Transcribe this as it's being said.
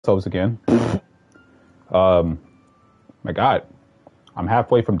ourselves again. Um, my God, I'm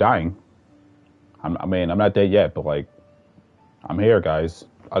halfway from dying. I'm not dead yet, but like, I'm here, guys.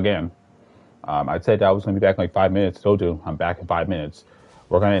 Again. I said I was gonna be back in like 5 minutes. So do. I'm back in 5 minutes.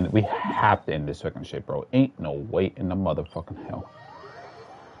 We have to end this second shit, bro. Ain't no way in the motherfucking hell.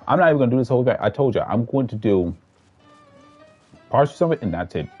 I'm not even gonna do this whole thing. I told you, I'm going to do partial of it, and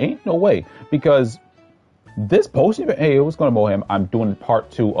that's it. Ain't no way because this post event. Hey, it was gonna mow him. I'm doing part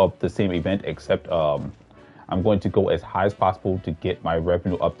 2 of the same event, except I'm going to go as high as possible to get my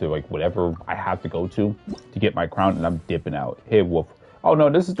revenue up to like whatever I have to go to get my crown, and I'm dipping out. Hey, Wolf. Oh no,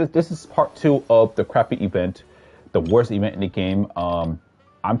 this is part 2 of the crappy event, the worst event in the game.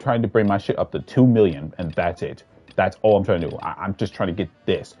 I'm trying to bring my shit up to 2 million, and that's it. That's all I'm trying to do. I'm just trying to get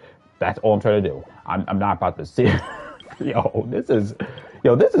this. That's all I'm trying to do. I'm not about to sit. This is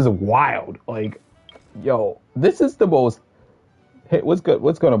wild. Like, this is the most. Hey, what's good?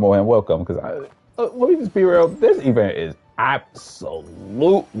 What's going on, Mohan? Welcome, because let me just be real. This event is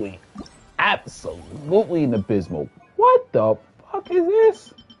absolutely abysmal. What the fuck is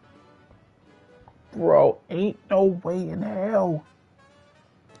this? Bro, ain't no way in hell.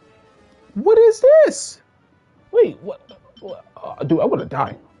 What is this? Wait, what? Dude, I want to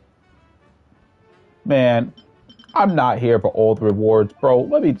die. Man, I'm not here for all the rewards, bro.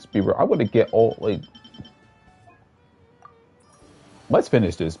 Let me just be real. I want to get all, like... Let's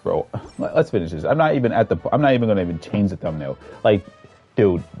finish this, bro. Let's finish this. I'm not even going to even change the thumbnail. Like,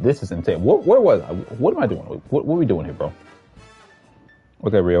 dude, this is insane. Where was I? What am I doing? What are we doing here, bro?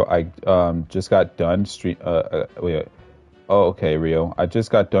 Okay, Rio. I just got done wait. Oh, okay, Rio. I just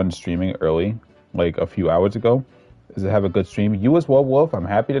got done streaming early, like a few hours ago. Does it have a good stream? You as well, Wolf. I'm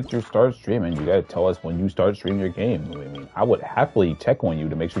happy that you started streaming. You gotta tell us when you start streaming your game. I mean, I would happily check on you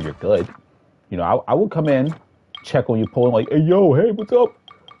to make sure you're good. You know, I would come in, check on you, pulling like, hey, yo, hey, what's up?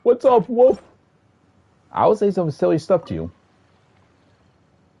 What's up, Wolf? I would say some silly stuff to you.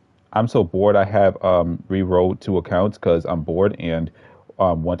 I'm so bored. I have re-rolled 2 accounts because I'm bored and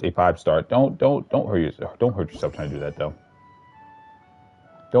want a 5-star. Don't hurt yourself. Don't hurt yourself trying to do that though.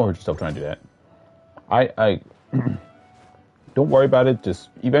 Don't hurt yourself trying to do that. I don't worry about it. Just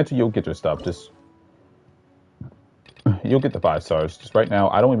eventually you'll get your stuff. Just you'll get the 5 stars. Just right now,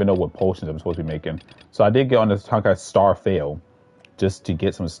 I don't even know what potions I'm supposed to be making. So I did get on this Honkai Star Fail just to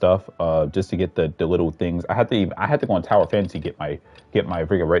get some stuff. Just to get the little things. I had to go on Tower Fantasy get my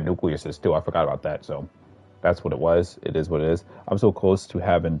freaking red nucleuses too. I forgot about that. So that's what it was. It is what it is. I'm so close to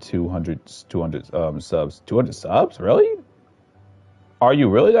having 200 subs. 200 subs? Really? Are you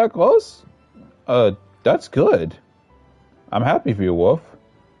really that close? That's good. I'm happy for you, Wolf.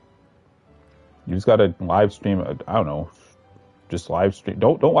 You just gotta live stream. I don't know. Just live stream.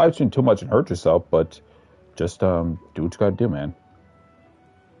 Don't live stream too much and hurt yourself, but just do what you gotta do, man.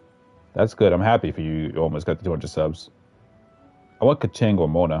 That's good. I'm happy for you. You almost got the 200 subs. I want Kaching or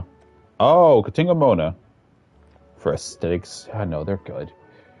Mona. Oh, Kaching or Mona. For aesthetics. I know, they're good.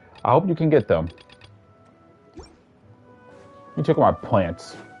 I hope you can get them. You check my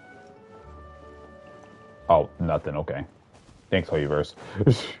plants. Oh, nothing. Okay. Thanks, Hoyverse.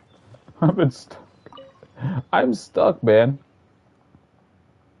 I've been stuck. I'm stuck, man.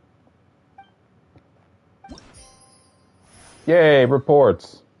 Yay,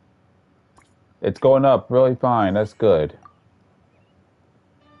 reports. It's going up really fine. That's good.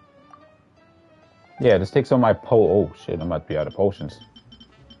 Yeah, just take some of my oh shit, I'm about to be out of potions.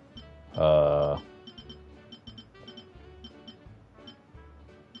 What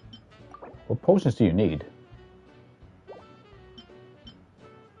potions do you need?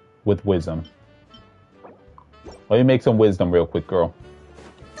 With wisdom. Let me make some wisdom real quick, girl.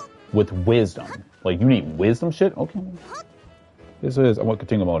 With wisdom. Like, you need wisdom shit? Okay. This is, I want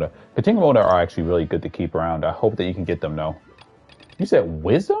Katingamoda. Katingamoda are actually really good to keep around. I hope that you can get them, though. You said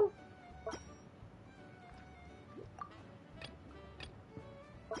wisdom?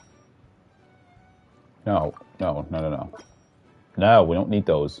 No. No, we don't need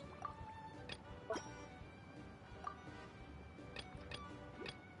those.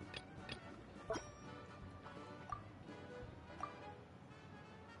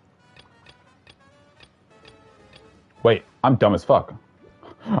 Wait, I'm dumb as fuck.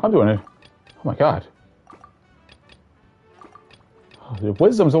 I'm doing it. Oh my god. The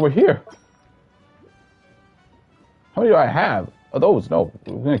wisdom's over here. How many do I have? Oh, those? No,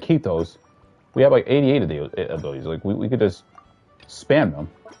 we're gonna keep those. We have like 88 of those. Like, we could just spam them.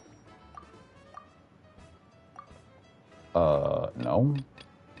 No.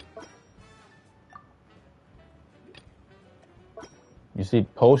 You see,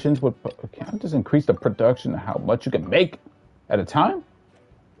 potions would can't just increase the production of how much you can make at a time.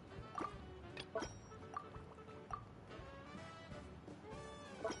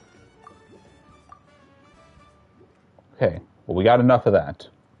 Okay. Well, we got enough of that.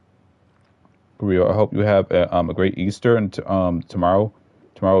 Rio, I hope you have a great Easter and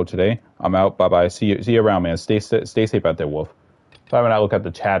today. I'm out. Bye bye. See you around, man. Stay safe out there, Wolf. Sorry when I look at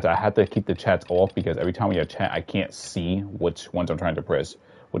the chats, I have to keep the chats off because every time we have chat, I can't see which ones I'm trying to press,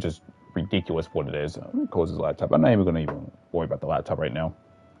 which is ridiculous. What it is. Let me close his laptop. I'm not even going to worry about the laptop right now.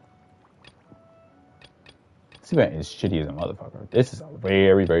 This event is shitty as a motherfucker. This is a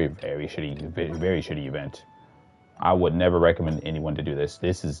very, very, very shitty event. I would never recommend anyone to do this.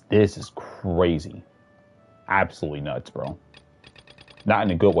 This is crazy. Absolutely nuts, bro. Not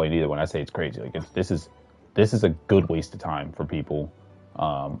in a good way either when I say it's crazy. Like this is a good waste of time for people.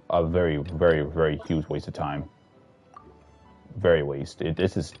 A very, very, very huge waste of time. Very wasted.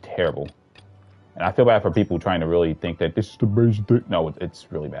 This is terrible. And I feel bad for people trying to really think that this is the best thing. No,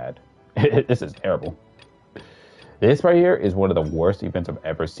 it's really bad. This is terrible. This right here is one of the worst events I've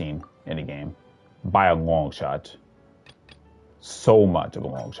ever seen in a game. By a long shot. So much of a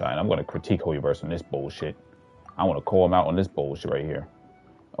long shot. And I'm going to critique Holyverse on this bullshit. I want to call him out on this bullshit right here.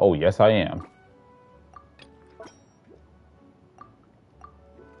 Oh, yes, I am.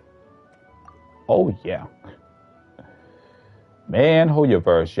 Oh, yeah. Man,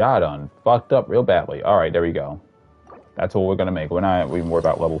 Holyverse, y'all done fucked up real badly. All right, there we go. That's what we're going to make. We're not even worried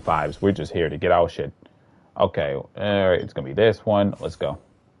about level 5s. We're just here to get our shit. Okay, all right, it's going to be this one. Let's go.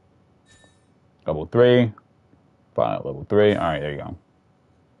 Level 3. Final level 3. All right, there you go.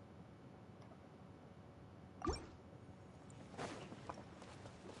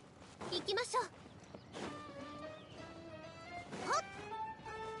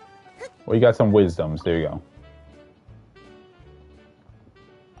 Well, you got some wisdoms. There you go.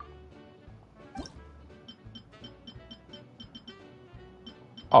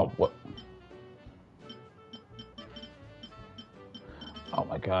 Oh, what? Oh,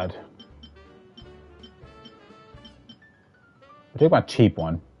 my God. I'll take my cheap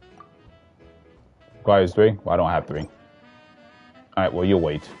one. Requires 3? Well, I don't have 3. Alright, well, you'll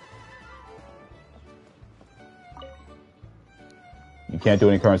wait. You can't do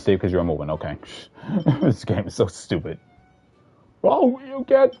any current save because you're moving. Okay. This game is so stupid. Oh, you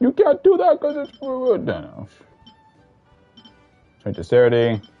can't do that because it's... No. Change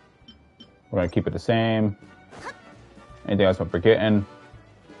dexterity. We're going to keep it the same. Anything else I'm forgetting?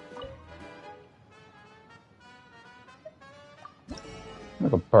 I'm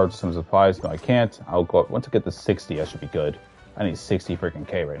going to purchase some supplies. No, I can't. I'll go up. Once I get to 60, I should be good. I need 60 freaking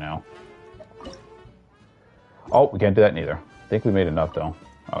K right now. Oh, we can't do that neither. I think we made enough, though.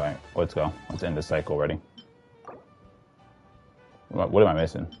 All right, let's go. Let's end this cycle already. What am I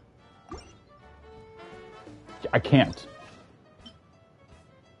missing? I can't.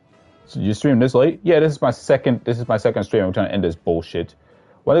 So you stream this late? Yeah, this is my second stream. I'm trying to end this bullshit.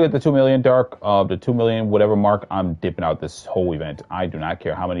 When I get the 2 million the 2 million whatever mark, I'm dipping out this whole event. I do not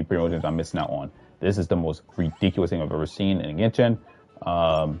care how many promotions I'm missing out on. This is the most ridiculous thing I've ever seen in Genshin.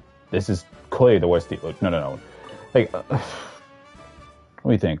 This is clearly the worst. No. Like, let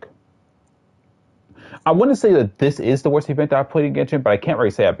me think. I want to say that this is the worst event that I've played in Genshin, but I can't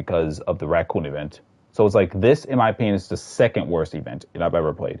really say that because of the Raccoon event. So it's like this, in my opinion, is the second worst event that I've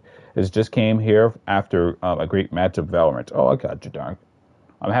ever played. It just came here after a great match of Valorant. Oh, I got you, Dark.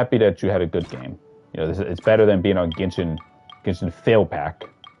 I'm happy that you had a good game. You know, it's better than being on Genshin fail pack.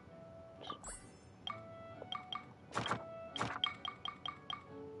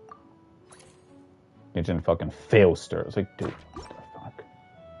 Genshin fucking failster. It's like, dude, what the fuck?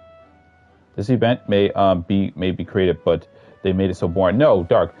 This event may be creative, but they made it so boring. No,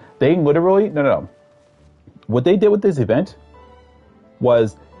 Dark. They literally no. What they did with this event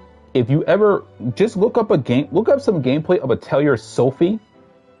was, if you ever just look up some gameplay of Atelier Sophie.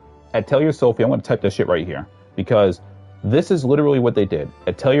 Atelier Sophie. I'm going to type this shit right here because this is literally what they did.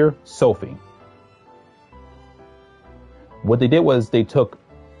 Atelier Sophie. What they did was they took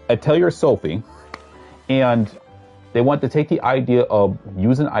Atelier Sophie and they wanted to take the idea of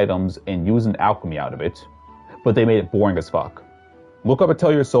using items and using alchemy out of it, but they made it boring as fuck. Look up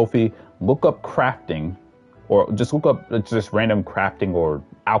Atelier Sophie, look up crafting, or just look up just random crafting or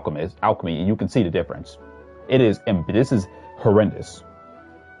alchemy, and you can see the difference. This is horrendous.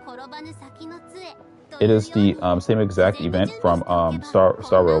 It is the same exact event from Star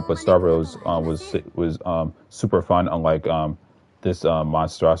Road, but Star Road was super fun, unlike this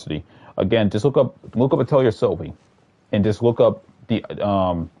monstrosity. Again, just look up Atelier Sophie, and just look up the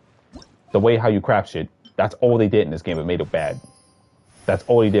way how you craft shit. That's all they did in this game. It made it bad. That's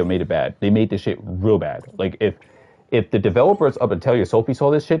all they did. Made it bad. They made this shit real bad. Like if the developers of Atelier Sophie saw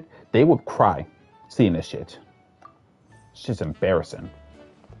this shit, they would cry seeing this shit. It's just embarrassing.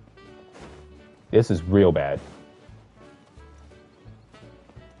 This is real bad.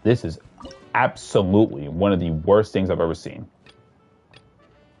 This is absolutely one of the worst things I've ever seen.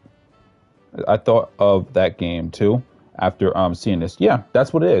 I thought of that game too after seeing this. Yeah,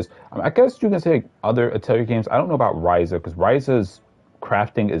 that's what it is. I guess you can say other Atelier games. I don't know about Ryza because Ryza's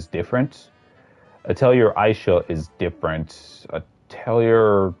crafting is different. Atelier Aisha is different.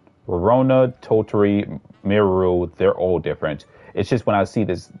 Atelier Verona, Totori, Miru, they're all different. It's just when I see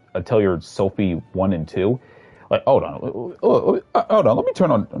this Atelier Sophie 1 and 2, like, hold on, let me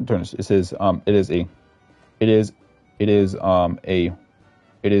turn this. It says, it is a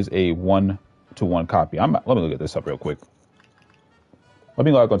 1-to-1 copy. Let me look at this up real quick. Let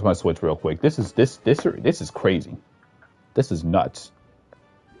me log onto my Switch real quick. This is crazy. This is nuts.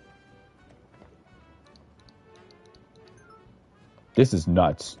 This is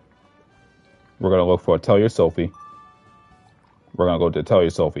nuts. We're gonna look for Atelier Sophie. We're gonna go to Atelier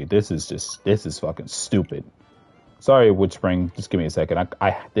Sophie. This is fucking stupid. Sorry, Woodspring. Just give me a second.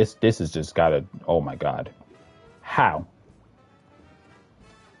 This has just gotta. Oh my god. How?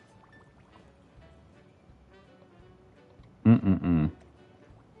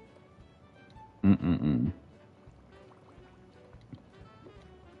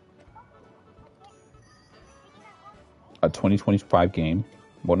 A 2025 game.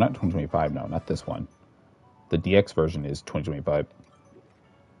 Well, not 2025. No, not this one. The DX version is 2025.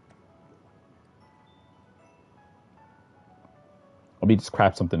 Let me just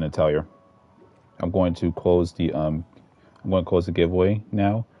craft something to tell you. I'm going to close the giveaway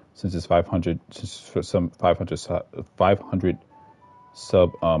now since it's 500. Since for some 500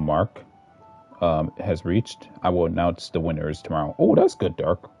 sub mark has reached. I will announce the winners tomorrow. Oh, that's good,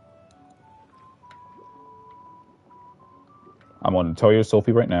 Dark. I'm on Atelier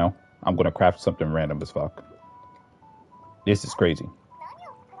Sophie right now. I'm gonna craft something random as fuck. This is crazy.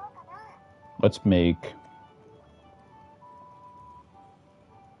 Let's make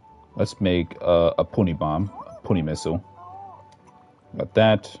a pony bomb, a pony missile. Got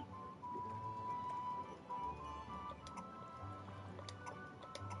that.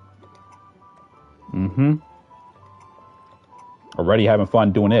 Already having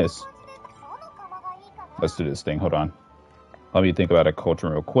fun doing this. Let's do this thing. Hold on. Let me think about a culture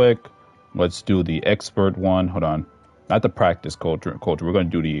real quick. Let's do the expert one. Hold on. Not the practice culture. We're gonna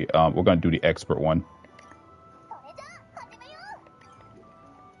do the expert one.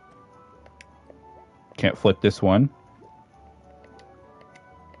 Can't flip this one.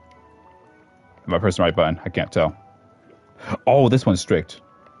 Am I pressing the right button? I can't tell. Oh, this one's strict.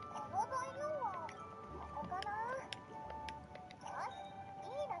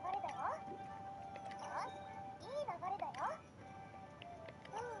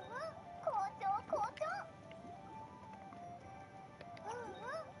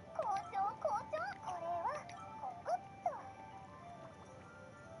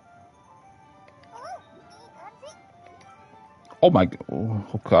 Oh my,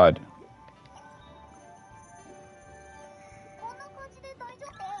 oh god.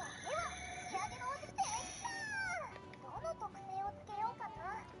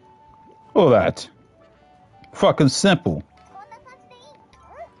 Oh, that. Fucking simple.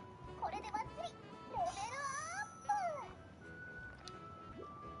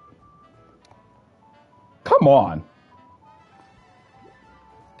 Come on.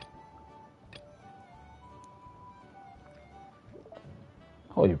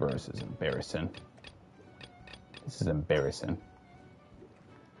 Holyverse is embarrassing. This is embarrassing.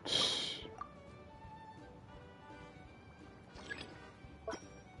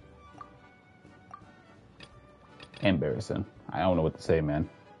 Embarrassing. I don't know what to say, man.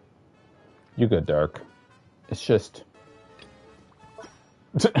 You're good, Dark. It's just...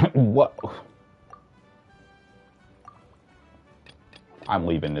 What? I'm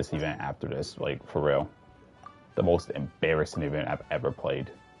leaving this event after this, like, for real. The most embarrassing event I've ever played.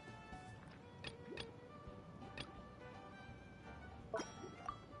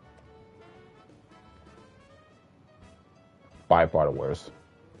 By far the worst.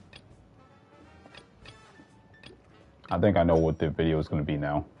 I think I know what the video is going to be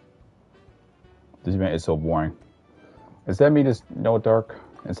now. This event is so boring. Is that me just, no, Dark?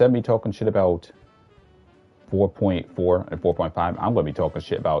 Is that me talking shit about 4.4 and 4.5? I'm going to be talking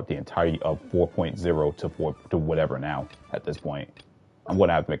shit about the entirety of 4.0 to 4 to whatever now at this point. I'm going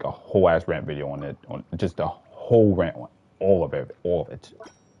to have to make a whole ass rant video on it, on just a whole rant on all of it.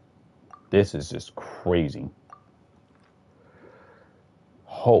 This is just crazy.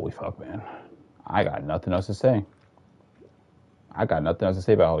 Holy fuck, man. I got nothing else to say. I got nothing else to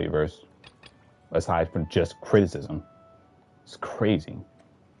say about Holyverse aside from just criticism. It's crazy.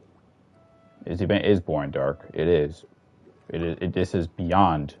 This event is boring, Dark. It is. This is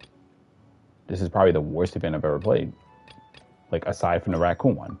beyond. This is probably the worst event I've ever played. Like, aside from the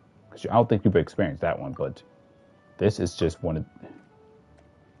raccoon one. Because I don't think you've experienced that one, but this is just one of...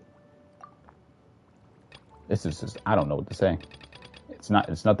 This is just... I don't know what to say. It's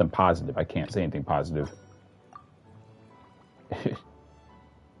nothing positive. I can't say anything positive.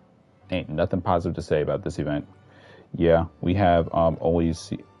 Ain't nothing positive to say about this event. Yeah, we have only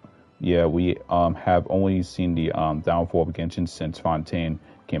seen the downfall of Genshin since Fontaine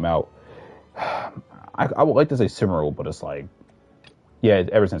came out. I would like to say Cimmeral, but it's like, yeah,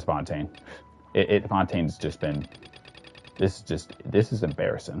 ever since Fontaine. Fontaine's just been, this is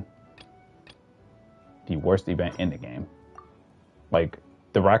embarrassing. The worst event in the game. Like,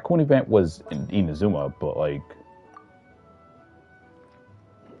 the raccoon event was in Inazuma, but like,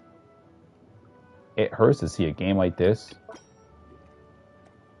 it hurts to see a game like this.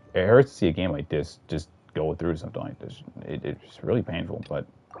 It hurts to see a game like this just go through something like this. It's really painful, but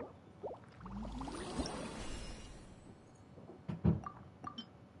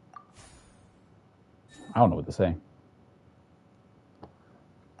I don't know what to say.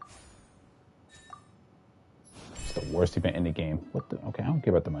 It's the worst event in the game. What the? Okay, I don't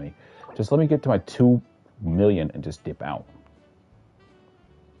care about the money. Just let me get to my 2 million and just dip out.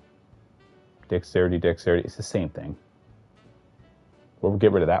 Dexterity. It's the same thing. We'll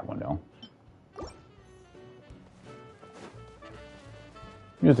get rid of that one, though.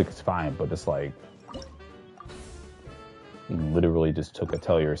 Music is fine, but it's like... He literally just took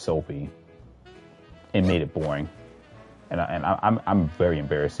Atelier Sophie and made it boring. And I'm very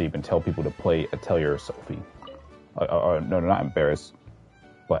embarrassed to even tell people to play Atelier Sophie. No, not embarrassed.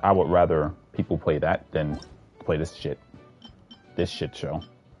 But I would rather people play that than play this shit. This shit show.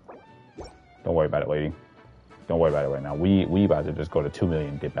 Don't worry about it, lady. Don't worry about it right now. We about to just go to 2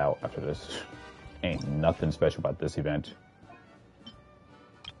 million, dip out after this. Ain't nothing special about this event.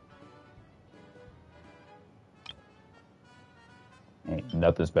 Ain't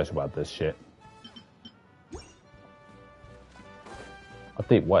nothing special about this shit.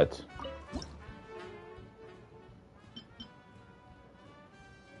 Update what?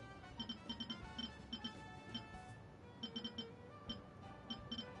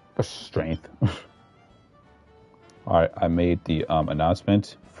 For strength. Alright, I made the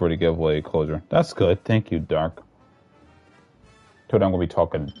announcement for the giveaway closure. That's good. Thank you, Dark. Today I'm going to be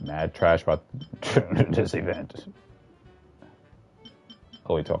talking mad trash about this event.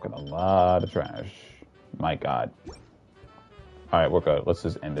 I'll be talking a lot of trash. My God. Alright, we're good. Let's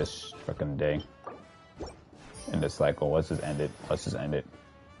just end this fucking day. End this cycle. Let's just end it. Let's just end it.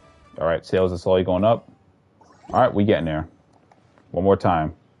 Alright, sales are slowly going up. Alright, we getting there. One more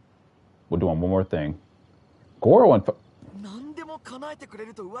time. We're doing one more thing. Goro and...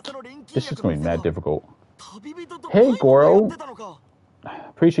 This shit's gonna be mad difficult. Hey, Goro!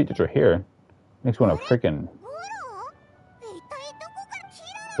 Appreciate that you're here. Makes me wanna freaking...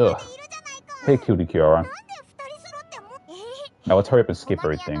 Ugh. Hey, cutie Kiara. Now let's hurry up and skip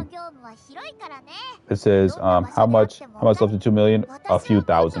everything. It says, how much left in 2 million? A few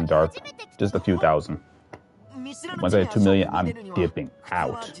thousand, Dark. Just a few thousand. Once I hit 2 million, I'm dipping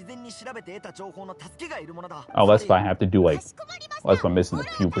out. Unless if I have to do like, unless if I'm missing a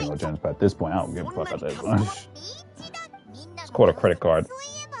few Primo Gems, but at this point, I don't give a fuck about this. It's called a credit card.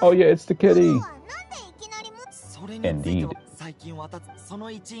 Oh yeah, it's the kitty. Indeed.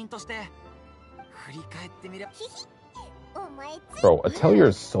 Bro,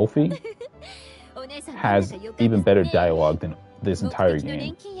 Atelier Sophie has even better dialogue than this entire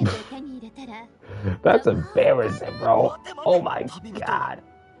game. That's embarrassing, bro. Oh my God.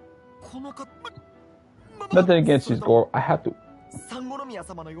 Nothing against you, Goro. I have to.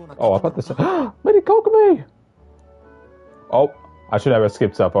 Oh, I thought this. Lady Kokomi! Oh, I should have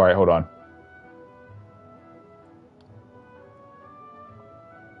skipped stuff. Alright, hold on.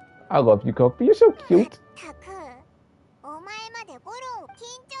 I love you, Kokomi. You're so cute.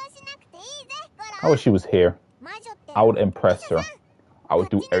 I wish she was here. I would impress her. I would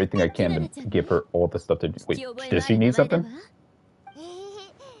do everything I can to give her all the stuff that... Wait, does she need something?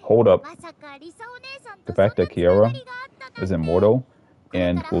 Hold up. The fact that Kiara is immortal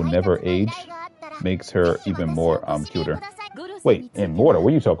and will never age makes her even more cuter. Wait, immortal?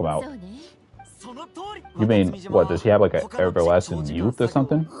 What are you talking about? You mean, what, does she have like an everlasting youth or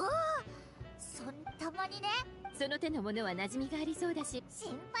something?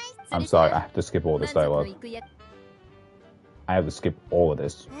 I'm sorry, I have to skip all this dialogue. I have to skip all of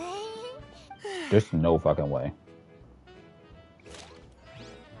this. There's no fucking way.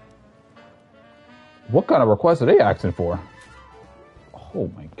 What kind of request are they asking for? Oh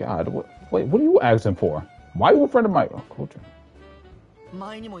my God. Wait, what are you asking for? Why are you in front of my culture?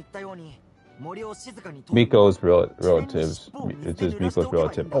 Miko's relatives. It says Miko's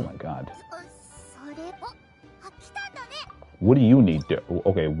relative. Oh my god. What do you need?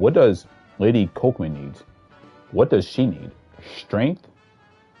 Okay, what does Lady Kokomi need? What does she need? Strength?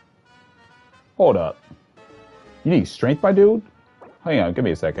 Hold up. You need strength, my dude? Hang on, give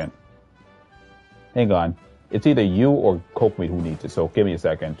me a second. Hang on. It's either you or Kokomi who needs it, so give me a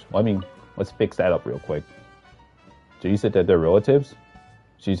second. Let's fix that up real quick. So you said that they're relatives?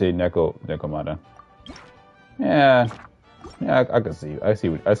 She said Nekomata. Yeah, I can see. I see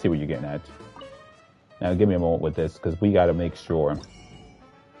what you're getting at. Now give me a moment with this, because we gotta make sure.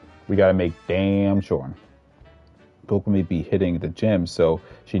 We gotta make damn sure. Kokomi be hitting the gym, so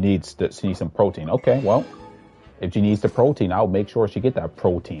she needs some protein. Okay, well, if she needs the protein, I'll make sure she get that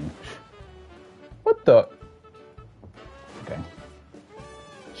protein. What the? Okay.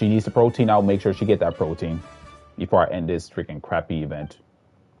 She needs the protein. I'll make sure she get that protein before I end this freaking crappy event.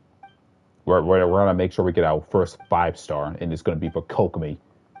 We're gonna make sure we get our first 5-star, and it's gonna be for Kokomi.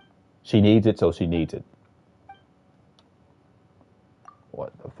 She needs it, so she needs it.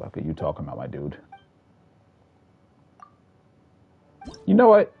 What the fuck are you talking about, my dude? You know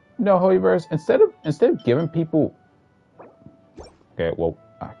what? No, Holyverse. Instead of giving people. Okay, well.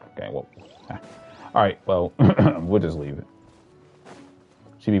 All right, well, we'll just leave it.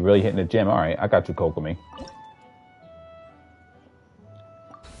 She be really hitting the gym. All right, I got you, Kokomi.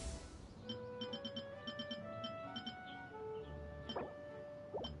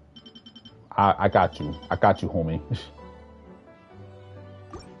 I got you. I got you, homie.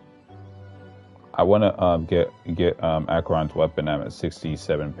 I want to get Acheron's weapon. I'm at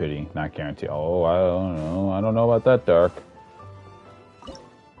 67 pity, not guaranteed. Oh, I don't know. I don't know about that, Dark.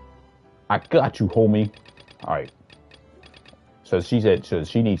 I got you, homie. All right. So she said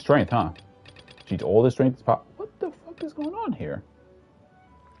she needs strength, huh? She needs all the strength as possible. What the fuck is going on here?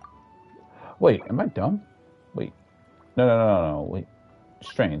 Wait, am I dumb? Wait. No. Wait.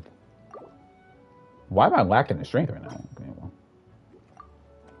 Strength. Why am I lacking the strength right now? Okay, well.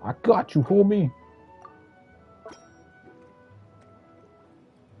 I got you, homie.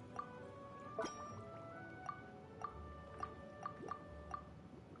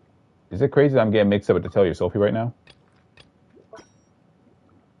 Is it crazy that I'm getting mixed up with Atelier Sophie right now?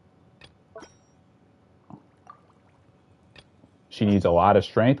 She needs a lot of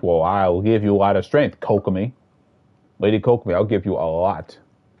strength. Well, I'll give you a lot of strength, Kokomi. Lady Kokomi, I'll give you a lot.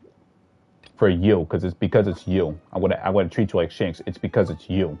 For you, because it's you. I'm gonna treat you like Shanks. It's because it's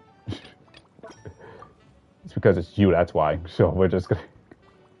you. It's because it's you, that's why. So we're just gonna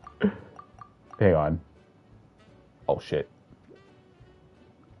hang on. Oh shit.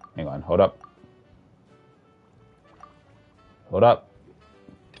 Hang on, hold up. Hold up.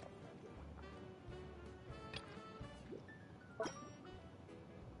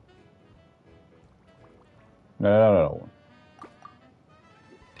 No.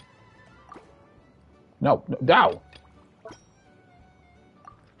 No.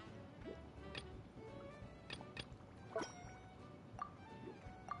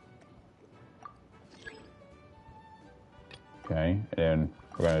 Okay, and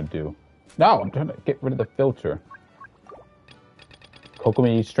we're gonna do. No, I'm trying to get rid of the filter. Kokomi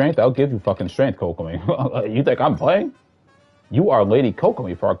needs strength? I'll give you fucking strength, Kokomi. You think I'm playing? You are Lady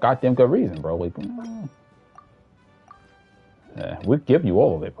Kokomi for a goddamn good reason, bro. Like, we give you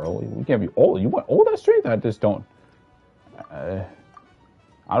all of it, bro. We give you all. You want all that strength? I just don't. I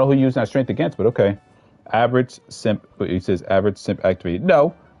don't know who you're using that strength against, but okay. Average simp. He says average simp activated.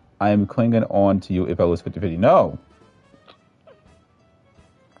 No, I am clinging on to you if I lose 50-50. No.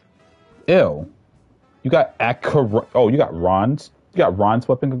 Ew. You got Oh, you got Ron's. You got Ron's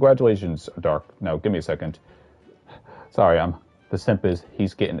weapon. Congratulations, Dark. No, give me a second. Sorry, the simp is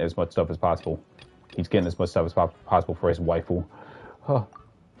he's getting as much stuff as possible. He's getting as much stuff as possible for his waifu. Huh.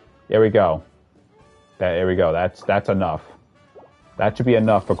 There we go. There we go. That's enough. That should be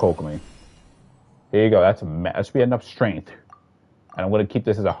enough for Kokomi. There you go. That should be enough strength. And I'm gonna keep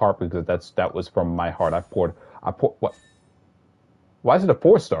this as a heart because that was from my heart. I poured what? Why is it a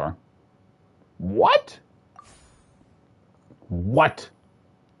 4-star? What? What?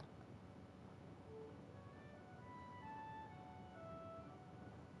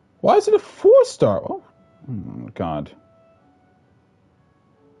 Why is it a 4-star? Oh my god.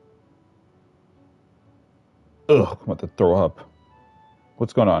 Ugh, I'm about to throw up.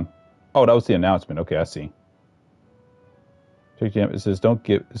 What's going on? Oh, that was the announcement. Okay, I see. It says don't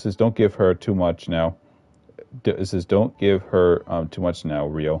give her too much now. It says don't give her too much now,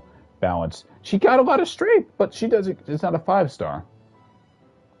 Rio. Balance. She got a lot of strength, but she doesn't. It's not a 5-star.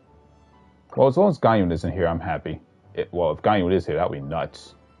 Well, as long as Ganyun isn't here, I'm happy. Well, if Ganyun is here, that would be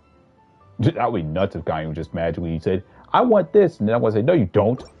nuts. That would be nuts if Ganyun just magically said, I want this. And then I'm going to say, no, you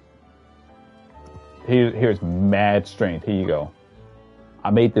don't. Here's mad strength. Here you go. I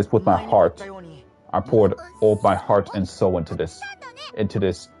made this with my heart. I poured all my heart and soul into this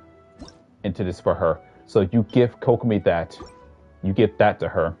for her. So you give Kokomi that. You give that to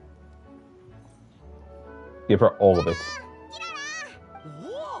her. Give her all of it.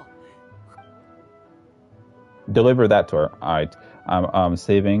 Deliver that to her. All right. I'm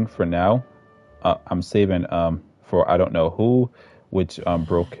saving for now. I'm saving for I don't know who, which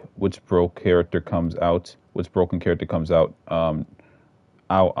broke character comes out. Which broken character comes out.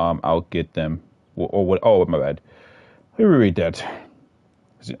 I'll get them. Or what? Oh, my bad. Let me read that.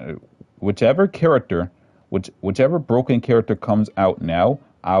 Whichever broken character comes out now,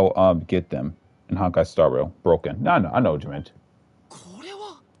 I'll get them. And Honkai Star Rail broken. No, I know what you meant.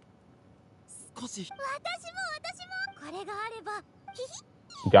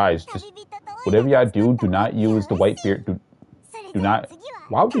 Guys, just whatever y'all do not use the white beard. Do not.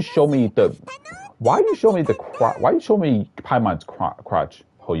 Why would you show me the? Why do you show me Paimon's crotch,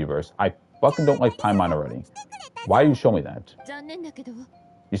 Hoyoverse? I fucking don't like Paimon already. Why do you show me that?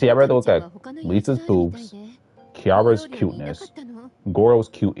 You see, I'd rather look at Lisa's boobs, Kiara's cuteness, Goro's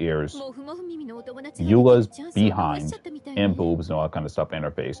cute ears, Eula's behind, and boobs and all that kind of stuff in her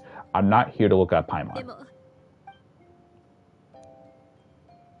face. I'm not here to look at Paimon.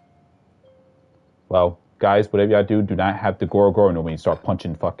 Well, guys, whatever y'all do not have the Goro no when you start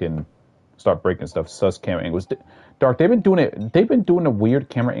breaking stuff. Sus camera angles. Dark, they've been doing the weird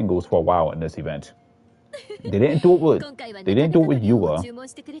camera angles for a while in this event. They didn't do it with Eula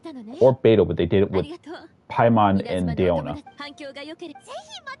or Beto, but they did it with Paimon and Deona.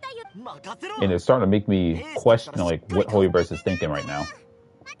 And it's starting to make me question like what Hoyoverse is thinking right now.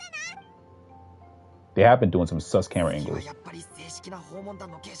 They have been doing some sus camera angles.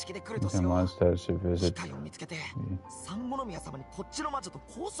 Should visit.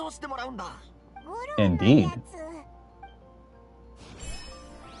 Indeed.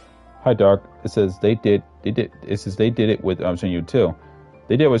 Hi, Dark. It says they did it with Shinyu too.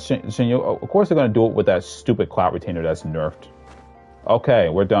 They did it with Shinyu. Of course they're gonna do it with that stupid clout retainer that's nerfed. Okay,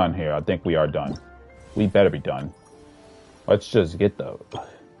 we're done here. I think we are done. We better be done. Let's just get the.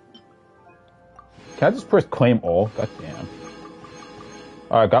 Can I just press claim all? God damn.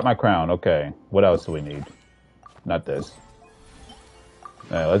 Alright, got my crown. Okay. What else do we need? Not this.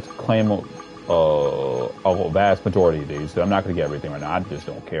 Alright, let's claim a vast majority of these. I'm not going to get everything right now. I just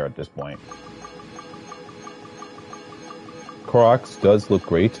don't care at this point. Crocs does look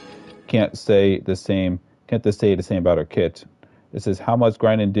great. Can't say the same about her kit. It says, how much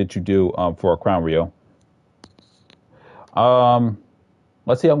grinding did you do for a crown, Rio?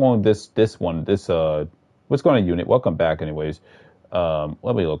 Let's see how long what's going on, unit? Welcome back anyways.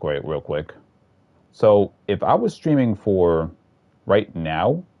 Let me look real quick. So if I was streaming for right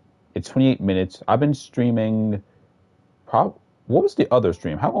now, it's 28 minutes. I've been streaming what was the other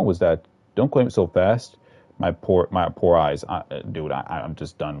stream? How long was that? Don't claim it so fast. My poor eyes. Dude, I'm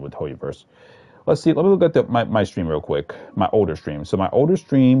just done with Hoyoverse. Let's see. Let me look at my stream real quick. My older stream. So my older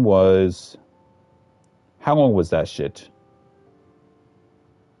stream was, how long was that shit?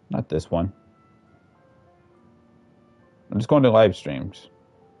 Not this one. I'm just going to live streams.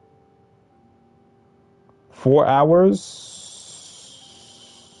 4 hours.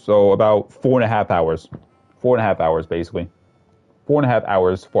 So about 4.5 hours. 4.5 hours, basically. 4.5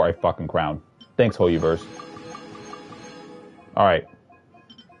 hours for a fucking crown. Thanks, Hoyoverse. Alright.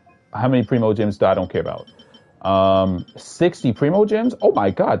 How many Primo Gems do I don't care about? 60 Primo Gems? Oh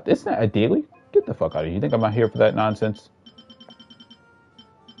my god, isn't that a daily? Get the fuck out of here. You think I'm not here for that nonsense?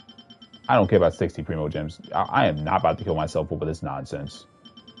 I don't care about 60 Primo Gems. I am not about to kill myself over this nonsense.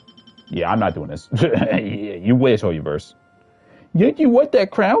 Yeah, I'm not doing this. You wish, Hoyoverse. You want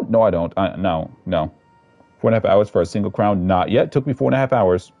that crown? No, I don't. No. 4.5 hours for a single crown? Not yet. Took me 4.5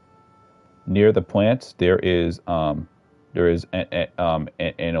 hours. Near the plants, there is an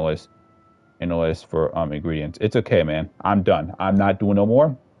analyst for ingredients. It's okay, man. I'm done. I'm not doing no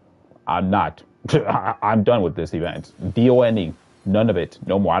more. I'm not. I'm done with this event. DONE. None of it.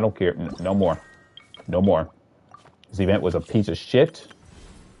 No more. I don't care. No more. No more. This event was a piece of shit.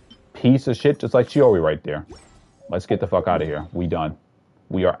 Piece of shit, just like Shiori right there. Let's get the fuck out of here. We done.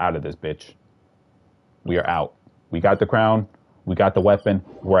 We are out of this bitch. We are out. We got the crown. We got the weapon.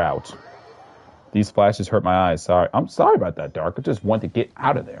 We're out. These flashes hurt my eyes. Sorry. I'm sorry about that, Dark. I just want to get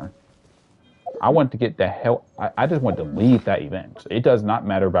out of there. I want to get the hell. I just want to leave that event. It does not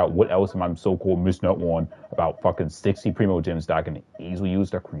matter about what else I'm so-called missing out on about fucking 60 primo gems that I can easily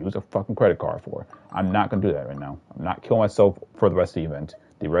use a fucking credit card for. I'm not gonna do that right now. I'm not killing myself for the rest of the event.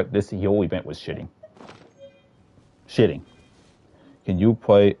 This whole event was shitting. Shitting. Can you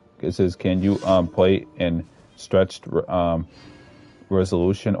play? It says, can you play in stretched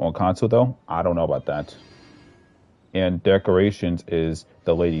resolution on console though? I don't know about that. And decorations is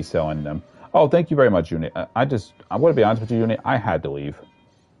the lady selling them. Oh, thank you very much, Unit. I want to be honest with you, Unit. I had to leave.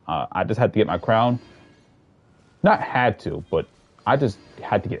 I just had to get my crown. Not had to, but I just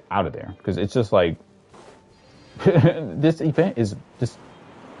had to get out of there because it's just like this event is just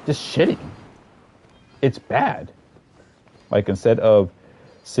shitty. It's bad. Like instead of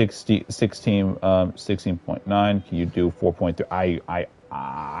 16.9, can you do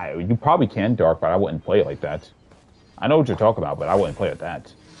 4.3? You probably can, Dark, but I wouldn't play it like that. I know what you're talking about, but I wouldn't play it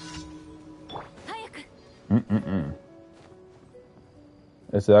that.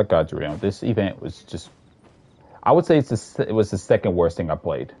 I got you, Rion. This event was just... I would say it was the second worst thing I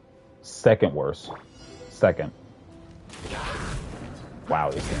played. Second worst. Second.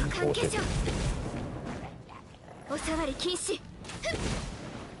 Wow, this game is bullshit.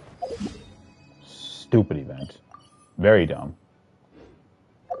 Stupid event. Very dumb.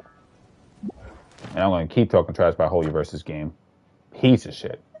 And I'm going to keep talking trash about Holy Versus game. Piece of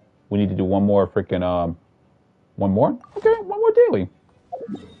shit. We need to do one more freaking, one more? Okay, one more daily.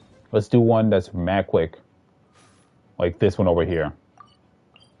 Let's do one that's mad quick. Like this one over here.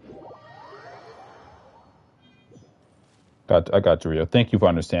 I got you, Rio. Thank you for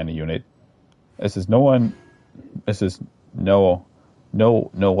understanding, Unit. This is no,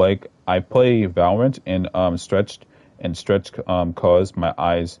 like, I play Valorant and, stretched, cause my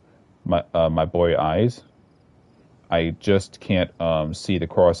eyes, my blurry eyes. I just can't see the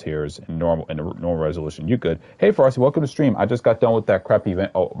crosshairs in normal resolution. You're good. Hey Frosty, welcome to stream. I just got done with that crap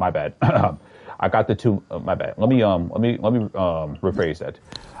event. Oh, my bad. I got the two. My bad. Let me rephrase that.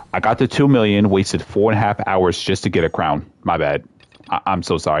 I got the 2 million. Wasted 4.5 hours just to get a crown. My bad. I'm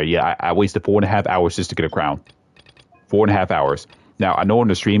so sorry. Yeah, I wasted 4.5 hours just to get a crown. 4.5 hours. Now, I know on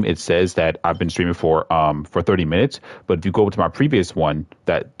the stream it says that I've been streaming for 30 minutes, but if you go to my previous one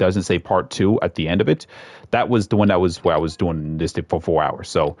that doesn't say part 2 at the end of it, that was the one where I was doing this for 4 hours.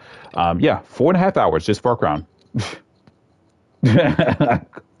 So, yeah, 4.5 hours just for a crown.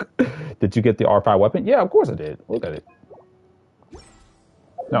 Did you get the R5 weapon? Yeah, of course I did. Look at it.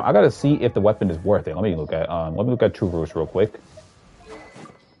 Now, I got to see if the weapon is worth it. Let me look at True Roost real quick.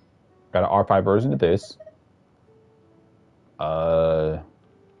 Got an R5 version of this. Oh,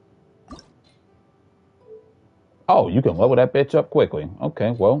 you can level that bitch up quickly.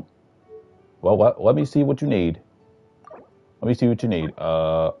 Okay, well, let me see what you need. Let me see what you need.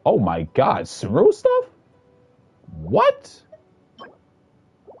 Oh my God, Suru stuff? What?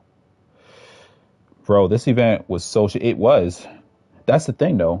 Bro, this event was so shit. It was. That's the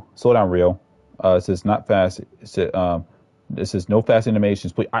thing, though. Slow down, Rio. It says not fast. It says no fast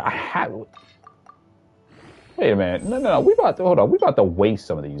animations. Please, I had. Wait a minute. No. We about to waste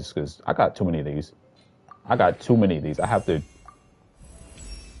some of these because I got too many of these. I have to.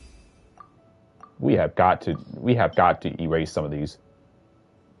 We have got to erase some of these.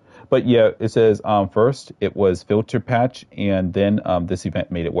 But yeah, it says first it was filter patch, and then this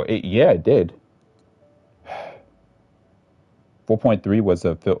event made it work. Yeah, it did. 4.3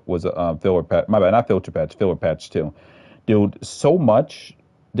 was a filler patch. My bad, not filter patch, filler patch too. Dude, so much.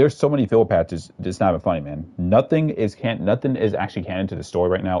 There's so many filler patches. It's not even funny, man. Nothing is actually canon to the story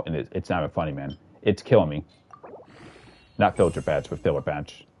right now, and it's not even funny, man. It's killing me. Not filter patch, but filler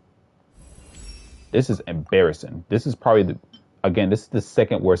patch. This is embarrassing. This is probably this is the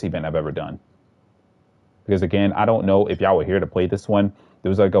second worst event I've ever done. Because again, I don't know if y'all were here to play this one. There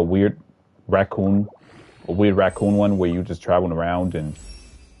was like a weird raccoon one where you just traveling around and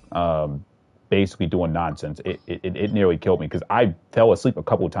basically doing nonsense. It nearly killed me because I fell asleep a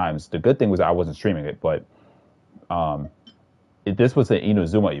couple of times. The good thing was I wasn't streaming it, but this was an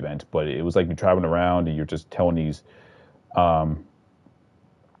Inazuma event, but it was like you're traveling around and you're just telling these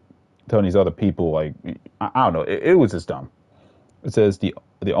other people, like, I don't know, it was just dumb. It says the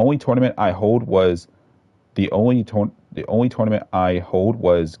only tournament I hold was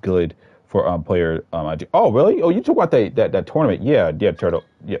good for player Oh really? Oh, you talk about that tournament? Yeah, Turtle.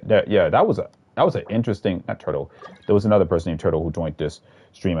 Yeah, that was an interesting. Not Turtle. There was another person named Turtle who joined this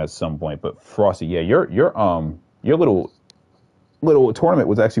stream at some point. But Frosty, yeah, your little tournament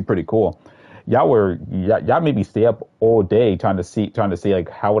was actually pretty cool. Y'all made me stay up all day trying to see like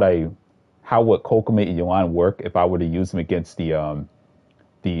how would Kokomi and Yolan work if I were to use them against the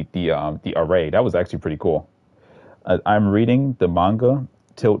the array. That was actually pretty cool. I'm reading the manga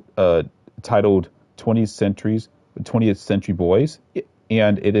titled 20th Century Boys,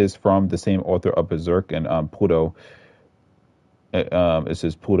 and it is from the same author of Berserk and Pluto. It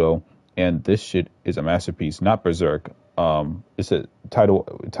says Pluto, and this shit is a masterpiece, not Berserk. It's a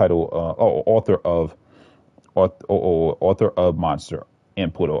author of Monster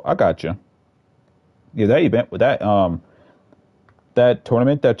and Pluto. I got you. Yeah, that event with that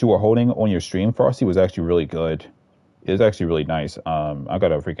tournament that you were holding on your stream, Frosty, was actually really good. It was actually really nice. I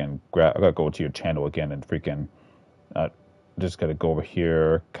gotta go to your channel again and freaking just gotta go over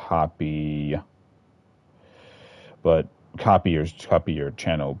here, copy your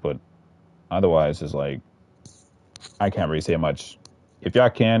channel, but otherwise it's like I can't really say much. If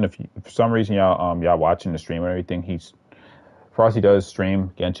y'all can, if for some reason y'all watching the stream and everything, Frosty does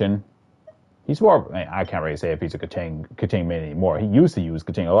stream Genshin. He's more. I can't really say if he's a Katang man anymore. He used to use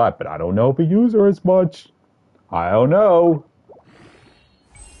Katang a lot, but I don't know if he uses her as much. I don't know.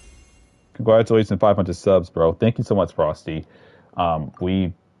 Congratulations on 500 subs, bro. Thank you so much, Frosty.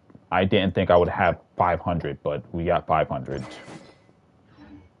 I didn't think I would have 500, but we got 500.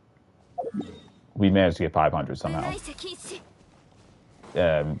 We managed to get 500 somehow.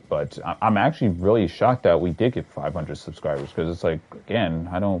 But I'm actually really shocked that we did get 500 subscribers, because it's like, again,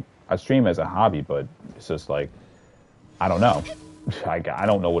 I stream as a hobby, but it's just like, I don't know. I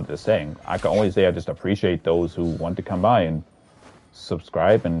don't know what they're saying. I can only say I just appreciate those who want to come by and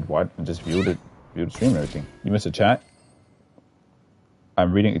subscribe and watch and just view the stream and everything. You missed a chat?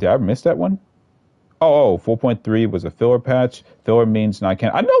 I'm reading. Did I miss that one? Oh, 4.3 was a filler patch. Filler means not can.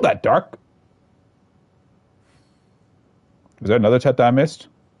 I know that, Dark. Was there another chat that I missed?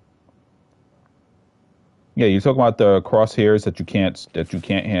 Yeah, you're talking about the crosshairs that you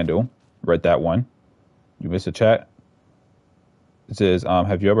can't handle. Read that one. You missed a chat. It says,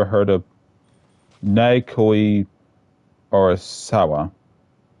 have you ever heard of Naikoi Arasawa?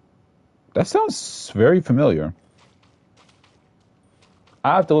 That sounds very familiar.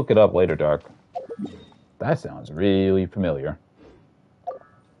 I have to look it up later, Dark. That sounds really familiar.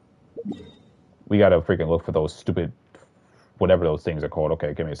 We gotta freaking look for those stupid, whatever those things are called.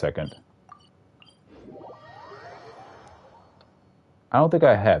 Okay, give me a second. I don't think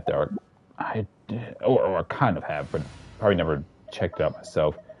I have, Dark. I did, or I kind of have, but probably never checked it out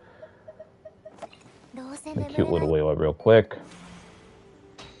myself. A cute little Layla real quick.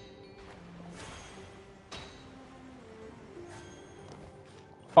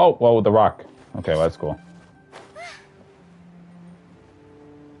 Oh, well, The Rock. Okay, well, that's cool.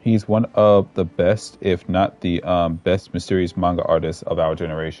 He's one of the best, if not the best mysterious manga artists of our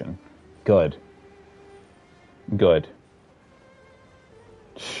generation. Good. Good.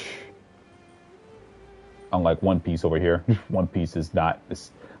 Unlike One Piece over here. One Piece is not...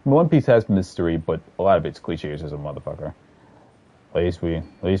 One Piece has mystery, but a lot of it's cliches as a motherfucker. At least we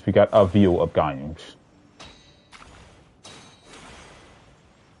got a view of Ganyu.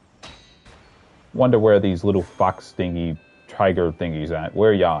 Wonder where these little fox thingy, tiger thingies at.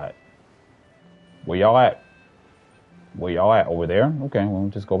 Where y'all at? Where y'all at? Where y'all at? Over there? Okay, well,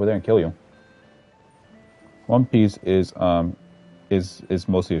 just go over there and kill you. One Piece is mostly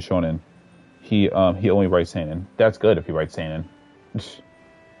a shonen. He only writes seinen. That's good if he writes seinen.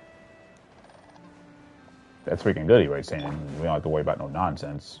 That's freaking good. He writes seinen. We don't have to worry about no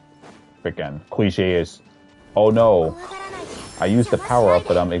nonsense. Freaking cliche is, oh no, I used the power up,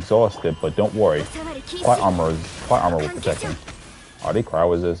 but I'm exhausted. But don't worry, plot armor will protect me. Are they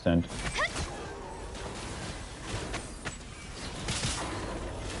cryo resistant?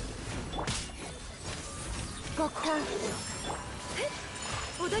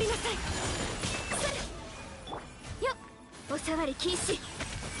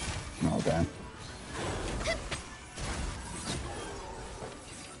 Okay.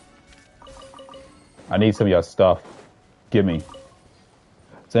 I need some of your stuff. Give me.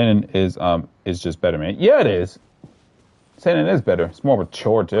 Seinen is just better, man. Yeah, it is. Seinen is better. It's more of a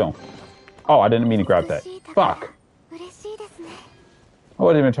chore too. Oh, I didn't mean to grab that. Fuck. I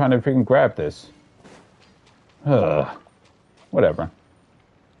wasn't even trying to freaking grab this. Whatever.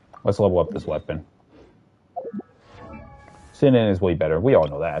 Let's level up this weapon. Seinen is way better. We all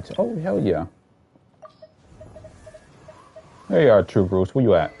know that. Oh, hell yeah. There you are, True Bruce. Where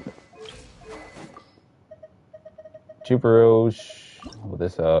you at? True Bruce. Hold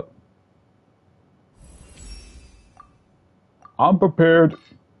this up. I'm prepared.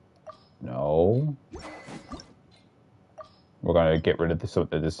 No. We're gonna get rid of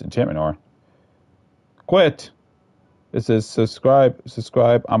this enchantment ore. Quit. It says subscribe.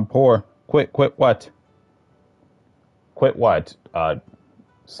 I'm poor. Quit what? Quit what?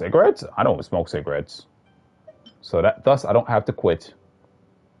 Cigarettes? I don't smoke cigarettes. So thus I don't have to quit.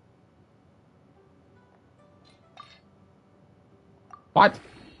 What?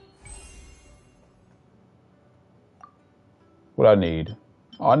 What do I need?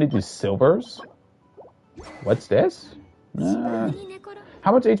 Oh, I need these silvers. What's this?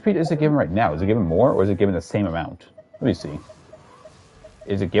 How much HP is it giving right now? Is it giving more or is it giving the same amount? Let me see.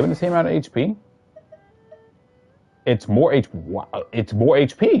 Is it giving the same amount of HP? It's more HP. Wow, it's more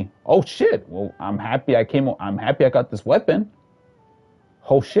HP. Oh shit. Well, I'm happy I'm happy I got this weapon.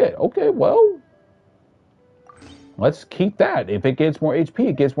 Oh shit. Okay, well. Let's keep that. If it gets more HP,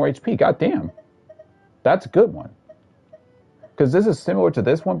 it gets more HP. God damn. That's a good one. Because this is similar to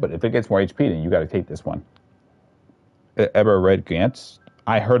this one, but if it gets more HP, then you got to take this one. Ever read Gantz?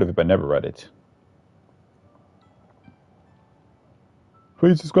 I heard of it, but never read it.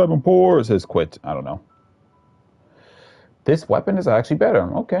 Please subscribe and pour. It says quit. I don't know. This weapon is actually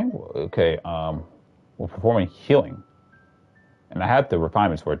better. Okay. Okay. We're performing healing. And I have the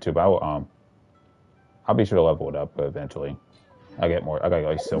refinements for it too, but I'll be sure to level it up eventually. I got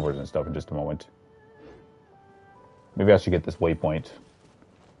like silvers and stuff in just a moment. Maybe I should get this waypoint,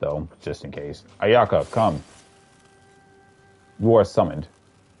 though, just in case. Ayaka, come. You are summoned.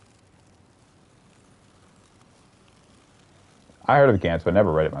 I heard of Gantz, but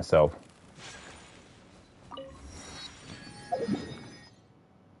never read it myself.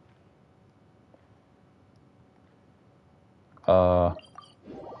 You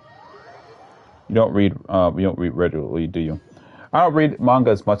don't read regularly, do you? I don't read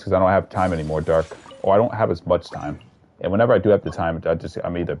manga as much because I don't have time anymore, Dark. Or I don't have as much time. And whenever I do have the time,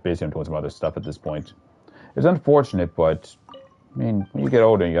 I'm either busy or doing some other stuff at this point. It's unfortunate, but I mean, when you get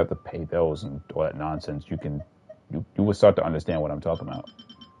older and you have to pay bills and all that nonsense, you will start to understand what I'm talking about.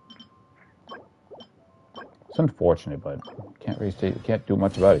 It's unfortunate, but can't do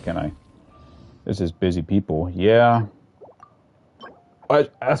much about it, can I? This is busy people. Yeah.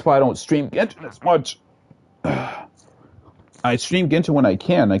 That's why I don't stream Genshin as much. I stream Genshin when I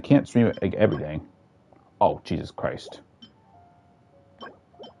can. I can't stream it like every day. Oh, Jesus Christ.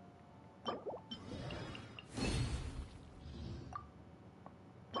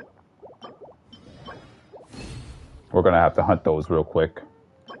 We're going to have to hunt those real quick.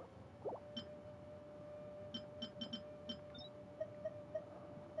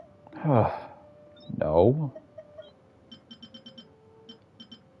 No.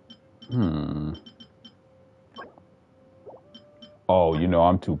 Oh, you know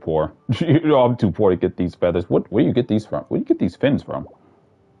I'm too poor. You know I'm too poor to get these feathers. Where do you get these from? Where do you get these fins from?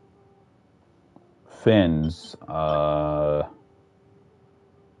 Fins. Where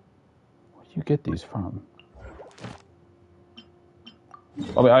do you get these from?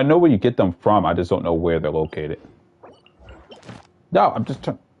 I mean, I know where you get them from. I just don't know where they're located. No, I'm just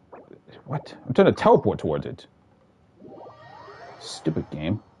trying... What? I'm trying to teleport towards it. Stupid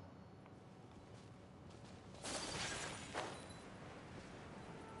game.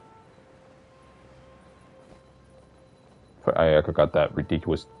 I got that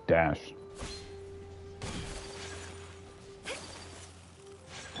ridiculous dash.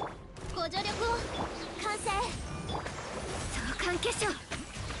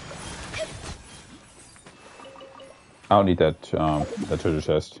 I don't need that treasure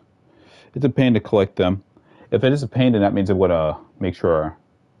chest. It's a pain to collect them. If it is a pain, then that means I would make sure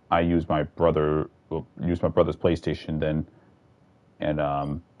I use my brother's PlayStation then,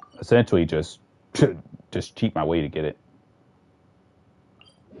 and essentially just cheat my way to get it.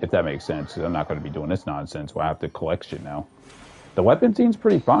 If that makes sense, I'm not going to be doing this nonsense where I have to collect shit now. The weapon seems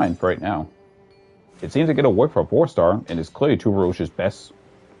pretty fine for right now. It seems like it'll work for a 4-star, and it's clearly Chuvarouche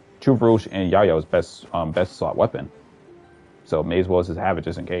and Yayo's best slot weapon. So may as well just have it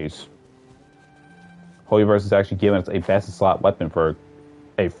just in case. Holyverse is actually giving us a best slot weapon for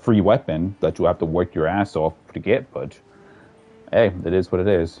a free weapon that you have to work your ass off to get, but hey, it is what it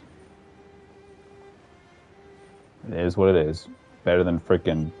is. It is what it is. Better than better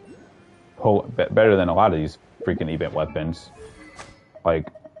than a lot of these freaking event weapons. Like,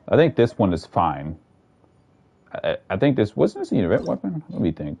 I think this one is fine. I think wasn't this an event weapon? Let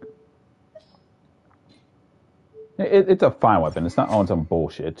me think. It's a fine weapon. It's not on some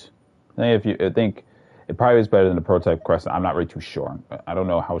bullshit. I think it probably is better than the prototype crescent. I'm not really too sure. I don't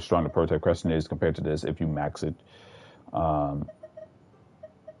know how strong the prototype crescent is compared to this if you max it.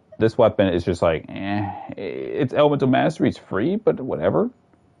 This weapon is just like, it's elemental mastery. It's free, but whatever.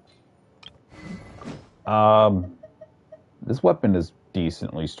 This weapon is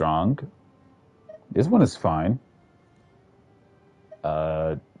decently strong. This one is fine.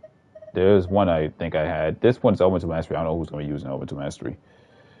 There's one I think I had. This one's elemental mastery. I don't know who's going to use an elemental mastery.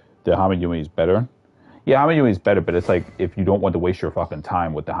 The Hamayumi is better. Yeah, Hamayumi is better, but it's like if you don't want to waste your fucking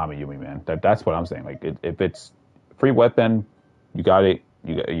time with the Hamayumi, man. That's what I'm saying. Like if it's free weapon, you got it.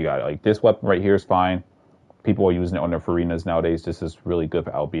 You got it. Like this weapon right here is fine. People are using it on their Furinas nowadays. This is really good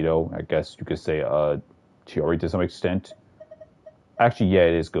for Albedo. I guess you could say Chiori to some extent. Actually, yeah,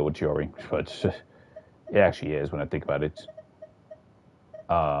 it is good with Chiori, but it actually is when I think about it.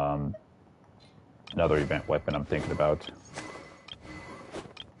 Another event weapon I'm thinking about.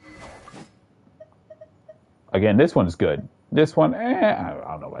 Again, this one's good. This one, I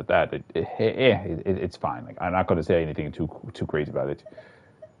don't know about that. It's fine. Like, I'm not going to say anything too crazy about it.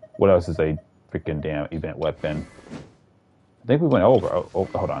 What else is a freaking damn event weapon? I think we went over. Oh,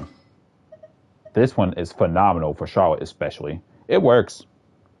 hold on. This one is phenomenal for Charlotte, especially. It works.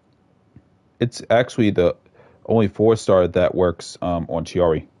 It's actually the only 4-star that works on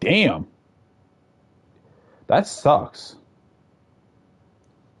Chiori. Damn. That sucks.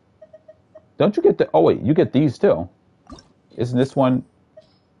 Don't you get the... Oh, wait. You get these, too. Isn't this one...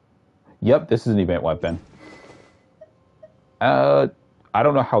 Yep, this is an event weapon. I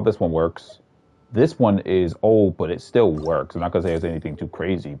don't know how this one works. This one is old, but it still works. I'm not going to say it's anything too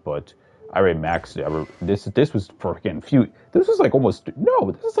crazy, but I already maxed it. This was freaking few... This was like almost...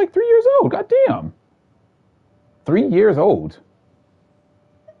 No, this is like 3 years old. God damn. 3 years old.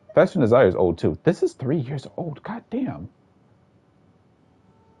 Fashion Desire is old, too. This is 3 years old. God damn.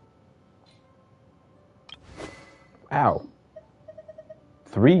 Wow.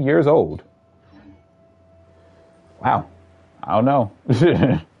 3 years old. Wow. I don't know.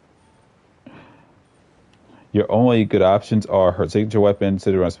 Your only good options are her signature weapon,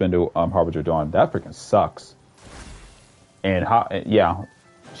 Citadel Spindle, Harbinger Dawn. That freaking sucks. And yeah,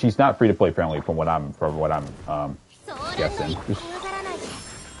 she's not free to play friendly from what I'm guessing.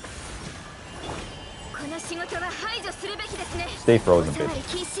 Stay frozen,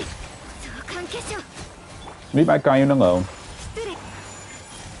 bitch. Leave my Gaiun alone.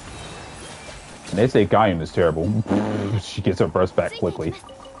 And they say Gaiun is terrible. She gets her burst back quickly.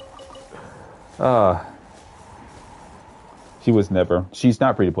 She was never. She's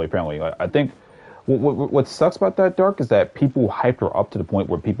not free to play friendly. I think what sucks about that, Dark, is that people hyped her up to the point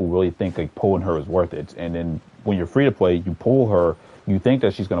where people really think like pulling her is worth it. And then when you're free to play, you pull her, you think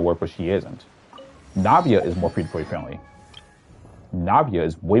that she's going to work, but she isn't. Navia is more free to play friendly. Navia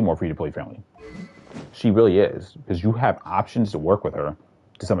is way more free to play friendly. She really is, because you have options to work with her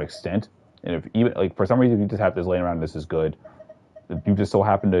to some extent. And if even like for some reason you just have this laying around, this is good. If you just so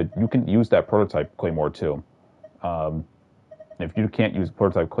happen to, you can use that prototype Claymore too. If you can't use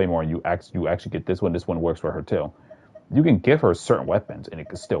prototype Claymore and you actually get this one works for her too. You can give her certain weapons and it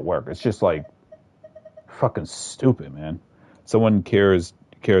can still work. It's just like fucking stupid, man. Someone cares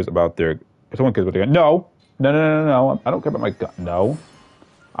about their. Someone cares about their gun. No. I don't care about my gun. No.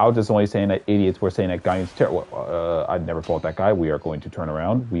 I was just only saying that idiots were saying that Gaiun's terrible. I've never fought that guy. We are going to turn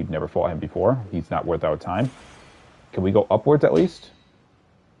around. We've never fought him before. He's not worth our time. Can we go upwards at least?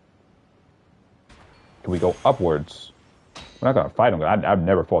 Can we go upwards? We're not going to fight him. I've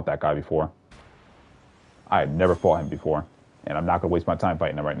never fought that guy before. I've never fought him before. And I'm not going to waste my time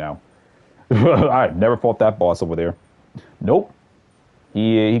fighting him right now. I've never fought that boss over there. Nope.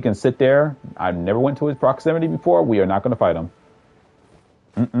 He can sit there. I never went to his proximity before. We are not going to fight him.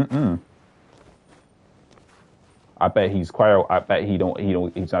 I bet he's cryo. I bet he's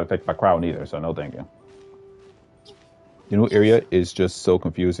not affected by cryo neither. So no, thank you. The new area is just so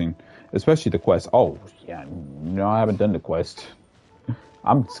confusing, especially the quest. Oh yeah, no, I haven't done the quest.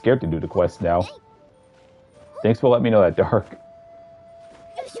 I'm scared to do the quest now. Thanks for letting me know that, Dark.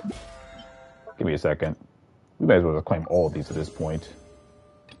 Give me a second. We may as well claim all of these at this point.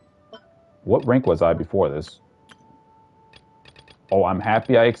 What rank was I before this? Oh, I'm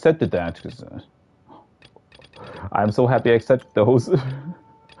happy I accepted that. Cause, I'm so happy I accepted those.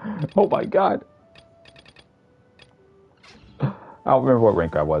 Oh my god. I don't remember what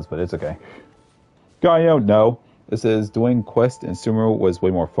rank I was, but it's okay. Gaiun, no. It says doing quest in Sumeru was way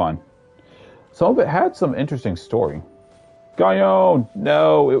more fun. Some of it had some interesting story. Gaiun,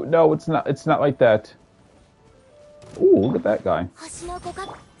 no, it's not. It's not like that. Ooh, look at that guy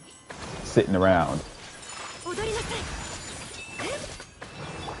sitting around.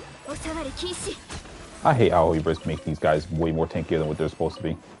 I hate how Libras make these guys way more tankier than what they're supposed to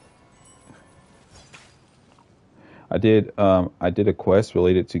be. I did a quest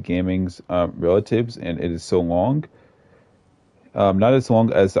related to gaming's relatives, and it is so long. Not as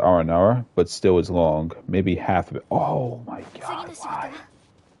long as the Aranara, but still as long. Maybe half of it. Oh my god, why?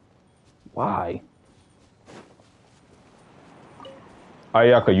 Why?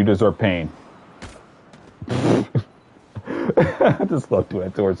 Ayaka, you deserve pain. I just love doing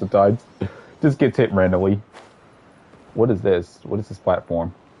that to her sometimes. Just gets hit randomly. What is this? What is this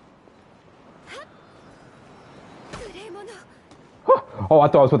platform? Oh, I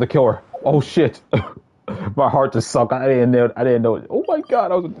thought I was about to kill her. Oh shit. My heart just sunk. I didn't know. Oh my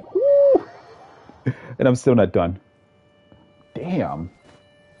god, I was. Woo! And I'm still not done. Damn.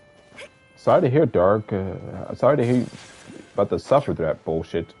 Sorry to hear, Dark. Sorry to hear you about to suffer through that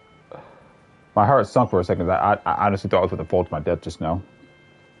bullshit. My heart sunk for a second. I honestly thought I was going to fall to my death just now.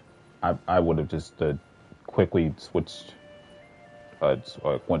 I would have just quickly switched.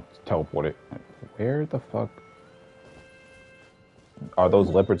 Went teleported. Where the fuck are those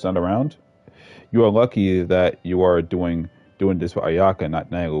leopards not around? You are lucky that you are doing this for Ayaka,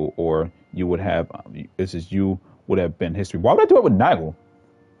 not Nailu, or you would have. You would have been history. Why would I do it with Nailu?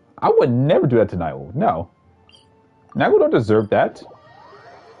 I would never do that to Nailu. No, Nailu don't deserve that.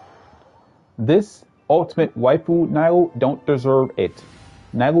 This ultimate waifu Nailu don't deserve it.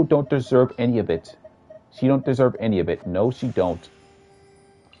 Nailu don't deserve any of it. She don't deserve any of it. No, she don't.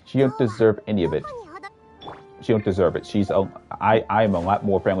 She don't deserve any of it. She don't deserve it. I am a lot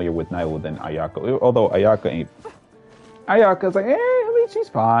more friendlier with Nailu than Ayaka. Although Ayaka ain't. Ayaka's like, at least she's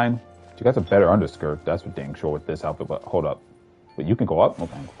fine. She got a better underskirt. That's for dang sure with this outfit. But hold up. But you can go up?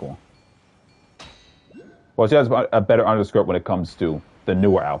 Okay, cool. Well, she has a better underskirt when it comes to the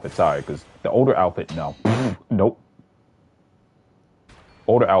newer outfit. Sorry, because the older outfit, no. Nope.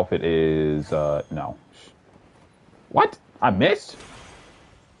 Older outfit is, no. What? I missed?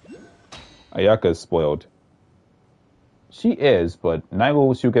 Ayaka is spoiled. She is, but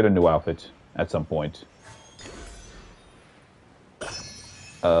Nailu, she'll get a new outfit at some point.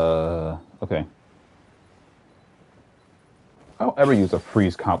 Okay. I don't ever use a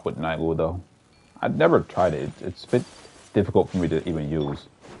freeze comp with Nailu, though. I've never tried it. It's a bit difficult for me to even use.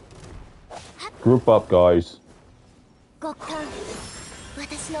 Group up, guys. Okay.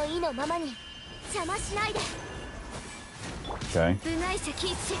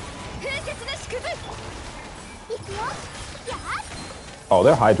 Oh,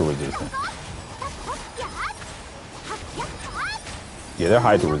 they're hydro resistant. Yeah, they're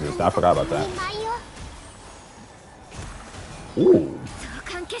hydro resistant. I forgot about that. Ooh.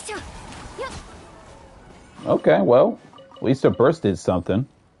 Okay, well, at least the burst did something.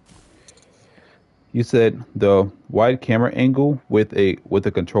 You said the wide camera angle with a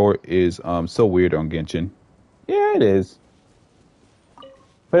controller is so weird on Genshin. Yeah, it is.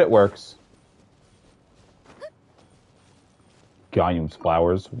 But it works. Ganyum's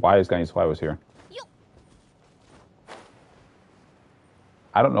flowers. Why is Ganyum's flowers here?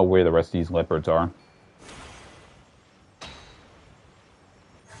 I don't know where the rest of these leopards are.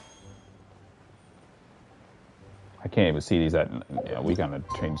 I can't even see these at. Yeah, we gotta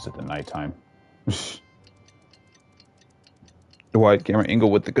change it to nighttime. The wide camera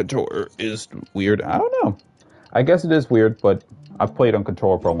angle with the controller is weird. I don't know. I guess it is weird, but I've played on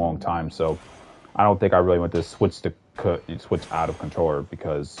controller for a long time, so I don't think I really want to switch out of controller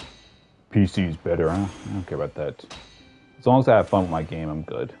because PC is better. I don't care about that. As long as I have fun with my game, I'm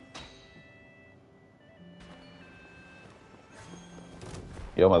good.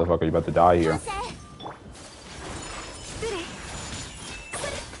 Yo, motherfucker, you about to die here.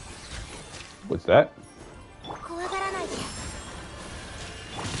 What's that?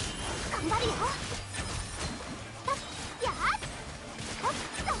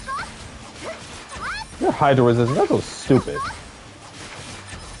 Your hydro resistance, that's so stupid.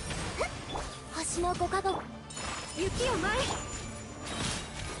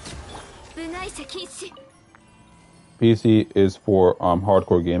 PC is for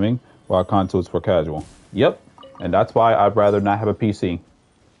hardcore gaming, while console is for casual. Yep, and that's why I'd rather not have a PC.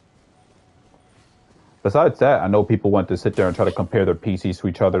 Besides that, I know people want to sit there and try to compare their PCs to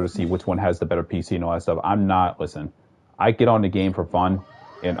each other to see which one has the better PC and all that stuff. I'm not, listen, I get on the game for fun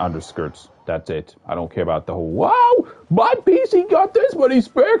and underskirts. That's it. I don't care about the whole, wow, my PC got this many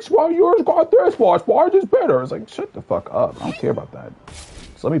specs while yours got this much. Why is this better? It's like, shut the fuck up. I don't care about that.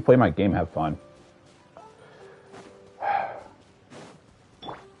 Just let me play my game, have fun.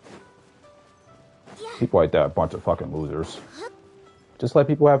 People like that are a bunch of fucking losers. Just let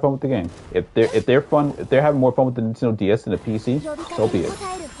people have fun with the game. If they're having more fun with the Nintendo DS than the PC, so be it.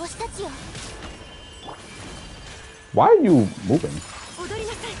 Why are you moving?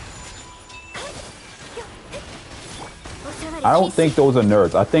 I don't think those are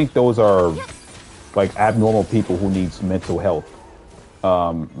nerds. I think those are like abnormal people who needs mental health.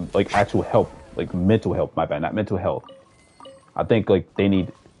 Like actual help, like mental health, my bad, not mental health. I think like they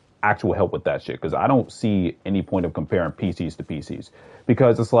need actual help with that shit because I don't see any point of comparing PCs to PCs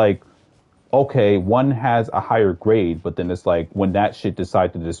because it's like okay, one has a higher grade, but then it's like when that shit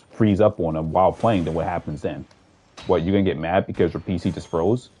decides to just freeze up on them while playing, then what happens then? What, you gonna get mad because your PC just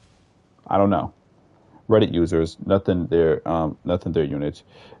froze? I don't know. Reddit users, nothing their units.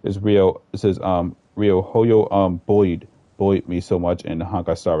 Is Rio, it says, Rio Hoyo, bullied me so much in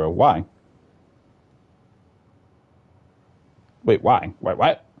Honkai Star Rail. Why? Wait, why? Wait,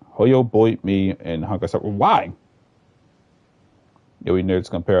 what? Hoyo bullied me in Honkai Star Rail. Why? Yeah, we nerds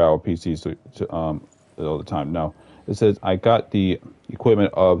compare our PCs to all the time. No. It says, I got the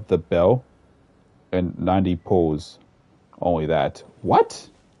equipment of the bell and 90 pulls. Only that. What?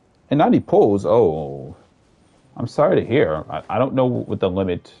 And 90 pulls? Oh, I'm sorry to hear. I don't know what the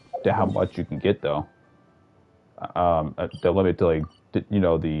limit to how much you can get, though. The limit to, like,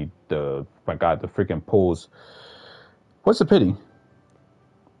 my God, the freaking pulls. What's the pity?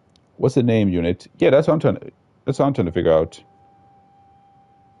 What's the name unit? Yeah, that's what I'm trying to figure out.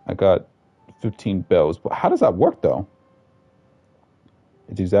 I got 15 bells. But how does that work, though?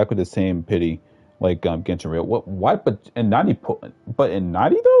 It's exactly the same pity like Genshin Real. What? But in 90,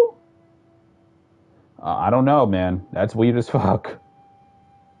 though? I don't know, man. That's weird as fuck.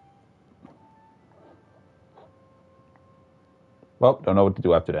 Well, don't know what to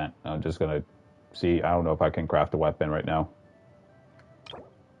do after that. I'm just gonna see. I don't know if I can craft a weapon right now.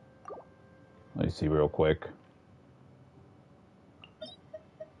 Let me see real quick.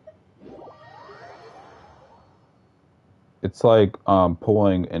 It's like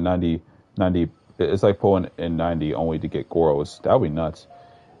pulling in 90. It's like pulling in 90 only to get Goros. That would be nuts.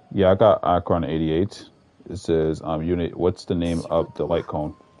 Yeah, I got Akron 88. It says unit. What's the name of the light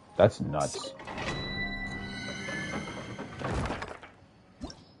cone? That's nuts.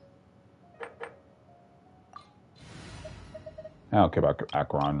 I don't care about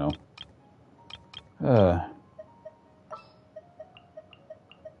Akron though.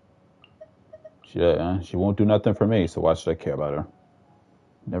 She won't do nothing for me, so why should I care about her?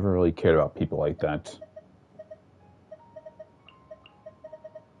 Never really cared about people like that.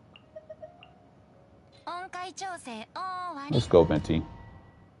 Let's go, Venti.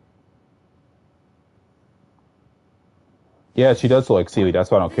 Yeah, she does look like Sealy. That's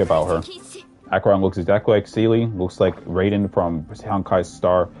why I don't care about her. Akron looks exactly like Sealy. Looks like Raiden from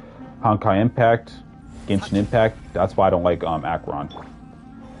Honkai Impact, Genshin Impact. That's why I don't like Akron.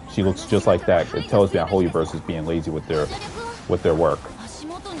 She looks just like that. It tells me that Holyverse is being lazy with their work.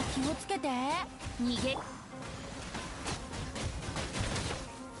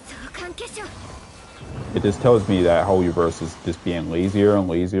 It just tells me that Holyverse is just being lazier and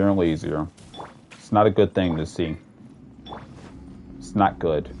lazier and lazier. It's not a good thing to see. It's not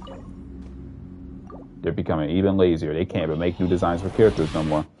good. They're becoming even lazier. They can't even make new designs for characters no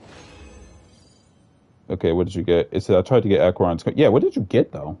more. Okay, what did you get? It said I tried to get Akron's. Yeah, what did you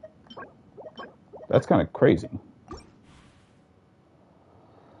get though? That's kind of crazy.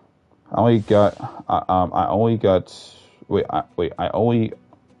 I got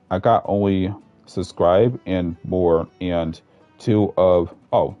only subscribe and more and two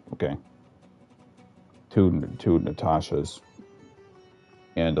Natasha's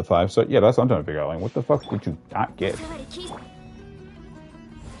and the 5-star. Yeah, that's what I'm trying to figure out. Like, what the fuck did you not get?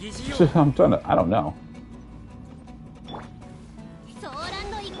 I don't know.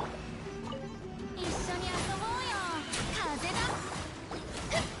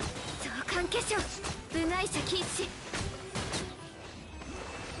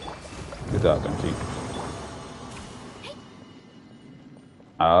 Good job, Venti.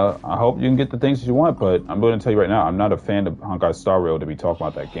 I hope you can get the things that you want, but I'm going to tell you right now, I'm not a fan of Honkai Star Rail to be talking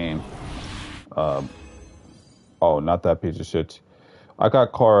about that game. Oh, not that piece of shit. I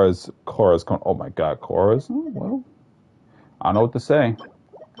got Chorus. Oh my God, Chorus. Oh, well, I don't know what to say.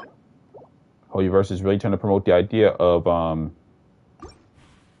 Holyverse is really trying to promote the idea of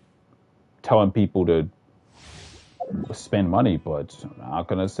telling people to spend money, but I'm not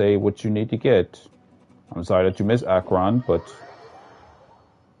gonna say what you need to get. I'm sorry that you missed Akron, but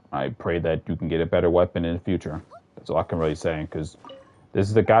I pray that you can get a better weapon in the future. That's all I can really say, because this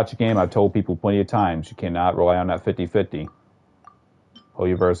is a gacha game. I've told people plenty of times, you cannot rely on that 50-50.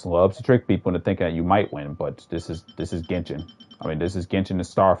 Holyverse loves to trick people into thinking that you might win, but this is Genshin. I mean, this is Genshin and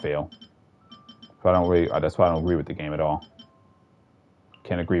Starfail. So that's why I don't agree with the game at all.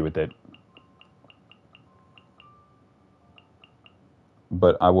 Can't agree with it.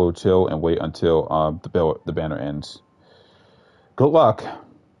 But I will chill and wait until the banner ends. Good luck.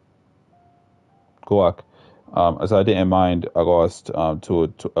 Good luck. As I didn't mind, I lost to a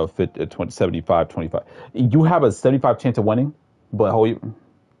 75-25. You have a 75 chance of winning, but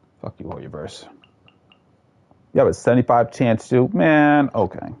fuck you, Holyverse. You have a 75 chance to, man.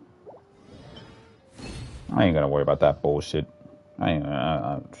 Okay. I ain't gonna worry about that bullshit. I ain't.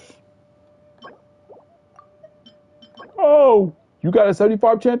 Oh, you got a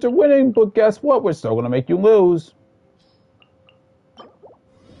 75 chance of winning, but guess what? We're still gonna make you lose.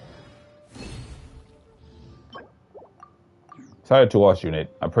 Sorry to lost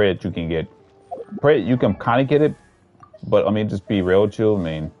unit. I pray that you can get. Pray that you can kind of get it, but I mean, just be real with you. I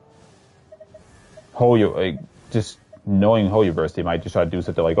mean, like, just knowing Hoyoverse, they might just try to do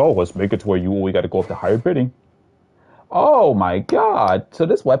something like, oh, let's make it to where you only got to go up to higher bidding. Oh my god! So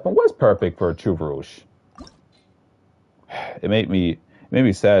this weapon was perfect for a True Rouge. It made me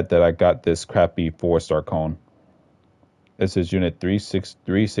sad that I got this crappy 4-star cone. It says unit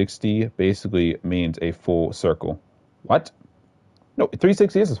 360 basically means a full circle. What? No,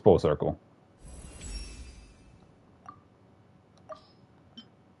 360 is a full circle.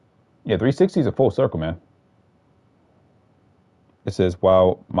 Yeah, 360 is a full circle, man. It says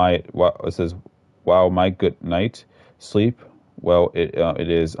wow my good night sleep. Well, it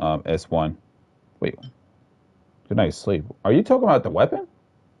is S1. Wait. Good night sleep. Are you talking about the weapon?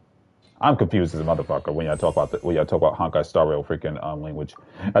 I'm confused as a motherfucker when y'all talk about Honkai Star Rail freaking language.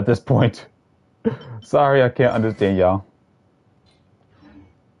 At this point, sorry, I can't understand y'all.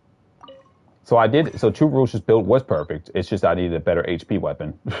 So True Rouge's build was perfect. It's just I needed a better HP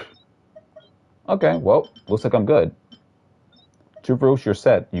weapon. Okay, well, looks like I'm good. True Rouge, you're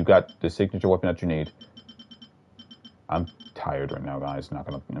set. You got the signature weapon that you need. I'm tired right now, guys. Not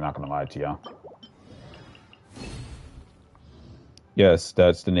gonna lie to y'all. Yes,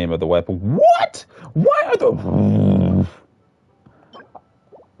 that's the name of the weapon. What? Why are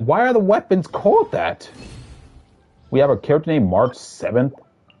the weapons called that? We have a character named March 7th.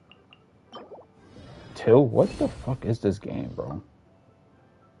 2? What the fuck is this game, bro?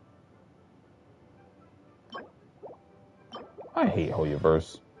 I hate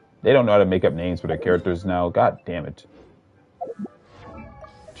Hoyoverse. They don't know how to make up names for their characters now. God damn it.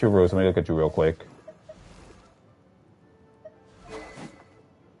 True Rose, let me look at you real quick.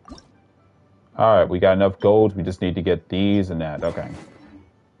 Alright, we got enough gold. We just need to get these and that. Okay.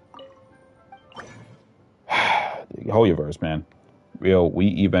 Hoyoverse, man. Real, we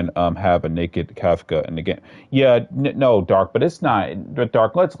even have a naked Kafka in the game. Yeah, no, Dark, but it's not.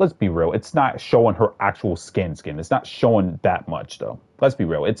 Dark, let's be real. It's not showing her actual skin. It's not showing that much, though. Let's be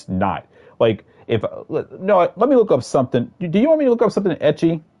real. It's not. Like, no, let me look up something. Do you want me to look up something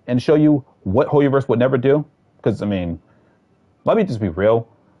etchy and show you what Hoyoverse would never do? Because, I mean, let me just be real.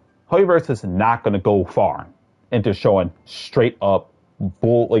 Hoyoverse is not going to go far into showing straight up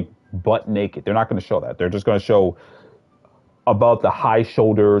butt naked. They're not going to show that. They're just going to show above the high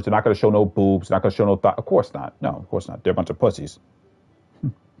shoulders. They're not going to show no boobs. They're not going to show no thigh. Of course not. No, of course not. They're a bunch of pussies.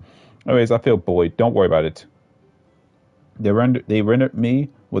 Anyways, I feel bullied. Don't worry about it. They rendered me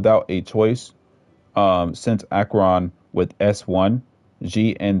without a choice. Since Akron with S1,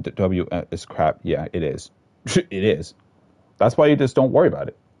 G and W is crap. Yeah, it is. It is. That's why you just don't worry about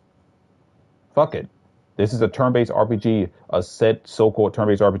it. Fuck it. This is a turn-based RPG, a set so-called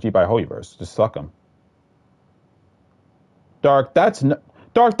turn-based RPG by Hoyoverse. Just suck them. Dark, that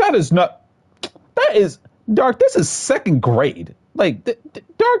is Dark, this is second grade. Like,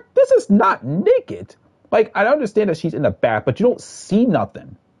 Dark, this is not naked. Like, I understand that she's in the back, but you don't see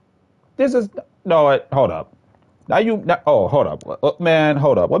nothing. This is, no, hold up. Hold up. Man,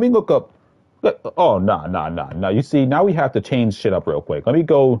 hold up. Let me look up. Oh, nah. You see, now we have to change shit up real quick. Let me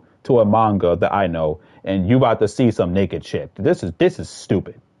go to a manga that I know, and you about to see some naked shit. This is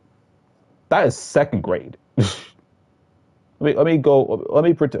stupid. That is second grade. Let me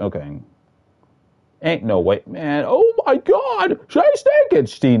pretend. Okay. Ain't no way, man. Oh my God, she's naked.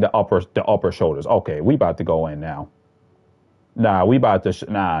 Seeing the upper shoulders. Okay, we about to go in now. Nah, we about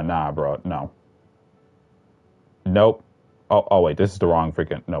to. Nah, bro. No. Nope. Oh wait, this is the wrong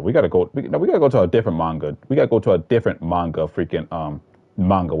freaking. No, we gotta go. We gotta go to a different manga. We gotta go to a different manga freaking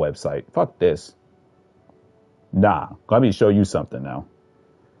manga website. Fuck this. Nah, let me show you something now.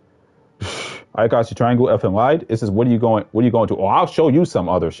 I got you triangle F and lied. This is what are you going to? Oh, I'll show you some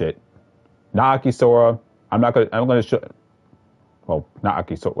other shit. Not Akisora. I'm gonna show. Well, not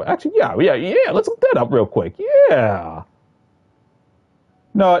Akisora. Actually, yeah. Let's look that up real quick. Yeah.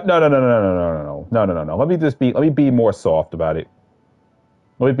 No. Let me be more soft about it.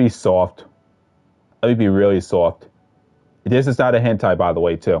 Let me be soft. Let me be really soft. This is not a hentai, by the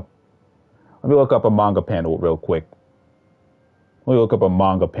way, too. Let me look up a manga panel real quick. Let me look up a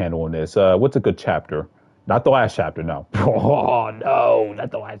manga panel on this. What's a good chapter? Not the last chapter, no. Oh, no,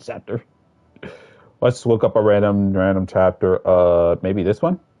 not the last chapter. Let's look up a random chapter. Maybe this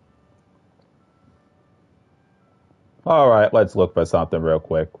one? All right, let's look for something real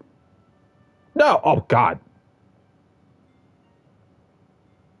quick. No! Oh, God.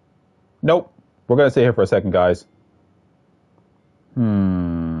 Nope. We're going to stay here for a second, guys.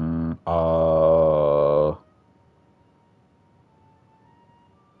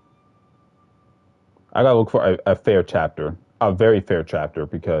 I gotta look for a fair chapter. A very fair chapter,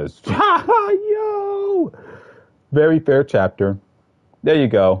 because... Yo! Very fair chapter. There you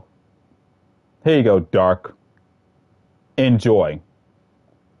go. Here you go, Dark. Enjoy.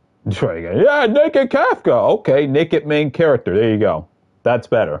 Yeah, naked Kafka. Okay, naked main character. There you go. That's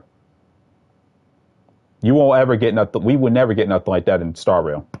better. You won't ever get nothing. We would never get nothing like that in Star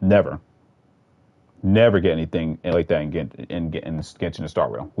Rail. Never. Never get anything like that in Genshin and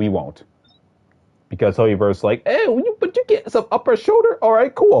Star Rail. We won't. Because Holyverse like, hey, but you get some upper shoulder? All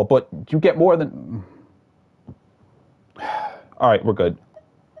right, cool. But you get more than... All right, we're good.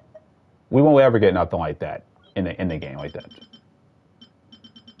 We won't ever get nothing like that in the game like that.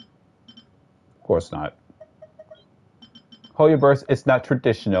 Of course not. Holyverse, it's not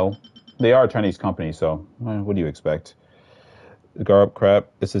traditional. They are a Chinese company, so what do you expect? Garb crap.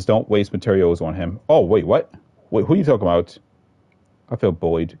 It says don't waste materials on him. Oh, wait, what? Wait, who are you talking about? I feel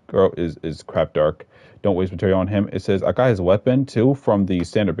bullied. Girl is crap dark. Don't waste material on him. It says I got his weapon too from the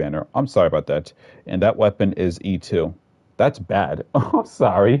standard banner. I'm sorry about that. And that weapon is E2. That's bad. Oh,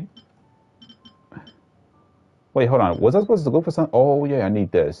 sorry. Wait, hold on. Was I supposed to go for something? Oh, yeah, I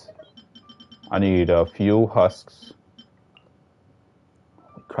need this. I need a few husks.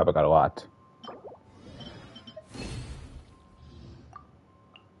 Crap, I got a lot.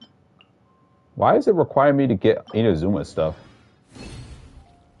 Why does it require me to get Inazuma stuff?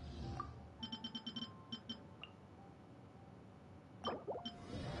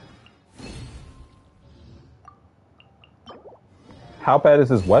 How bad is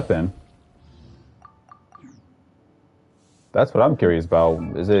his weapon? That's what I'm curious about.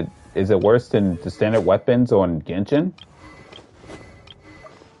 Is it worse than the standard weapons on Genshin?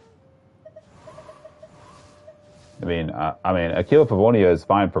 I mean, Aquila Pavonia is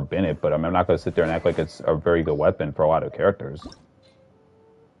fine for Bennett, but I'm not going to sit there and act like it's a very good weapon for a lot of characters.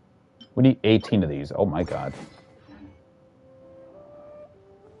 We need 18 of these. Oh my god.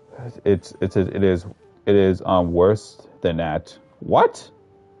 It is worse than that. What?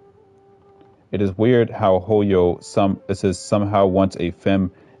 It is weird how Hoyo somehow wants a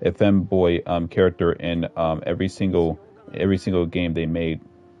femboy character in every single game they made.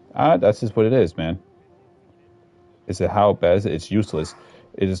 That's just what it is, man. It says how bad is it? It's useless.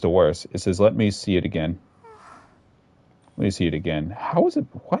 It is the worst. It says let me see it again. Let me see it again. How is it?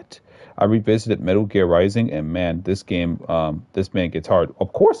 What? I revisited Metal Gear Rising, and man, this game, this man gets hard.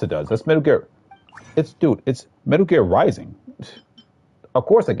 Of course it does. That's Metal Gear. It's Metal Gear Rising. Of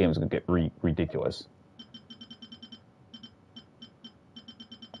course that game is gonna get ridiculous.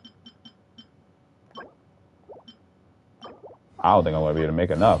 I don't think I'm gonna be able to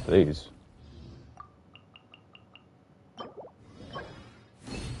make enough of these.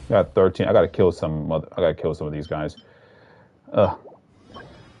 I got 13. I gotta kill some of these guys. Ugh.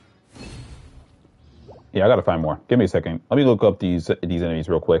 Yeah, I gotta find more. Give me a second. Let me look up these enemies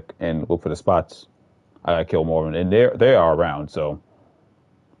real quick and look for the spots. I gotta kill more of them, and they are around. So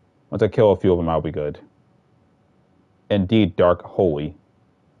once I kill a few of them, I'll be good. Indeed, dark holy.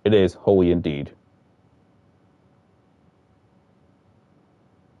 It is holy indeed.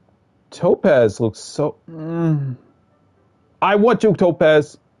 Topaz looks so. I want you,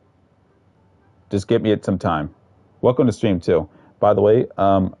 Topaz. Just give me some time. Welcome to stream too. By the way,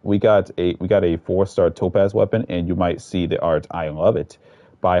 we got a 4-star Topaz weapon, and you might see the art. I love it.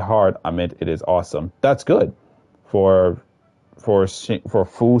 By hard, I meant it is awesome. That's good. For Fu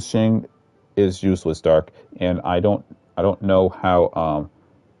Xing is useless dark, and I don't know how.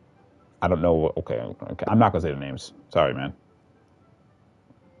 I don't know. Okay. I'm not gonna say the names. Sorry, man.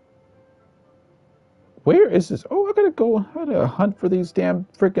 Where is this? Oh, I gotta hunt for these damn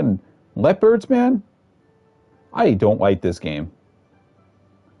freaking leopards, man. I don't like this game.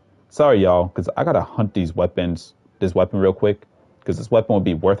 Sorry, y'all, because I gotta hunt this weapon real quick, because this weapon would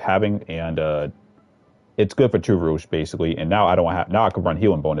be worth having, and it's good for True Rouge, basically. And now now I can run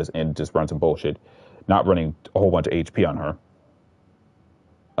healing bonus and just run some bullshit, not running a whole bunch of HP on her.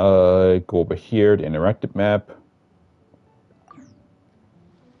 Go over here to interactive map.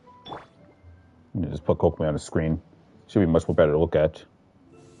 Just put Kokomi on the screen. Should be much more better to look at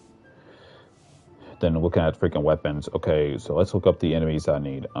than looking at freaking weapons. Okay, so let's look up the enemies I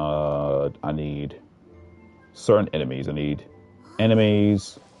need. I need certain enemies. I need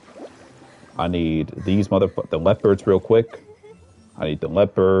enemies. I need these the leopards real quick. I need the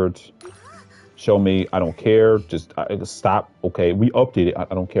leopards. show me. I don't care. Just stop. Okay, we updated.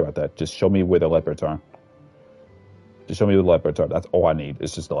 I don't care about that. Just show me where the leopards are. Just show me where the leopards are. That's all I need.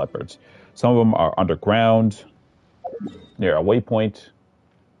 It's just the leopards. Some of them are underground, near a waypoint.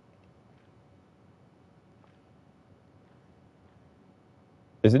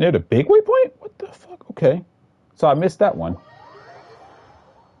 Is it near the big waypoint? What the fuck? Okay. So I missed that one.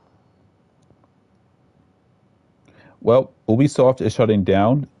 Well, Ubisoft is shutting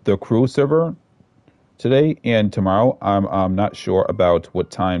down the crew server today and tomorrow. I'm not sure about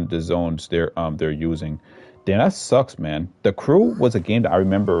what time the zones they're using. Damn, that sucks, man. The Crew was a game that I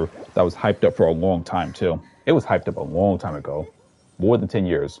remember that was hyped up for a long time too. It was hyped up a long time ago, more than 10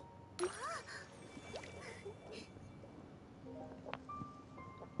 years.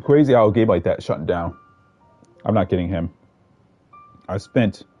 Crazy how a game like that shutting down. I'm not kidding him. I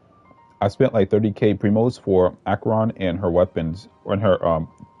spent like 30k primos for Acheron and her weapons and her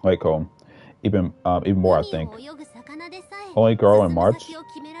even more I think. Only girl in March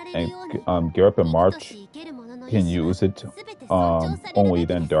and Gyrup in March can use it. Only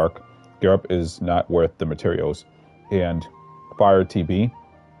then Dark. Gyrup is not worth the materials. And Fire TB.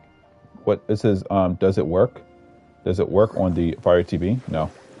 What this is? Does it work? Does it work on the Fire TB? No.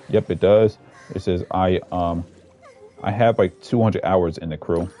 Yep, it does. It says I have like 200 hours in the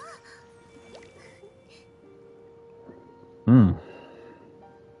crew.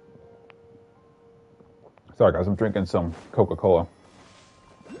 Sorry guys, I'm drinking some Coca-Cola.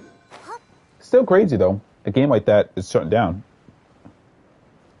 Still crazy though. A game like that is shutting down.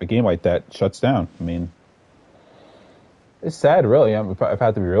 A game like that shuts down. I mean, it's sad really. If I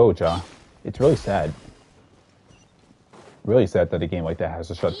have to be real with y'all, it's really sad. Really sad that a game like that has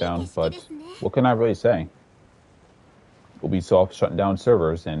to shut down, but what can I really say? Ubisoft shutting down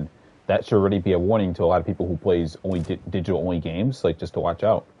servers, and that should already be a warning to a lot of people who plays only digital-only games, like just to watch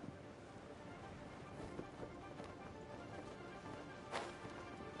out.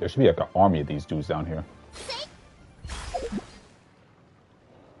 There should be like an army of these dudes down here.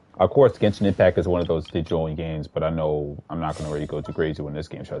 Of course, Genshin Impact is one of those digital-only games, but I know I'm not going to really go too crazy when this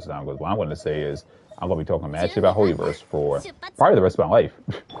game shuts down, because what I'm going to say is I'm going to be talking mad shit about Holyverse for probably the rest of my life.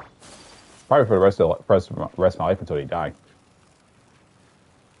 Probably for the rest of my life until they die.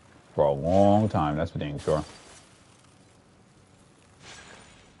 For a long time, that's for dang sure.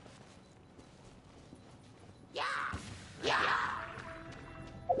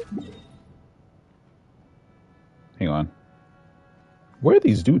 Hang on. Where are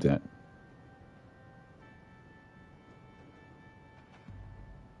these dudes at?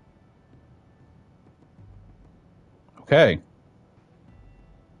 Okay.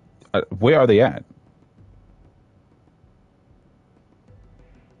 Where are they at?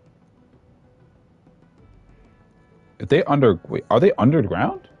 If they are they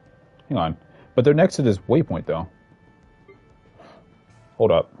underground? Hang on. But they're next to this waypoint though.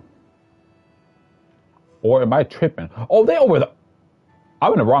 Hold up. Or am I tripping? Oh, they over the...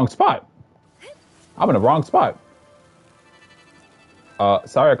 I'm in the wrong spot. I'm in the wrong spot.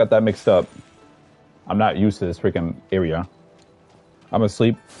 Sorry I got that mixed up. I'm not used to this freaking area. I'm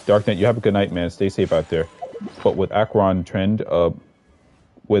asleep. Darknet, you have a good night, man. Stay safe out there. But with Acheron trend, the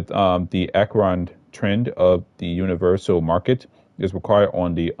Acheron trend of the universal market is required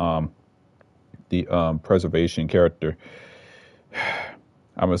on the preservation character.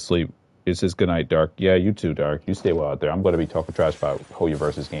 I'm asleep. It says good night, Dark. Yeah, you too, Dark. You stay well out there. I'm going to be talking trash about Holy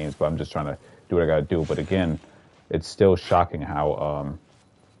versus games, but I'm just trying to do what I got to do. But again, it's still shocking how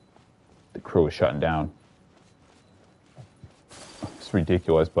the crew is shutting down. It's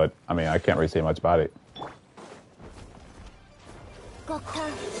ridiculous, but I mean, I can't really say much about it.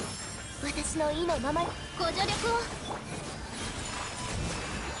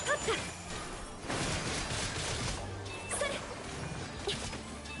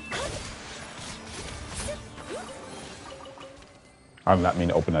 I did not mean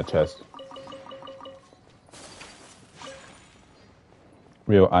to open that chest.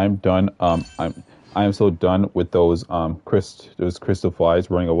 Rio, I'm done. I am so done with those crystal flies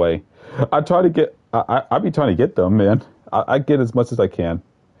running away. I be trying to get them, man. I get as much as I can.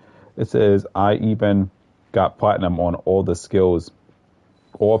 It says I even got platinum on all the skills,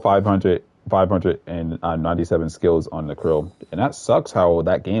 all 597 skills on the crew, and that sucks. How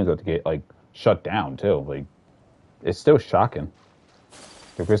that game's about to get like shut down too. Like, it's still shocking.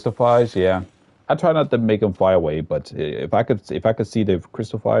 The crystal flies, yeah. I try not to make them fly away, but if I could see the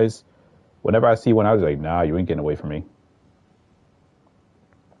crystal flies, whenever I see one, I was like, nah, you ain't getting away from me.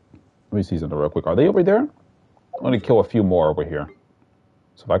 Let me see something real quick. Are they over there? I'm gonna kill a few more over here.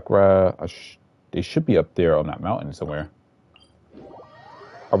 So if I grab, they should be up there on that mountain somewhere.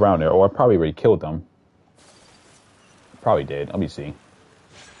 around there, or I probably already killed them. Probably did. Let me see.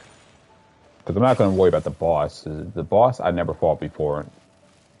 Because I'm not going to worry about the boss. The boss I never fought before.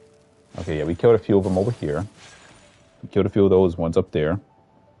 Okay, yeah, we killed a few of them over here. We killed a few of those ones up there.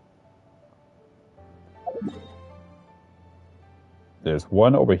 There's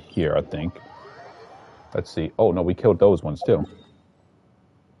one over here, I think. Let's see. Oh, no, we killed those ones too.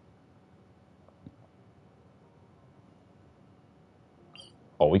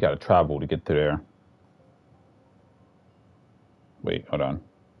 Oh, we got to travel to get to there. Wait, hold on.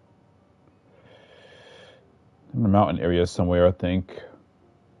 In the mountain area somewhere, I think.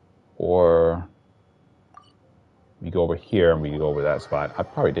 Or we go over here and we go over that spot. I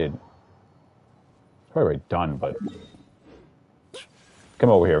probably did. It's probably already done, but come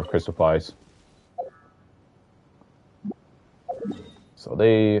over here, crystal flies. So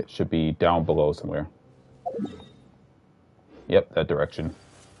they should be down below somewhere. Yep, that direction.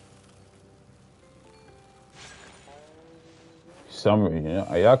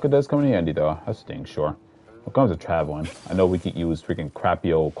 Ayaka does come in handy though. That's the thing, sure. When it comes to traveling, I know we could use freaking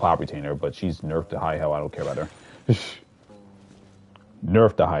crappy old Cloud Retainer, but she's nerfed to high hell. I don't care about her.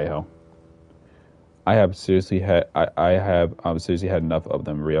 Nerfed to high hell. I have seriously had seriously had enough of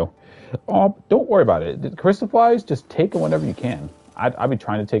them, Rio. Don't worry about it. The crystal flies, just take them whenever you can. I've been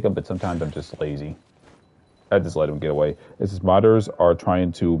trying to take them, but sometimes I'm just lazy. I just let them get away. It says modders are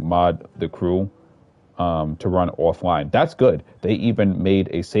trying to mod the crew to run offline. That's good. They even made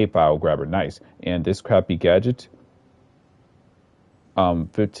a save file grabber. Nice. And this crappy gadget,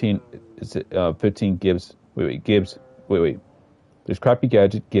 15 gives. Wait. This crappy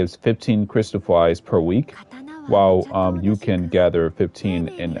gadget gives 15 crystal flies per week, while you can gather 15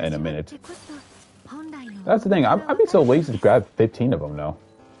 in a minute. That's the thing. I'd be so lazy to grab 15 of them, though.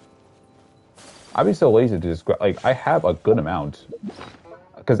 I'd be so lazy to just grab, like, I have a good amount.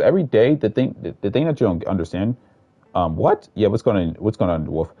 Because every day, the thing that you don't understand, what? Yeah, what's going on,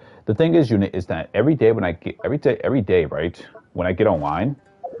 Wolf? The thing is, unit, is that every day, right, when I get online,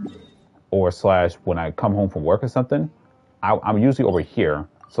 or / when I come home from work or something, I'm usually over here.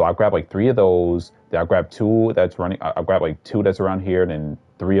 So I grab like 3 of those. Then I grab 2 that's running. I grab like 2 that's around here, and then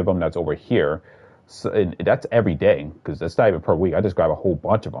 3 of them that's over here. So and that's every day, because that's not even per week. I just grab a whole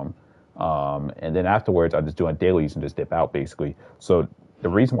bunch of them, and then afterwards I just do dailies and just dip out basically. So the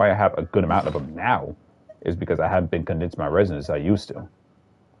reason why I have a good amount of them now is because I haven't been condensing my resin as I used to.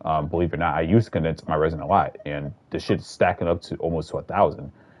 Believe it or not, I used to condense my resin a lot, and the shit's stacking up to almost to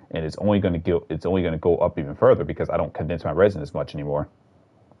 1,000, and it's only going to go up even further because I don't condense my resin as much anymore.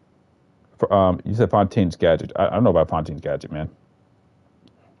 You said Fontaine's gadget. I don't know about Fontaine's gadget, man.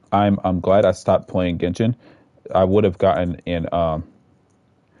 I'm glad I stopped playing Genshin. I would have gotten wait, I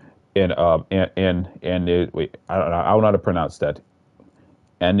don't know how to pronounce that.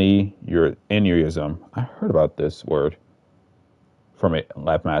 Aneurysm. I heard about this word from it.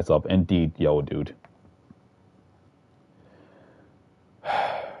 Laugh myself. Indeed, yo, dude.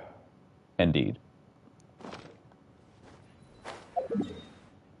 Indeed.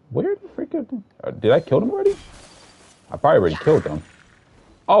 Where the freak did I kill them already? I probably already killed them.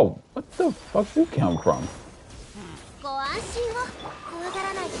 Oh, what the fuck did you come from?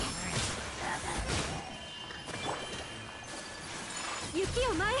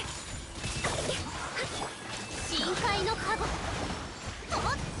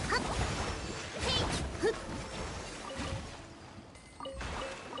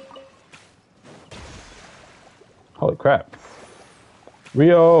 Holy crap.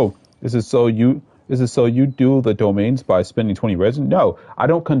 Rio, this is so you do the domains by spending 20 resin? No, I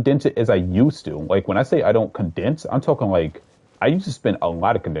don't condense it as I used to. Like when I say I don't condense, I'm talking like I used to spend a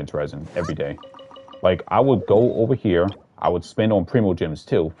lot of condensed resin every day. Like I would go over here, I would spend on Primo Gems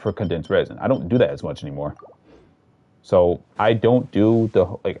too for condensed resin. I don't do that as much anymore. So I don't do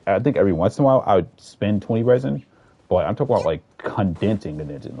I think every once in a while I would spend 20 resin, but I'm talking about like condensing,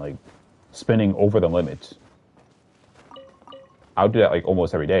 like spending over the limit. I would do that like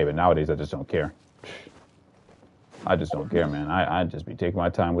almost every day, but nowadays I just don't care. I just don't care, man. I just be taking my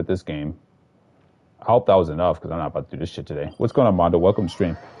time with this game. I hope that was enough because I'm not about to do this shit today. What's going on, Mondo? Welcome to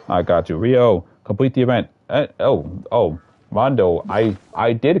stream. I got you. Rio, complete the event. Mondo,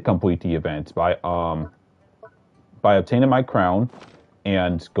 I did complete the event by obtaining my crown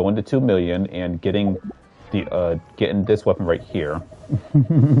and going to 2 million and getting this weapon right here.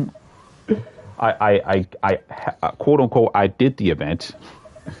 I quote unquote, I did the event.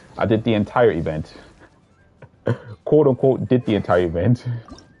 I did the entire event. Quote unquote, did the entire event.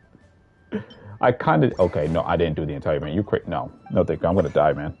 I kind of, okay, no, I didn't do the entire event. No, thank you. I'm going to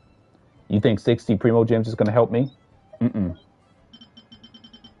die, man. You think 60 Primo Gems is going to help me?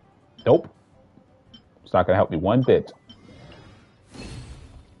 Nope. It's not gonna help me one bit.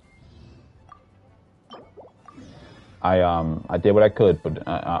 I did what I could, but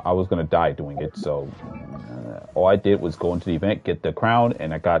I was gonna die doing it. So all I did was go into the event, get the crown,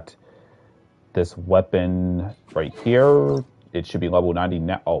 and I got this weapon right here. It should be level 90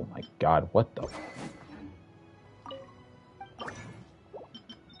 now. Oh my god, what the?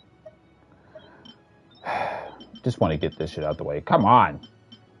 Just want to get this shit out the way. Come on.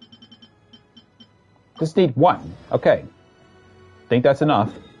 Just need one. Okay. Think that's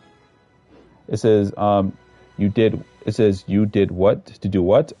enough. It says, you did what? To do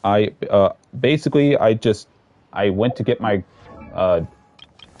what? Basically, I went to get my,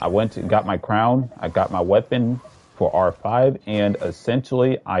 I went and got my crown. I got my weapon for R5, and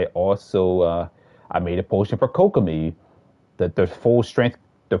essentially, I also, I made a potion for Kokomi. The full strength,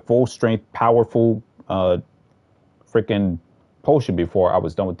 powerful, freaking potion before I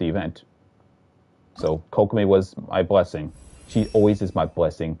was done with the event. So Kokomi was my blessing. She always is my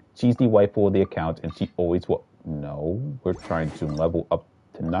blessing. She's the waifu of the account, and she always will. No, we're trying to level up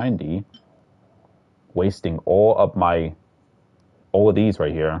to 90, wasting all of these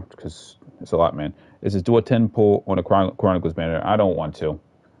right here because it's a lot, man. This is do a 10 pull on a Chronicles banner. I don't want to.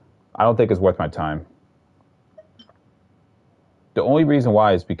 I don't think it's worth my time. The only reason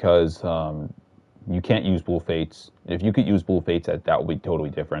why is because you can't use Blue Fates. If you could use Blue Fates, that would be totally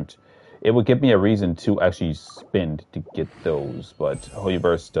different. It would give me a reason to actually spend to get those, but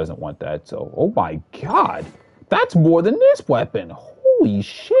Holyverse doesn't want that. So, oh my god, that's more than this weapon. Holy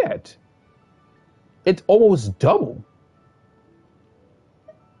shit. It's almost double.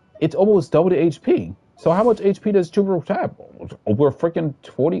 It's almost double the HP. So how much HP does Chubero have? Over freaking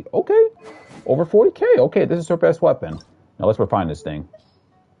 40? Okay. Over 40k. Okay, this is her best weapon. Now let's refine this thing.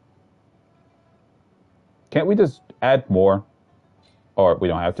 Can't we just add more? Or we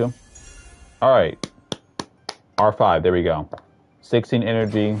don't have to? Alright. R5, there we go. 16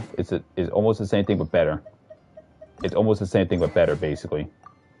 energy. It's almost the same thing but better. It's almost the same thing but better, basically.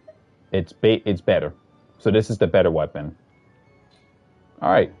 It's better. So this is the better weapon.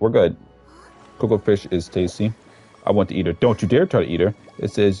 Alright, we're good. Cocoa fish is tasty. I want to eat her. Don't you dare try to eat her.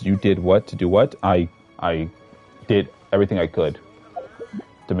 It says you did what to do what? I did everything I could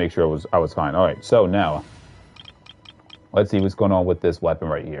to make sure I was fine. Alright, so now let's see what's going on with this weapon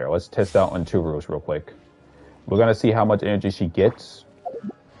right here. Let's test out on Tuberose real quick. We're gonna see how much energy she gets.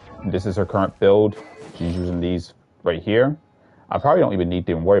 This is her current build. She's using these right here. I probably don't even need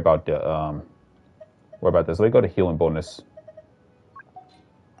to worry about the this. Let me go to healing bonus.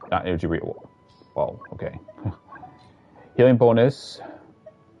 Not energy oh, okay. Healing bonus.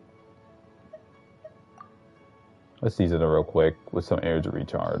 Let's season it real quick with some energy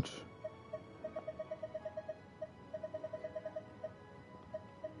recharge.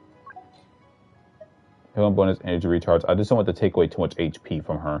 Healing bonus, energy recharge. I just don't want to take away too much HP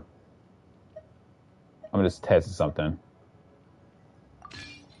from her. I'm just testing something.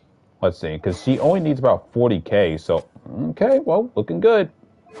 Let's see, because she only needs about 40k, so, okay, well, looking good.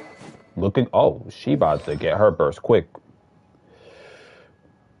 Oh, she about to get her burst quick.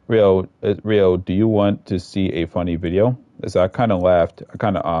 Rio, do you want to see a funny video? As I kind of laughed, I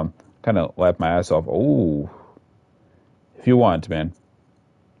kind of laughed my ass off. Ooh, if you want, man.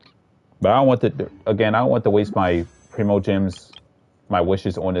 But I don't want to waste my Primo Gems, my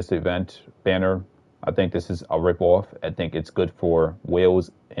wishes on this event banner. I think this is a ripoff. I think it's good for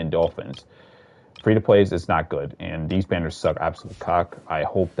whales and dolphins. Free to plays is not good, and these banners suck absolute cock. I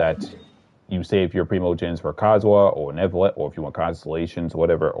hope that you save your Primo Gems for Kazuha or Nevelet, or if you want constellations,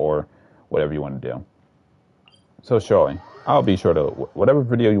 whatever you want to do. So Shirley, I'll be sure to whatever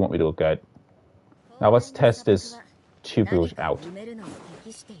video you want me to look at. Now let's test this Chubush out.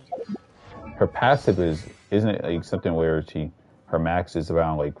 Her passive isn't it like something where her max is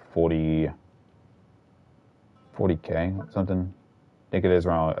around like 40k something. I think it is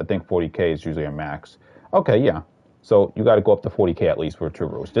around. I think 40k is usually a max. Okay, yeah. So you got to go up to 40k at least for True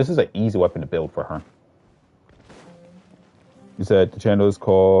Rose. This is an easy weapon to build for her. You said the channel is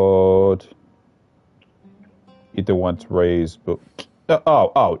called Ether Once Raised, but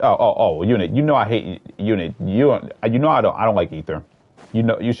Unit. You know I hate Unit. You know I don't like Ether.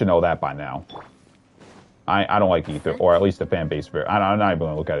 You should know that by now. I don't like Ether, or at least the fan base for it. I'm not even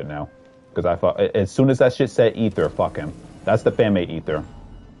gonna look at it now, because I thought as soon as that shit said Ether, fuck him. That's the fan made Ether.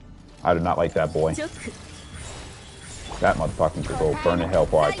 I do not like that boy. That motherfucker could go burn in hell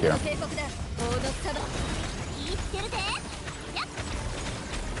for I care.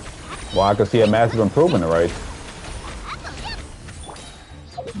 Well, I can see a massive improvement already.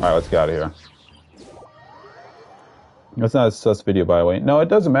 Alright, let's get out of here. It's not a sus video, by the way. No, it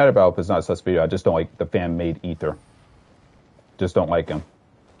doesn't matter about if it's not a sus video. I just don't like the fan-made ether. Just don't like him.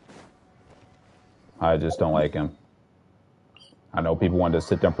 I just don't like him. I know people want to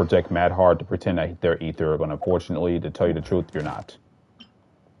sit there and project mad hard to pretend that they're ether, but unfortunately, to tell you the truth, you're not.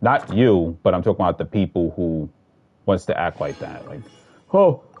 Not you, but I'm talking about the people who wants to act like that. Like,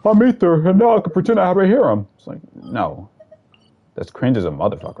 oh, I'm ether, and now I can pretend I have a harem. It's like, no. That's cringe as a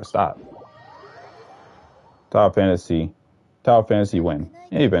motherfucker. Stop. Tower Fantasy win.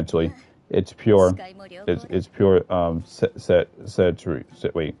 And eventually, it's pure. It's pure.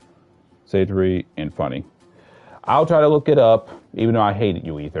 Satory and funny. I'll try to look it up, even though I hated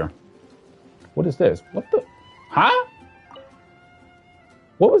you, Ether. What is this? What the? Huh?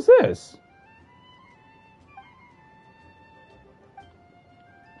 What was this?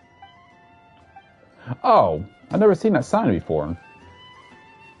 Oh, I've never seen that sign before.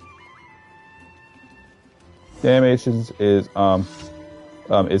 The animations is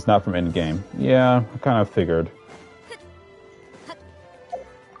it's not from Endgame. Yeah, I kind of figured.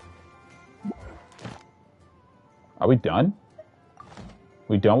 Are we done?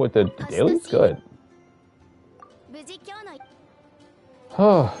 We done with the daily? Good.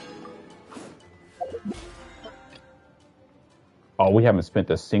 Oh, we haven't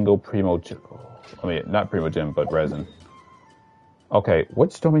spent a single Primo. I mean, not Primo Gem, but resin. Okay,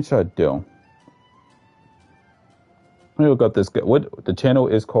 what storming should I do? Let me look up this. What the channel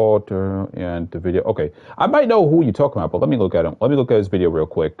is called and the video. Okay, I might know who you're talking about, but let me look at him. Let me look at his video real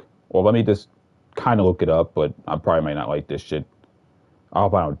quick, or let me just kind of look it up. But I probably might not like this shit. I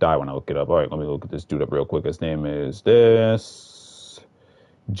hope I don't die when I look it up. All right, let me look at this dude up real quick. His name is this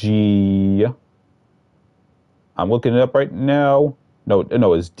G. I'm looking it up right now. No,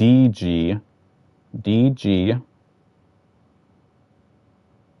 it's DG. DG.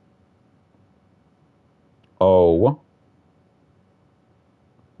 O.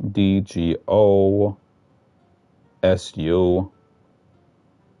 DGO. SU.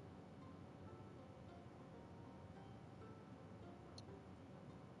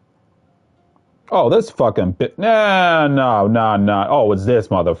 Oh, this fucking bit. Nah. Oh, it's this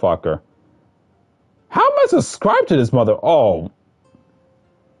motherfucker. How am I subscribed to this mother? Oh.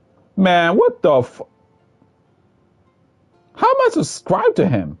 Man, what the How am I subscribed to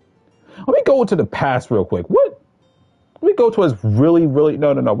him? Let me go into the past real quick. What? Let me go to his really.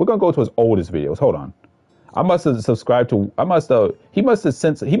 No. We're going to go to his oldest videos. Hold on. I must have subscribed to. He must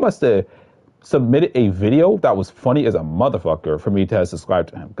have submitted a video that was funny as a motherfucker for me to have subscribed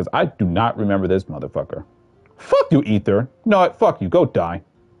to him. Because I do not remember this motherfucker. Fuck you, Ether. No, fuck you. Go die.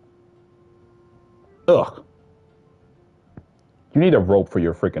 Ugh. You need a rope for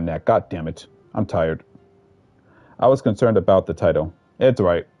your freaking neck. God damn it. I'm tired. I was concerned about the title. It's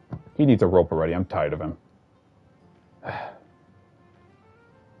right. He needs a rope already. I'm tired of him.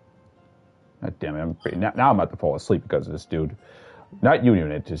 God damn it. Now I'm about to fall asleep because of this dude. Not you,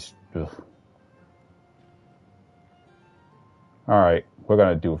 Unit. Just. Ugh. Alright. We're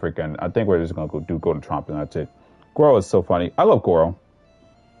going to do freaking. I think we're just going to go to Trump and that's it. Goro is so funny. I love Goro.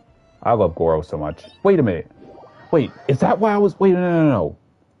 I love Goro so much. Wait a minute. Wait, is that why I was... Wait, no.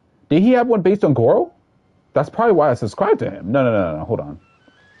 Did he have one based on Goro? That's probably why I subscribed to him. No. Hold on.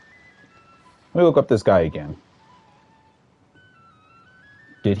 Let me look up this guy again.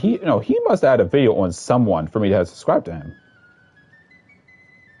 Did he... No, he must have had a video on someone for me to have subscribed to him.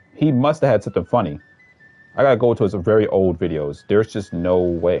 He must have had something funny. I gotta go to his very old videos. There's just no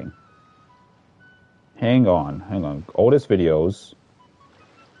way. Hang on. Oldest videos.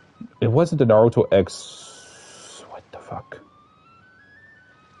 It wasn't the Naruto X... What the fuck?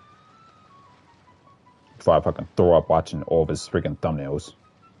 Before I fucking throw up watching all of his freaking thumbnails.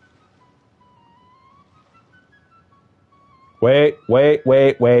 Wait.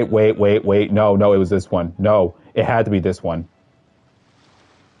 No, it was this one. No, it had to be this one.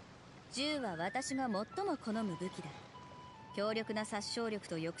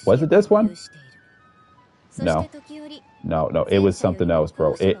 Was it this one? No, it was something else,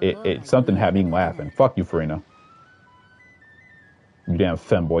 bro. It something had me laughing. Fuck you, Furina. You damn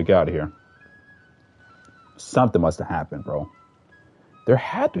femboy, get out of here. Something must have happened, bro. There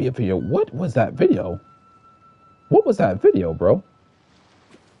had to be a video. What was that video? What was that video, bro?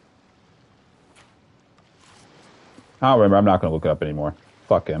 I don't remember. I'm not gonna look it up anymore.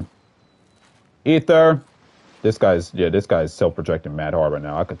 Fuck him. Ether. This guy's self-projecting mad hard right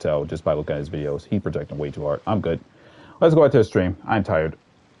now. I could tell just by looking at his videos. He's projecting way too hard. I'm good. Let's go back to the stream. I'm tired.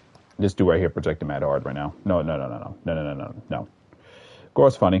 This dude right here projecting mad hard right now. No.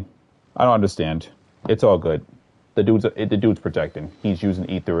 Goro's funny. I don't understand. It's all good. the dude's protecting. He's using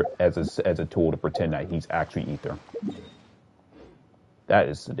ether as a tool to pretend that he's actually ether. That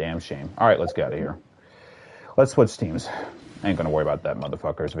is a damn shame. All right, let's get out of here. Let's switch teams. I ain't gonna worry about that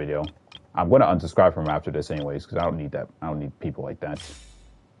motherfucker's video. I'm gonna unsubscribe from him after this anyways, because I don't need that. I don't need people like that.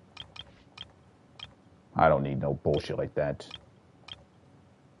 I don't need no bullshit like that.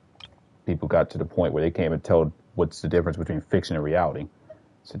 People got to the point where they can't even tell what's the difference between fiction and reality.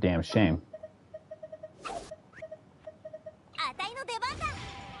 It's a damn shame.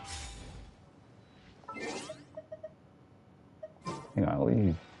 Hang on, let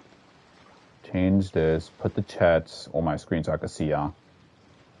me change this, put the chats on my screen so I can see y'all.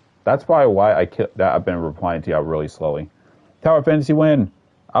 That's probably why I've been replying to y'all really slowly. Tower Fantasy win!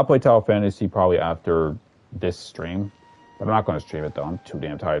 I'll play Tower Fantasy probably after this stream. But I'm not going to stream it though, I'm too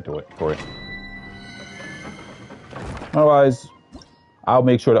damn tired for it. Otherwise, I'll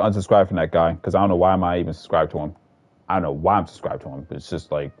make sure to unsubscribe from that guy, because I don't know why am I even subscribed to him. I don't know why I'm subscribed to him, but it's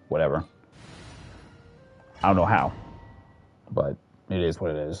just like, whatever. I don't know how. But it is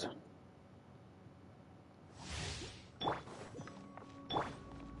what it is.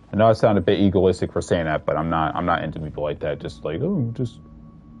 I know I sound a bit egoistic for saying that, but I'm not into people like that. Just like, oh, just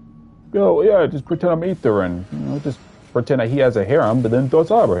pretend I'm ether and, you know, just pretend that he has a harem, but then throw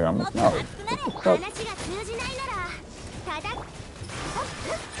cyber here. I'm like, no.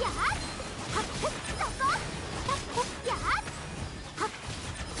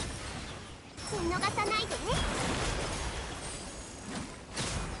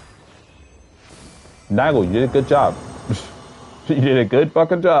 Nigel, you did a good job. You did a good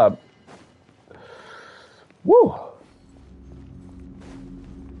fucking job. Woo!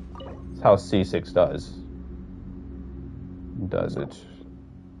 That's how C6 does. Does it?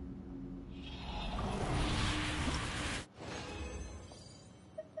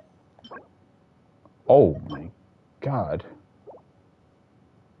 Oh my god.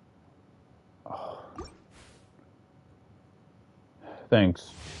 Oh.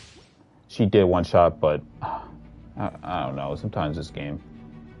 Thanks. She did one shot, but I don't know. Sometimes this game.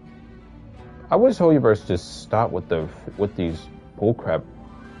 I wish Holyverse just stop with these bullcrap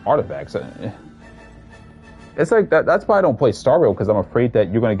artifacts. It's like that. That's why I don't play Star Rail, because I'm afraid that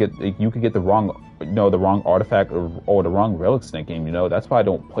you could get the wrong, the wrong artifact or the wrong relics in that game. That's why I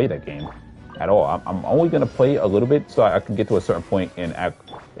don't play that game at all. I'm only gonna play a little bit so I can get to a certain point and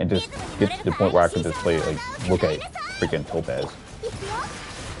just get to the point where I can just play look at freaking Topaz.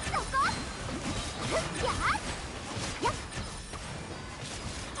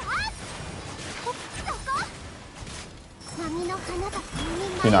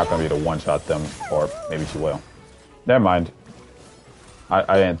 She's not going to be able to one-shot them, or maybe she will. Never mind.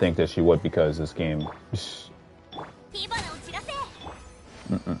 I didn't think that she would, because this game...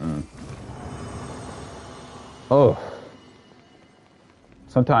 Oh.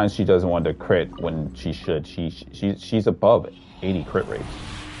 Sometimes she doesn't want to crit when she should. She's above 80 crit rates,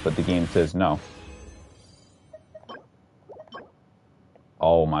 but the game says no.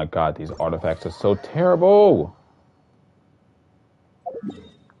 Oh my god, these artifacts are so terrible!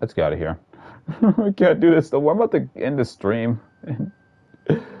 Let's get out of here. I can't do this though. I'm about to end the stream.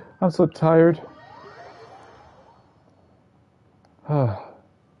 I'm so tired. I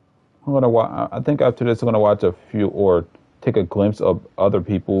think after this I'm gonna watch a few, or take a glimpse of other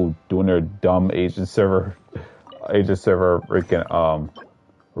people doing their dumb Asian server freaking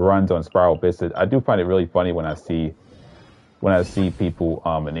runs on Spiral Business. I do find it really funny when I see people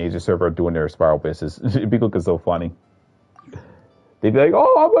in Asian server doing their Spiral Business. People look so funny. They'd be like,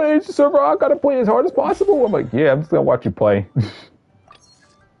 oh, I'm on an Asian server, I gotta play as hard as possible. I'm like, yeah, I'm just gonna watch you play.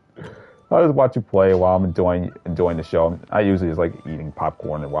 I'll just watch you play while I'm enjoying the show. I usually just like eating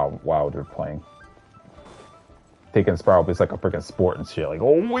popcorn while they're playing. Taking Spiral, it's like a freaking sport and shit. Like,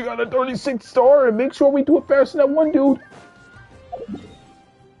 oh, we got a 36 star, and make sure we do it faster than that one dude.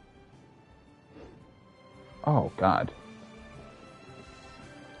 Oh, God.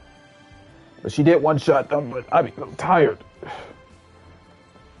 But she did one shot them, but I'm tired.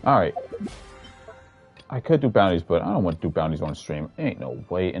 Alright. I could do bounties, but I don't want to do bounties on stream. Ain't no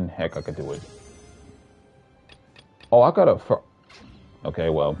way in heck I could do it. Oh, I gotta... Okay,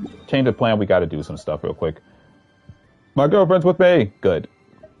 well, change the plan. We gotta do some stuff real quick. My girlfriend's with me. Good.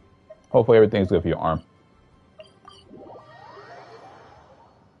 Hopefully everything's good for your arm.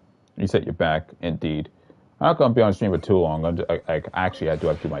 You set your back, indeed. I'm not gonna be on stream for too long. Actually, I do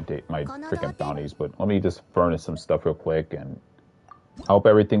have to do my freaking bounties, but let me just furnish some stuff real quick, and I hope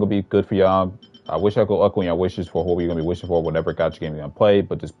everything will be good for y'all. I wish I could luck on your wishes for what you're gonna be wishing for, whatever gacha game you're gonna play,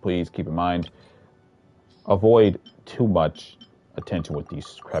 but just please keep in mind, avoid too much attention with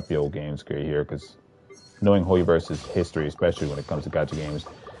these crappy old games here, because knowing Hoyoverse's history, especially when it comes to gacha games.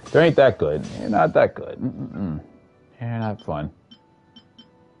 They ain't that good. They're not that good. They're not fun.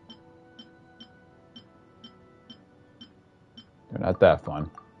 They're not that fun.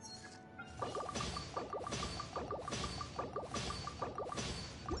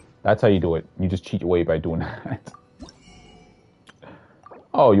 That's how you do it. You just cheat your way by doing that.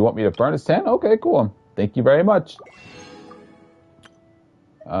 Oh, you want me to burn his 10? Okay, cool. Thank you very much.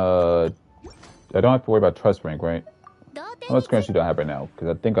 I don't have to worry about trust rank, right? How much currency do I have right now? Because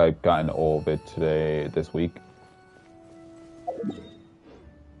I think I've gotten all of it this week.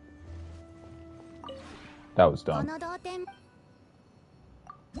 That was dumb.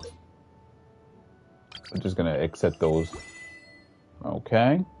 I'm just gonna accept those.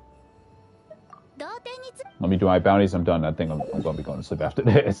 Okay. Let me do my bounties. I'm done. I think I'm gonna be going to sleep after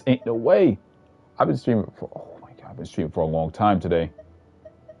this. Ain't no way. I've been streaming for, oh my god, I've been streaming for a long time today.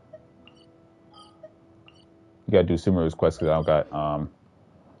 You gotta do Sumeru's quest because I don't got,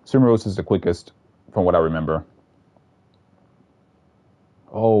 Sumeru's is the quickest from what I remember.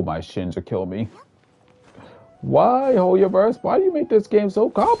 Oh, my shins are killing me. Why, Hoyoverse? Why do you make this game so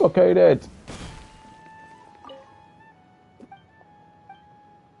complicated?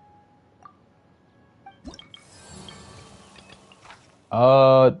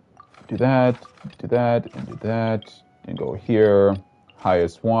 Do that, and do that, and go here.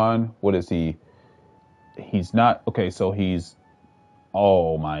 Highest one. What is he? He's not, okay, so he's,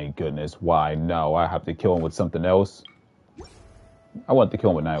 oh my goodness, why? No, I have to kill him with something else. I want to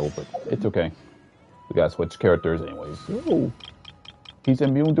kill him with Nile, but it's okay. We gotta switch characters anyways. Oh, he's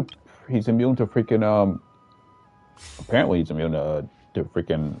immune to freaking, apparently he's immune to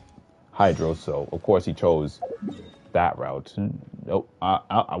freaking Hydro, so of course he chose that route. Nope,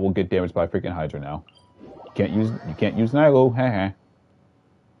 I will get damaged by freaking Hydra now. You can't use Nilo, haha.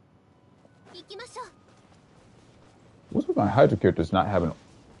 What's with my Hydra characters not having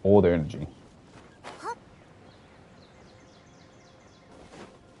all their energy?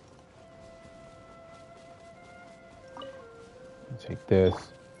 Take this.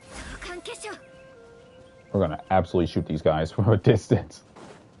 We're gonna absolutely shoot these guys from a distance.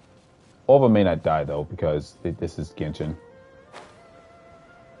 All of them may not die though, because this is Genshin.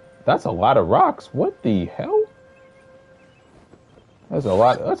 That's a lot of rocks. What the hell? That's a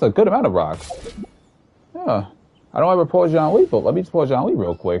lot. That's a good amount of rocks. Yeah. I don't ever pull Jean-Louis, but let me just pull Jean-Louis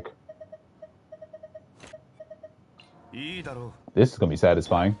real quick. This is gonna be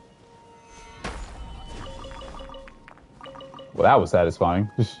satisfying. Well, that was satisfying.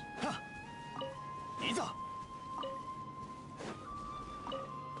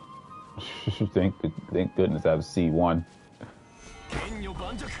 Thank goodness I have C1.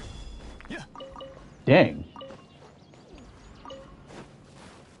 Dang.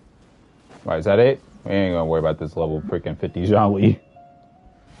 Alright, is that it? We ain't gonna worry about this level freaking 50 Jean-Louis.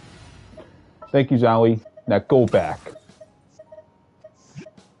 Thank you, Jean-Louis. Now go back.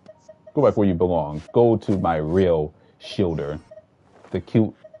 Go back where you belong. Go to my real shielder. The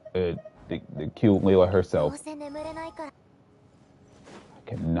cute Leela herself. I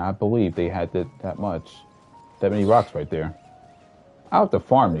cannot believe they had that many rocks right there. I have to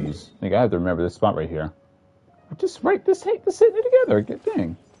farm these. I think I have to remember this spot right here. Just right, just hitting it together. Good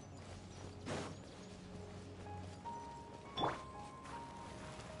thing.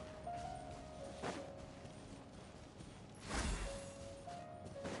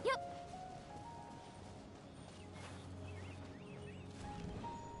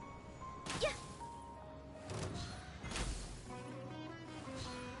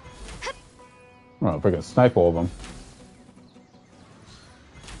 Oh, if I can snipe all of them.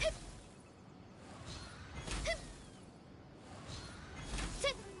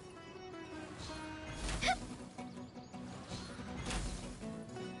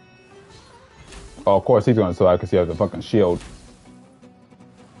 Oh, of course he's going to survive because he has a fucking shield.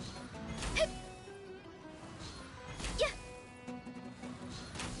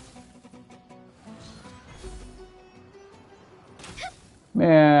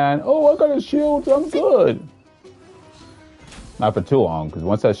 Man, oh, I got a shield, I'm good. Not for too long, because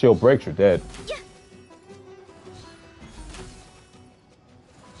once that shield breaks, you're dead.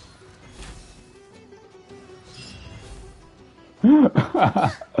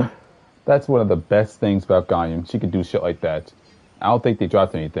 That's one of the best things about Ganyan. She can do shit like that. I don't think they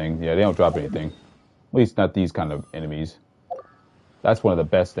dropped anything. Yeah, they don't drop anything. At least not these kind of enemies. That's one of the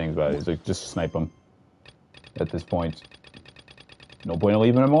best things about it, is like just snipe them at this point. No point in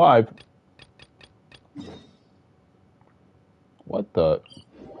leaving them alive. What the?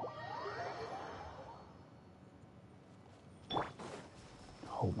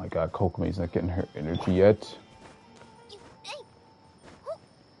 Oh my god, Kokomi's not getting her energy yet.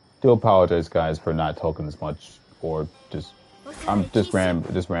 Do apologize, guys, for not talking as much, or just I'm just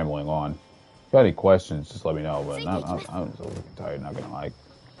rambling on. If you got any questions, just let me know. But I'm so fucking tired. Not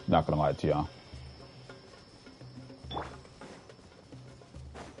gonna lie to y'all.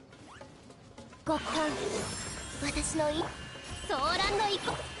 ごっくん、私のソーランの一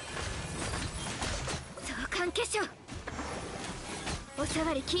個。相関化粧。おさ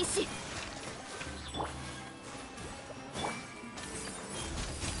わり禁止。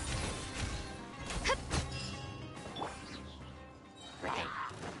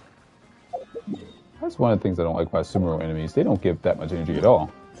That's one of the things I don't like about Sumeru enemies. They don't give that much energy at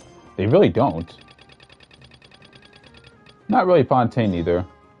all. They really don't. Not really Fontaine either.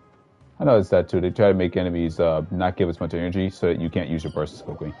 I noticed that too. They try to make enemies not give as much energy so that you can't use your bursts as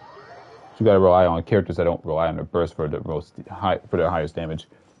quickly. So you gotta rely on characters that don't rely on their burst for their highest damage.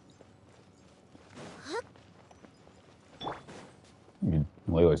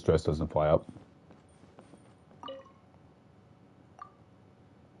 Layla's dress doesn't fly up.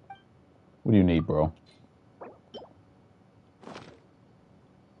 What do you need, bro?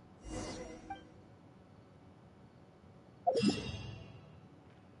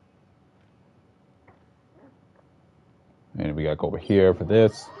 And we gotta go over here for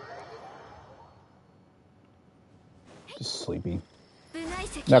this. Just sleepy.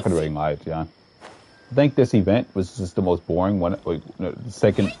 Not gonna really lie to you. I think this event was just the most boring one, like the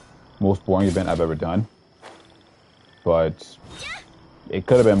second most boring event I've ever done. But it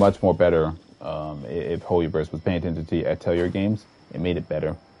could have been much more better if Holyverse was paying attention to Atelier games. It made it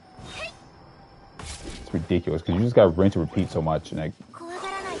better. It's ridiculous because you just got to rinse and repeat so much. And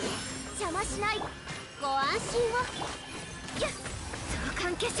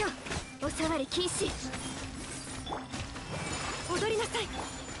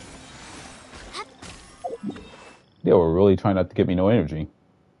they were really trying not to give me no energy.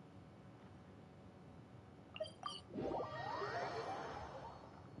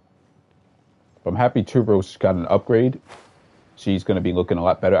 I'm happy True got an upgrade. She's going to be looking a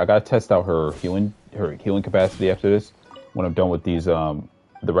lot better. I got to test out her healing capacity after this. When I'm done with these, the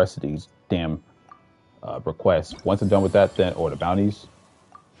rest of these damn requests. Once I'm done with that, then or the bounties,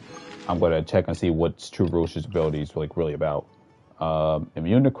 I'm going to check and see what's True Roche's abilities like really about.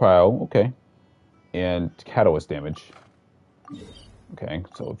 Immune to cryo, okay, and catalyst damage. Okay,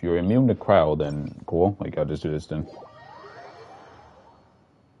 so if you're immune to cryo, then cool. Like I'll just do this then.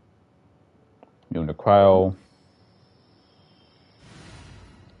 Immune to cryo.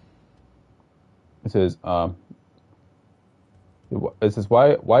 It says,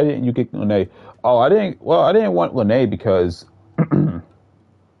 why didn't you get Lene? Oh, I didn't want Lene because during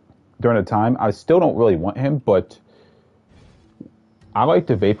the time, I still don't really want him, but I like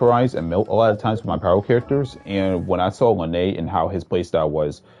to vaporize and melt a lot of times with my power characters, and when I saw Lene and how his playstyle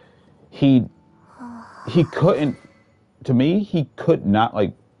was, he couldn't, to me, he could not,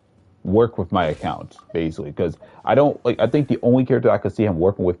 like, work with my account, basically, because I think the only character I could see him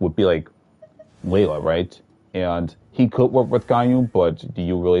working with would be, like, Layla, right? And he could work with Gayun, but do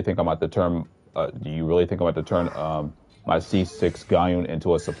you really think I'm about to turn my C6 Gayun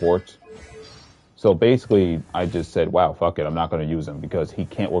into a support? So basically, I just said, wow, fuck it, I'm not going to use him because he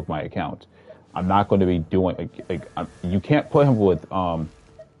can't work my account. I'm not going to be doing, you can't put him with,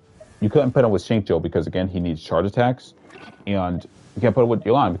 you couldn't put him with Shinkjo because, again, he needs charge attacks, and you can't put him with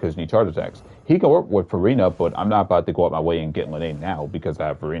Yolan because he needs charge attacks. He can work with Furina, but I'm not about to go out my way and get Lene now because I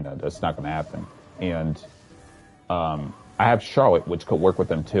have Furina. That's not going to happen. And I have Charlotte, which could work with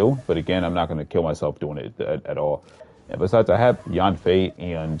them too, but again, I'm not going to kill myself doing it at all. And besides, I have Yanfei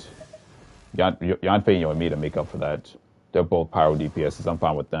and Yomi to make up for that. They're both pyro DPSs. I'm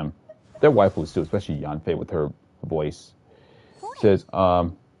fine with them. They're waifus too, especially Yanfei with her voice. Says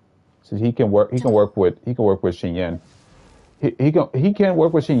he can work with Xinyan. He can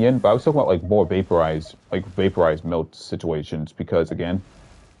work with Xinyan, but I was talking about like more vaporized melt situations because again,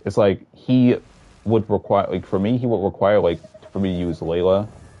 it's like he would require like for me to use Layla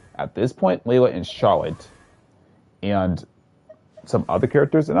at this point, Layla and Charlotte, and some other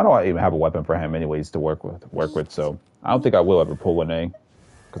characters, and I don't even have a weapon for him anyways to work with. So I don't think I will ever pull Lene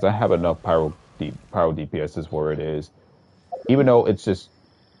because I have enough pyro DPSs where it is, even though it's just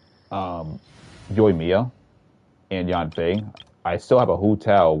Yoimiya and Yanfei. I still have a Hu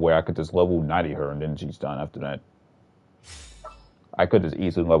Tao where I could just level 90 her and then she's done after that. I could just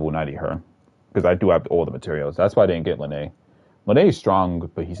easily level 90 her because I do have all the materials. That's why I didn't get Lene. Lene is strong,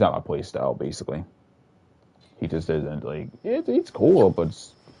 but he's not my playstyle basically. He just isn't like it's cool, but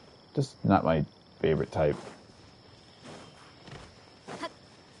it's just not my favorite type.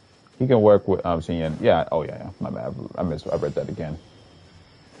 He can work with Xinyan. Yeah. Oh yeah. My bad. I read that again.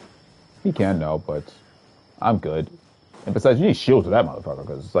 He can though, but I'm good. And besides, you need shields with that motherfucker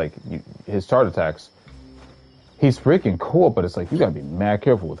because it's like his charge attacks. He's freaking cool, but it's like you gotta be mad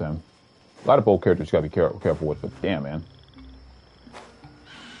careful with him. A lot of bold characters you gotta be careful with, but damn, man.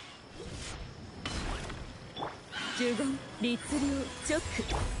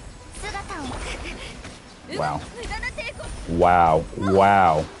 Wow. Wow.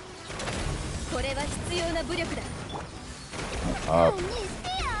 Wow.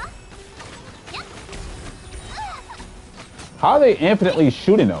 How are they infinitely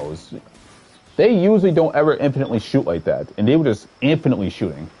shooting those? They usually don't ever infinitely shoot like that, and they were just infinitely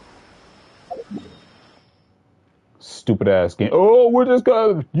shooting. Stupid ass game. Oh, we're just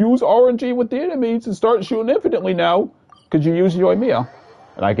gonna use RNG with the enemies and start shooting infinitely now, because you use Yooo.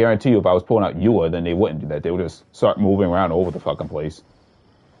 And I guarantee you, if I was pulling out Yooo, then they wouldn't do that. They would just start moving around over the fucking place.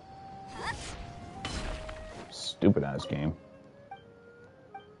 Stupid ass game.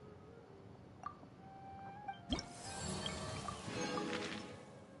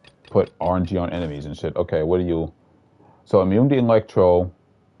 Put RNG on enemies and shit. Okay, what do you... So immune to electro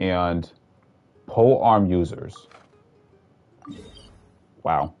and pole arm users.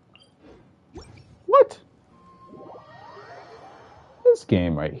 Wow. What? This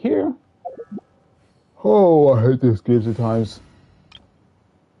game right here. Oh, I hate this game sometimes.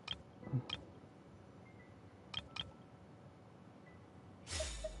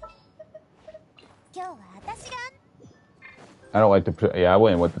 I don't like to... Yeah, I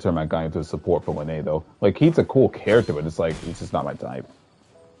wouldn't want to turn my guy into a support for Lene, though. Like, he's a cool character, but it's like, he's just not my type.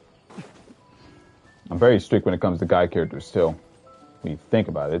 I'm very strict when it comes to guy characters, too. When you think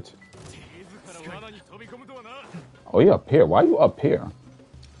about it. Oh, you're up here. Why are you up here?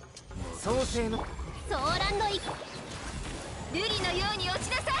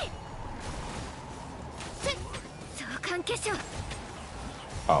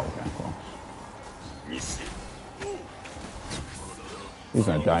 Oh, okay, cool. He's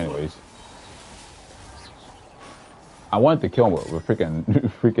gonna die anyways. I wanted to kill him with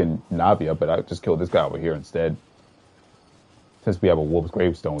freaking Navia, but I just killed this guy over here instead. Since we have a wolf's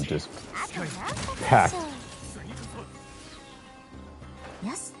gravestone just packed.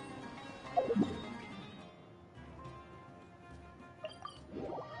 Yes.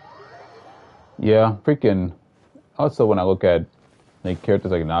 Yeah, freaking. Also, when I look at like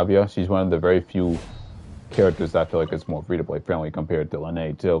characters like Navia, she's one of the very few characters that I feel like it's more free-to-play friendly compared to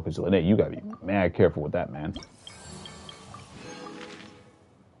Lene too, because Lene, you gotta be mad careful with that, man.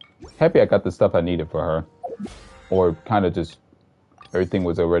 Happy I got the stuff I needed for her, or kind of just everything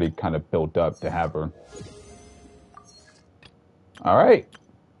was already kind of built up to have her. All right.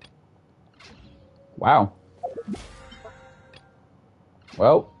 Wow.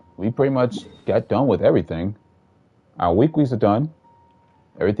 Well, we pretty much got done with everything. Our weeklies are done.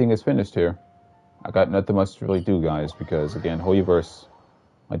 Everything is finished here. I got nothing much to really do, guys, because, again, Hoyoverse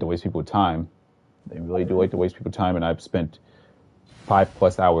like to waste people's time. They really do like to waste people's time, and I've spent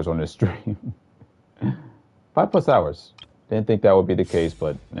 5+ hours on this stream. 5+ hours. Didn't think that would be the case,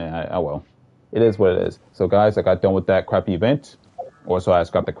 but, oh well. It is what it is. So, guys, I got done with that crappy event. Also, I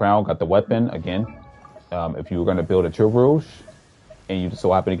just got the crown, got the weapon, again. If you were going to build a True Rouge, and you just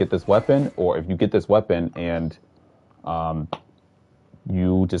so happen to get this weapon, or if you get this weapon and...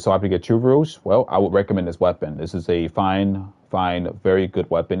 you just so happen to get True Rouge, well, I would recommend this weapon. This is a fine, very good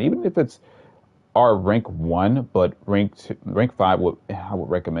weapon. Even if it's our rank 1, but rank 5, I would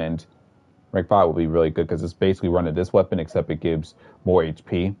recommend. Rank 5 would be really good because it's basically running this weapon, except it gives more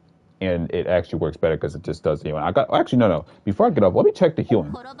HP, and it actually works better because it just does healing. No. Before I get off, let me check the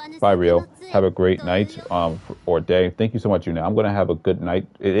healing. Bye, Rio. Have a great night or day. Thank you so much, Una. I'm gonna have a good night.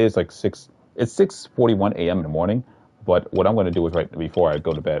 It is like 6:41 a.m. in the morning. But what I'm going to do is right before I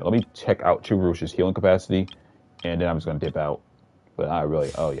go to bed, let me check out True Rouge's healing capacity, and then I'm just going to dip out. But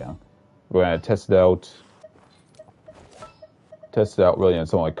oh yeah. We're going to test it out really on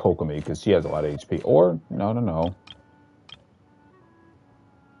someone like Kokomi, because she has a lot of HP. Or, no.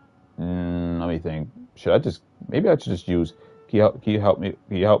 Let me think. Maybe I should just use, can you help me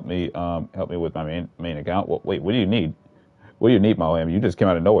with my main account? Well, wait, what do you need? What do you need, Moam? You just came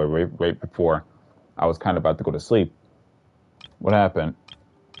out of nowhere right before I was kind of about to go to sleep. What happened?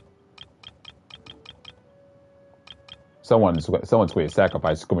 Someone's going to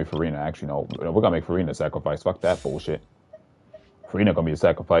sacrifice. It's going to be Furina. Actually, no. We're going to make Furina a sacrifice. Fuck that bullshit. Furina going to be a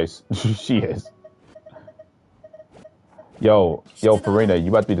sacrifice. She is. Yo, Furina, you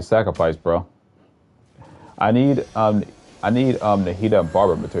about to be the sacrifice, bro. I need Nahida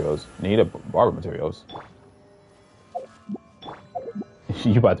barber materials.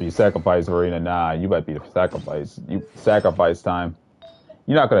 You about to be sacrificed, Furina. Nah, you about to be the sacrifice. You sacrifice time.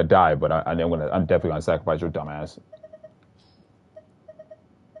 You're not gonna die, but I'm definitely gonna sacrifice your dumbass.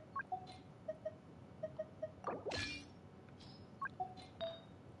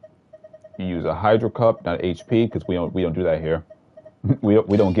 You use a Hydro Cup, not HP, because we don't do that here.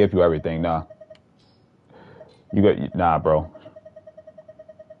 we don't give you everything. Nah, nah, bro.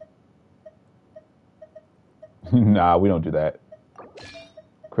 Nah, we don't do that.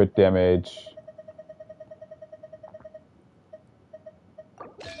 Crit damage.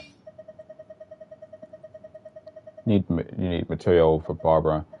 You need material for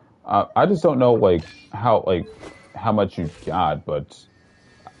Barbara. I just don't know how much you got, but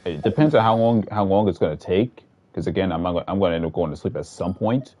it depends on how long it's gonna take. Because again, I'm gonna end up going to sleep at some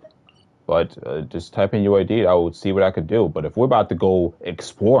point. But just type in UID. I will see what I could do. But if we're about to go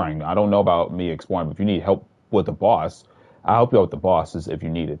exploring, I don't know about me exploring. But if you need help with the boss, I'll help you out with the bosses if you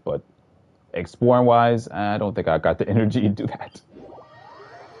need it. But exploring wise, I don't think I got the energy to do that.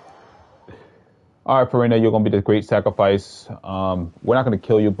 All right, Furina, you're gonna be the great sacrifice. We're not gonna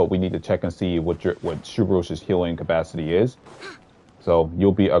kill you, but we need to check and see what Shuburush's healing capacity is. So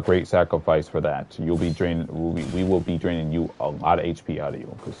you'll be a great sacrifice for that. You'll be draining. We will be draining you a lot of HP out of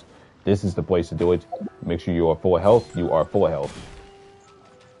you because this is the place to do it. Make sure you are full of health. You are full of health.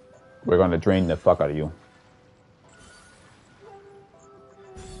 We're gonna drain the fuck out of you.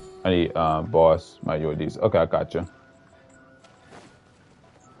 I need boss my UIDs. Okay, I got you.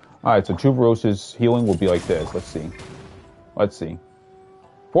 All right, so Chubarosh's healing will be like this. Let's see.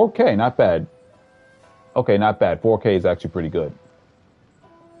 4K, not bad. Okay, not bad. 4K is actually pretty good.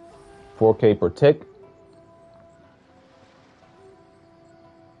 4K per tick.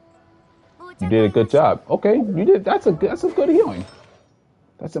 You did a good job. Okay, you did. That's a good healing.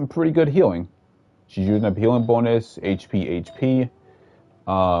 That's some pretty good healing. She's using a healing bonus. HP.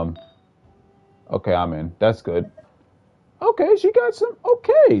 Okay, I'm in. That's good. Okay, she got some.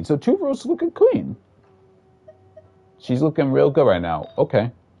 Okay, so Chubarosh's looking clean. She's looking real good right now.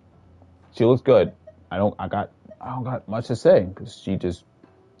 Okay, she looks good. I don't got much to say because she did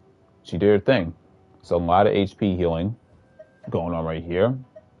her thing. So a lot of HP healing going on right here.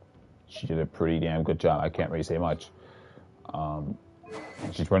 She did a pretty damn good job. I can't really say much.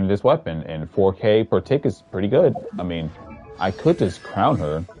 She's running this weapon, and 4K per tick is pretty good. I mean, I could just crown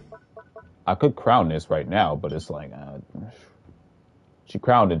her. I could crown this right now, but it's like she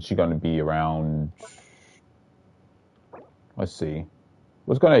crowned and she's gonna be around. Let's see.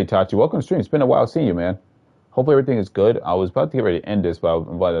 What's going on, Itachi? Welcome to the stream. It's been a while seeing you, man. Hopefully everything is good. I was about to get ready to end this, but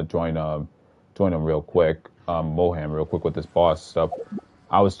I'm about to join him real quick, Moham real quick with this boss stuff.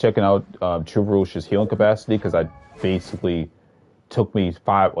 I was checking out Chubarosh's healing capacity because I basically took me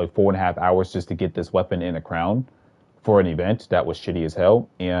 4.5 hours just to get this weapon in a crown for an event that was shitty as hell.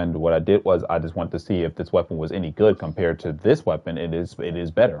 And what I did was I just wanted to see if this weapon was any good compared to this weapon. It is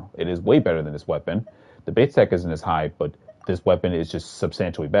better. It is way better than this weapon. The base tech isn't as high, but this weapon is just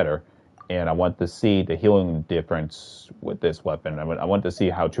substantially better. And I want to see the healing difference with this weapon. I want to see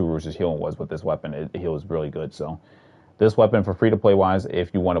how Chubarosh's healing was with this weapon. It heals really good. So this weapon, for free-to-play wise,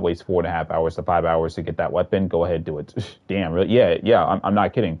 if you want to waste 4.5 hours to 5 hours to get that weapon, go ahead, do it. Damn, really? Yeah, I'm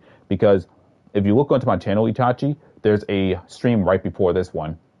not kidding. Because if you look onto my channel, Itachi, there's a stream right before this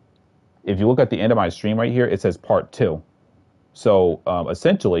one. If you look at the end of my stream right here, it says part 2. So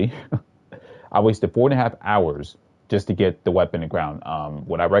essentially, I wasted 4.5 hours just to get the weapon in ground.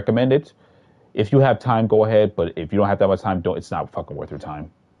 Would I recommend it? If you have time, go ahead. But if you don't have that much time, it's not fucking worth your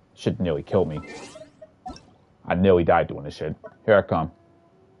time. Shit nearly killed me. I nearly died doing this shit. Here I come.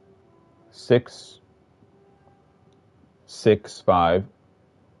 6, 6, 5.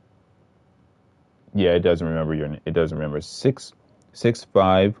 Yeah, it doesn't remember it doesn't remember 6, 6,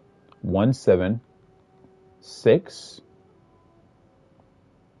 5, 1, 7, 6,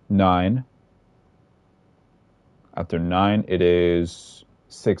 9. After 9, it is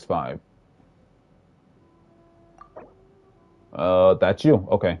 6, 5. That's you.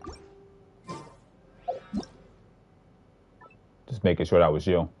 Okay. Just making sure that was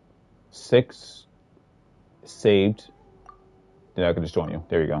you. 6 saved. Then I can just join you.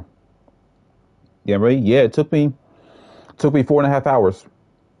 There you go. Yeah, right? Yeah, it took me 4.5 hours.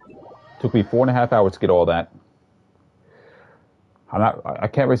 Took me 4.5 hours to get all that. I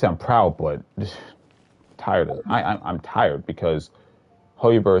can't really say I'm proud, but tired of it. I'm tired because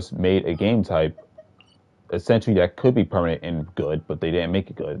Hoyoverse made a game type essentially that could be permanent and good, but they didn't make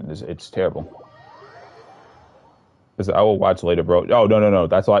it good. It's terrible. I will watch later, bro. Oh, no.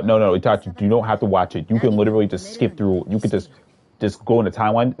 That's all. No, Itachi, you don't have to watch it. You can literally just skip through. You could just go in the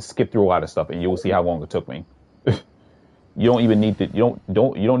timeline, skip through a lot of stuff, and you'll see how long it took me. You don't even need to. You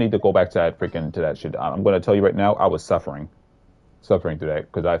don't need to go back to that shit. I'm gonna tell you right now. I was suffering through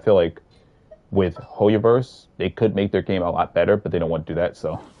that because I feel like with Hoyoverse they could make their game a lot better, but they don't want to do that.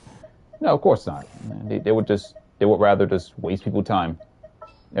 So no, of course not. They would rather just waste people's time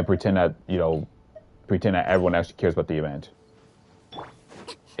and pretend that everyone actually cares about the event.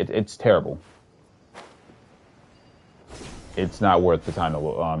 It's terrible. It's not worth the time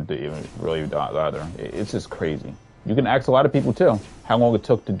to even really either. It's just crazy. You can ask a lot of people too how long it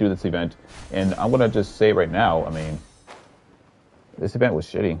took to do this event, and I'm gonna just say right now. I mean, this event was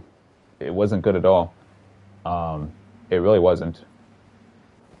shitty. It wasn't good at all. It really wasn't.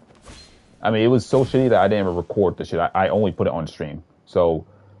 I mean, it was so shitty that I didn't even record the shit. I only put it on stream. So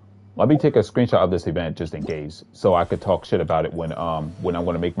let me take a screenshot of this event just in case, so I could talk shit about it when I'm going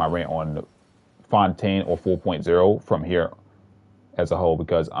to make my rant on Fontaine or 4.0 from here as a whole,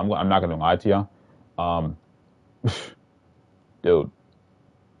 because I'm not going to lie to you, dude.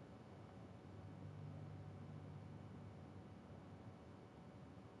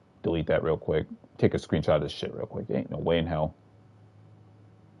 Delete that real quick. Take a screenshot of this shit real quick. Ain't no way in hell.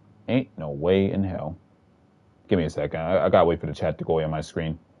 Ain't no way in hell. Give me a second. I gotta wait for the chat to go away on my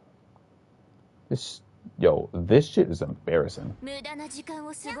screen. This shit is embarrassing. Take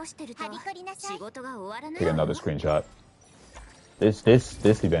another screenshot.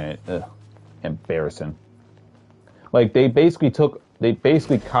 This event, embarrassing. Like they basically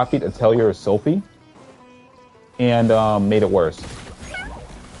copied Atelier Sophie and made it worse.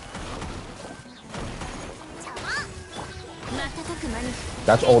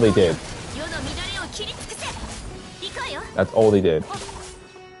 That's all they did. That's all they did.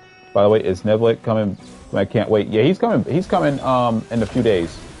 By the way, is Nevlet coming? I can't wait. Yeah, he's coming. He's coming in a few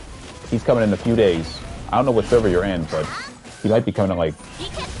days. He's coming in a few days. I don't know what server you're in, but he might be coming in like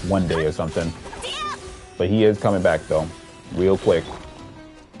one day or something. But he is coming back though, real quick.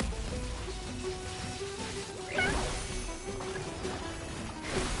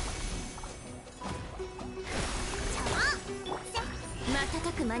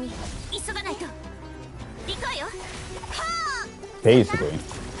 Basically.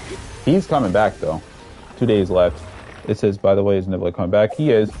 He's coming back though. 2 days left. It says, by the way, is Neville coming back? He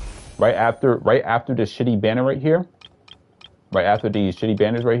is. Right after this shitty banner right here. Right after these shitty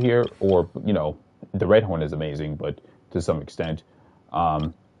banners right here, or the Red Horn is amazing, but to some extent.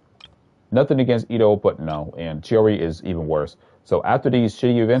 Nothing against Ito, but no. And Chiori is even worse. So after these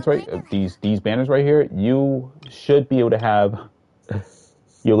shitty events, right, these banners right here, you should be able to have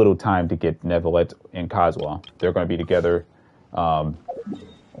your little time to get Nevelet and Kazuha. They're going to be together on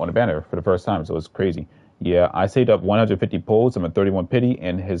a banner for the first time, so it's crazy. Yeah, I saved up 150 pulls. I'm at 31 pity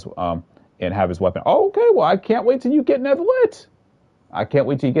and have his weapon. Oh, okay, well, I can't wait till you get Nevelet. I can't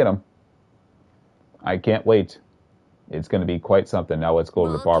wait till you get him. I can't wait. It's going to be quite something. Now let's go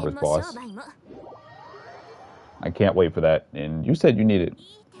to the barber's boss. I can't wait for that. And you said you needed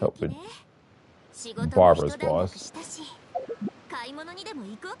help with barber's boss.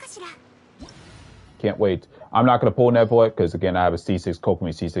 Can't wait. I'm not going to pull Nevelet because, again, I have a C6, Kokomi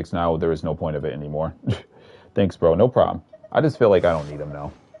C6 now. There is no point of it anymore. Thanks, bro. No problem. I just feel like I don't need him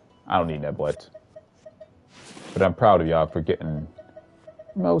now. I don't need Nevelet. But I'm proud of y'all for getting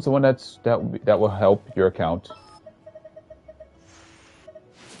someone that will help your account.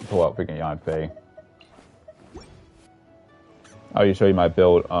 Pull out freaking Yanfei. I'll show you my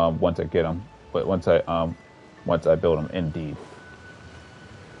build once I get him. But once I build him, indeed.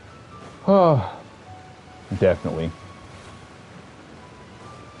 Oh, definitely.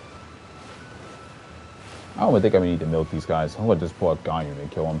 I don't even think I need to milk these guys. I'm gonna just pull out Ganyu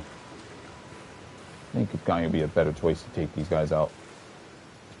and kill him. I think Ganyu would be a better choice to take these guys out.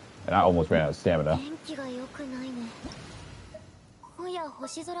 And I almost ran out of stamina.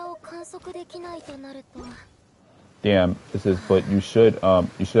 Damn, this is, but you should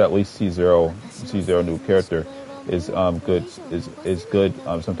at least see zero new character is good is good.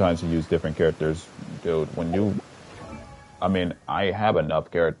 Sometimes you use different characters, dude. I have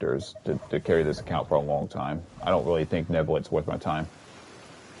enough characters to carry this account for a long time. I don't really think Nevelet's worth my time.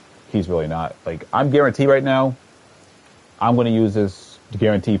 He's really not. Like, I'm guaranteed right now, I'm going to use this to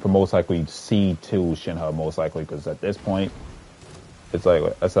guarantee for most likely C2 Shinha, most likely, because at this point, it's like,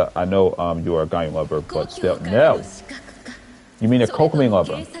 I know you are a Ganyu lover, but still, no. You mean a Kokomi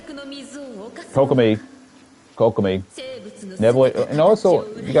lover. Kokomi. Nevelet, and also,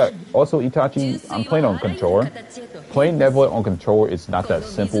 you got Itachi. I'm playing on controller. Playing Nevelet on controller is not that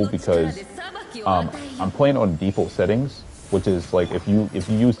simple because I'm playing on default settings, which is like if you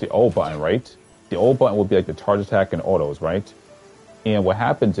use the O button, right? The O button would be like the charge attack and autos, right? And what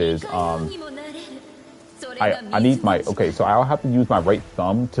happens is I need my okay. So I'll have to use my right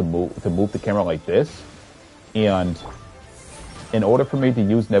thumb to move the camera like this, and in order for me to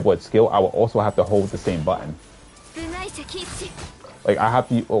use Neblet's skill, I will also have to hold the same button. Like I have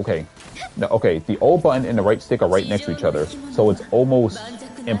to okay. No, okay, the old button and the right stick are right next to each other, so it's almost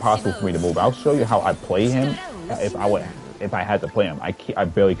impossible for me to move. I'll show you how I play him if I had to play him. I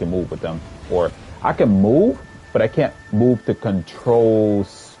barely can move with them, or I can move, but I can't move to control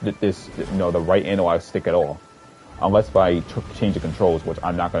this the right analog stick at all, unless I change the controls, which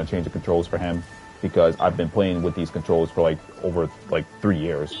I'm not going to change the controls for him because I've been playing with these controls for over 3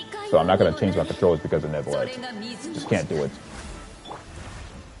 years, so I'm not going to change my controls because of Neblet. Just can't do it.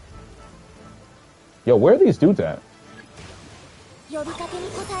 Yo, where are these dudes at?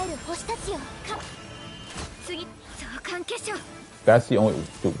 That's the only...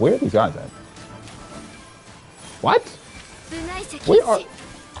 Dude, where are these guys at? What? Where are...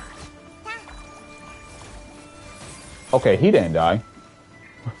 Okay, he didn't die.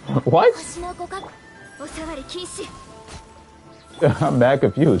 What? I'm mad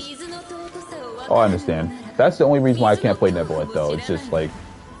confused. Oh, I understand. That's the only reason why I can't play Neblet, though. It's just like...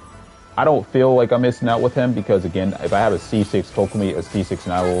 I don't feel like I'm missing out with him because, again, if I have a C6 Kokomi, a C6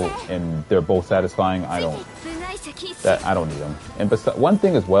 Navel, and they're both satisfying, I don't need them. And one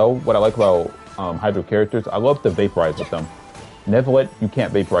thing as well, what I like about Hydro characters, I love to vaporize with them. Neblet, you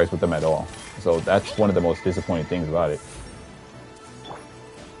can't vaporize with them at all. So that's one of the most disappointing things about it.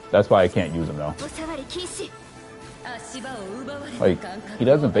 That's why I can't use him, though. Like, he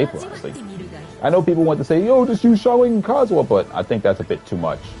doesn't vaporize. Like, I know people want to say, yo, just use Shaolin and Kazuha, but I think that's a bit too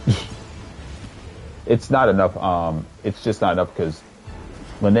much. It's not enough. It's just not enough because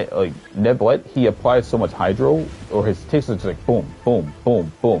when Neblet, he applies so much hydro, or his ticks are just like boom, boom,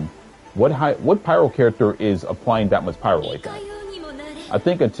 boom, boom. What pyro character is applying that much pyro like that? I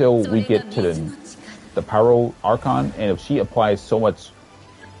think until we get to the pyro Archon, and if she applies so much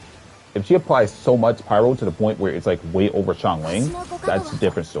pyro to the point where it's like way over Xiangling, that's a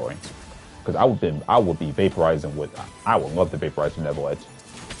different story. Because I would be vaporizing with. I would love to vaporize with Neblet.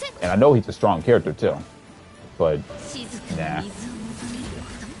 And I know he's a strong character too, but nah.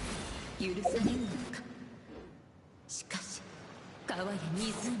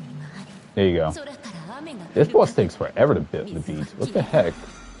 There you go. This boss takes forever to beat. What the heck?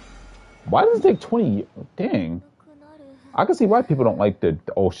 Why does it take 20 years? Dang. I can see why people don't like the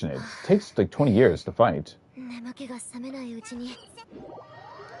ocean. It takes like 20 years to fight.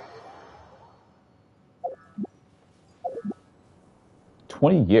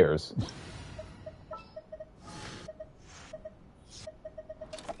 20 years.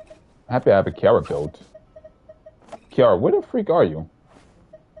 Happy I have a Kiara build. Kiara, where the freak are you?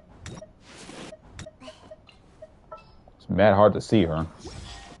 It's mad hard to see her.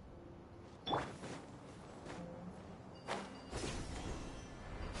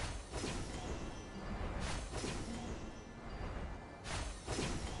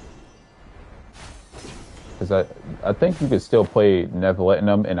 Because I think you could still play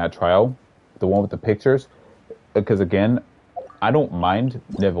Neverlettinum in that trial, the one with the pictures. Because again, I don't mind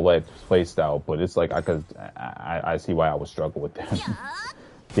Neverlet's playstyle, but it's like I see why I would struggle with them.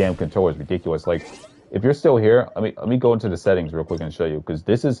 Damn controller is ridiculous. Like, if you're still here, let me go into the settings real quick and show you. Because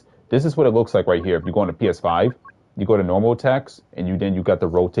this is what it looks like right here. If you go into PS5, you go to normal attacks, and you got the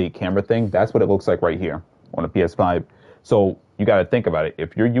rotate camera thing. That's what it looks like right here on the PS5. So you got to think about it.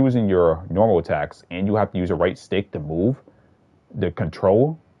 If you're using your normal attacks and you have to use a right stick to move the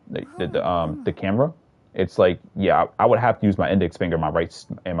control, the camera, it's like, yeah, I would have to use my index finger, my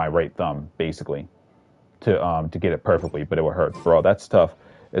right thumb, basically, to get it perfectly. But it would hurt, bro. That's tough.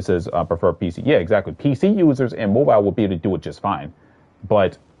 It says prefer PC. Yeah, exactly. PC users and mobile will be able to do it just fine.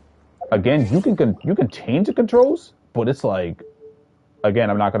 But again, you can change the controls, but it's like, again,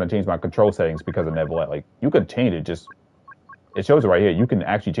 I'm not going to change my control settings because of Neblet. Like, you can change it. Just it shows it right here. You can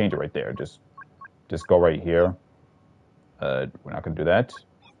actually change it right there. Just go right here. We're not going to do that.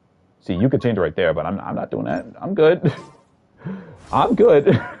 See, you can change it right there, but I'm not doing that. I'm good. I'm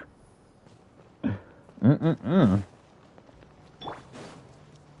good.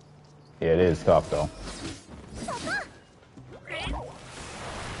 Yeah, it is tough though.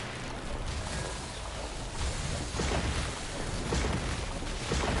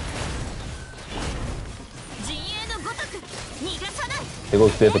 It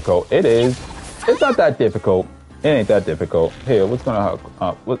looks difficult. It is. It's not that difficult. It ain't that difficult. Hey, what's going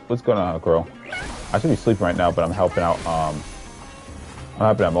on, girl? I should be sleeping right now, but I'm helping out. I'm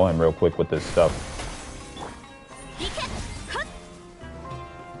helping out Mohim real quick with this stuff.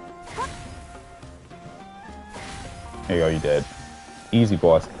 There you go. You dead. Easy,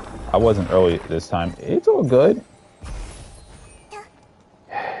 boss. I wasn't early this time. It's all good.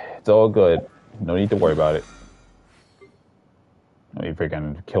 It's all good. No need to worry about it. Let me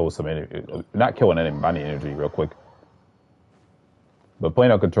freaking kill some energy. Not killing any energy real quick. But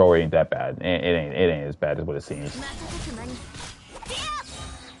playing on controller ain't that bad. It ain't as bad as what it seems.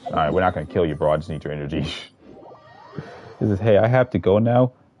 Alright, we're not gonna kill you, bro. I just need your energy. This is, hey, I have to go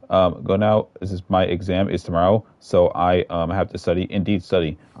now. Go now. This is my exam is tomorrow, so I have to study. Indeed,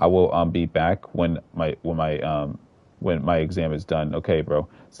 study. I will be back when my exam is done. Okay, bro.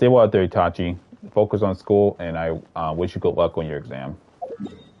 Stay well out there, Itachi. Focus on school, and I wish you good luck on your exam.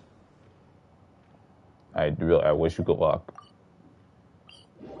 I wish you good luck.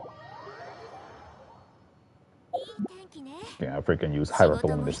 Yeah, I freaking use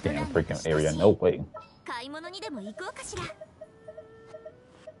Hierophil in this damn freaking area. No way.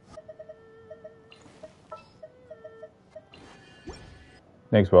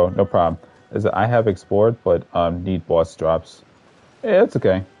 Thanks, bro. No problem. I have explored, but need boss drops. Yeah, that's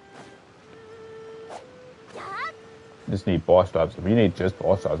okay. Just need boss drops. If you need just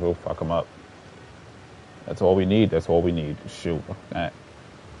boss drops, we'll fuck them up. That's all we need. That's all we need. Shoot.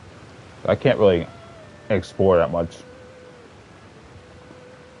 I can't really explore that much.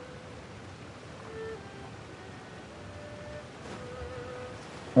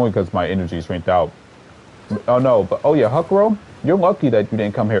 Only because my energy's ranked out. Oh no, but oh yeah, Huckrow, you're lucky that you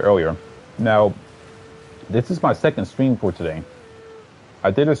didn't come here earlier. Now, this is my second stream for today.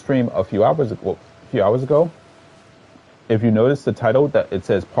 I did a stream a few hours ago. If you notice the title that it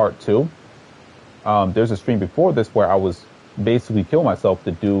says part 2, there's a stream before this where I was basically killing myself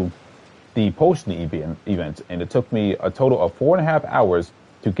to do the potion event, and it took me a total of 4.5 hours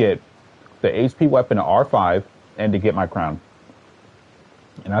to get the HP weapon at R5 and to get my crown.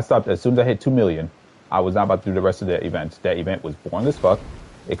 And I stopped as soon as I hit 2 million. I was not about to do the rest of the event. That event was boring as fuck.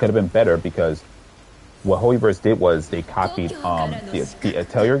 It could have been better because what Holyverse did was they copied the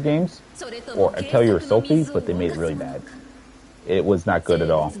Atelier games or Atelier Sophie, but they made it really bad. It was not good at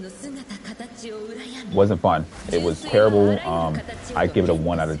all. It wasn't fun. It was terrible. I'd give it a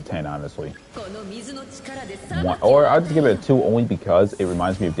 1 out of 10, honestly. Or I'll just give it a 2 only because it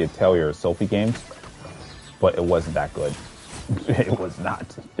reminds me of the Atelier Sophie games, but it wasn't that good. It was not.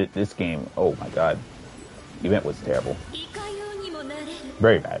 This game, oh my god. The event was terrible.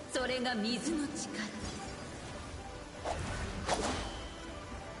 Very bad.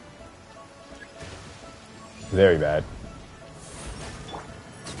 Very bad.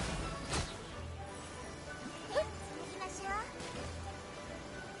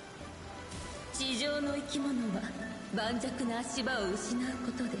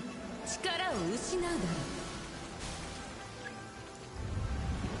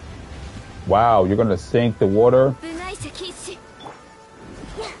 Wow, you're gonna sink the water?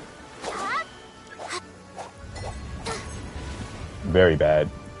 Very bad.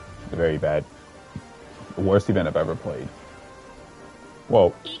 Very bad. The worst event I've ever played.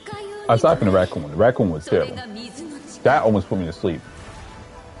 Well, aside from the raccoon was terrible. That almost put me to sleep.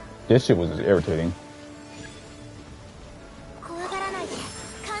 This shit was just irritating.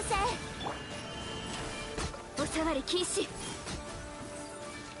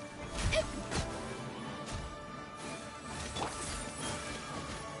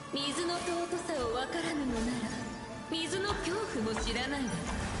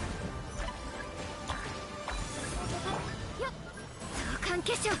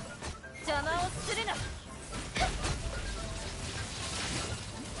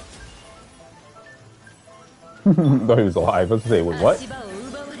 Thought he was alive. Let's say, wait, what?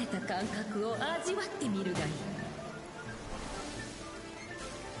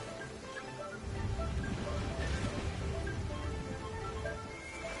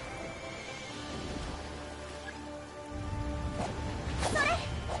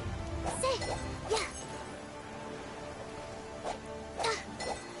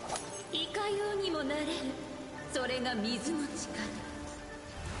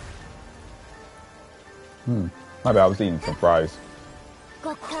 My bad, I was eating some fries.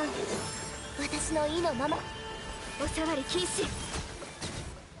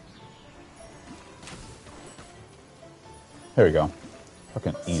 There we go.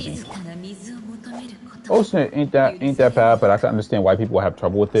 Fucking easy. Ocean ain't that bad, but I can understand why people have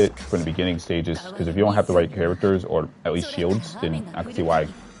trouble with it from the beginning stages. Because if you don't have the right characters or at least shields, then I can see why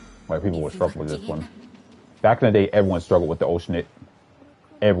people would struggle with this one. Back in the day, everyone struggled with the Oceanit.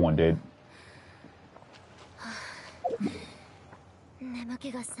 Everyone did.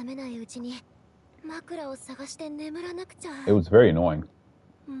 It was very annoying.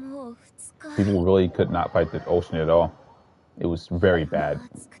 People really could not fight the Oceanit at all. It was very bad.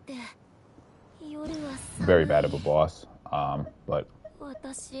 Very bad of a boss. But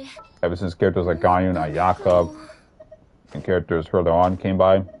ever since characters like Ganyun, Ayaka, and characters further on came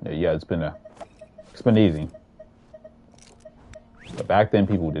by, yeah, it's been easy. But back then,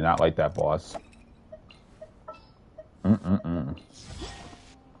 people did not like that boss.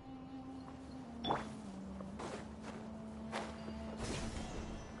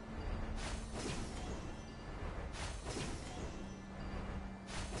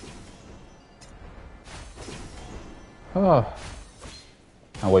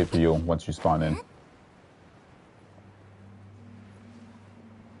 I'll wait for you once you spawn in.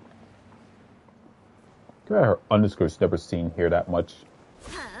 Her underscore's never seen here that much.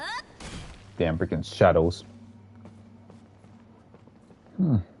 Damn freaking shadows.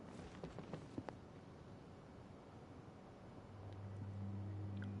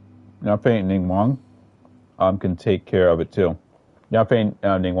 Now, Faint Ning Wang can take care of it too. Now, Faint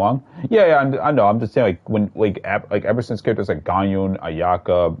Ning Wang. Yeah, I know. I'm just saying, like ever since characters like Ganyun,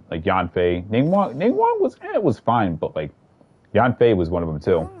 Ayaka, like Yanfei, Ning Wang was fine, but like Yanfei was one of them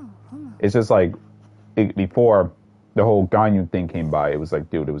too. It's just like before the whole Ganyun thing came by, it was like,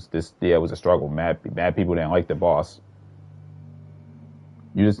 dude, it was a struggle. Mad people didn't like the boss.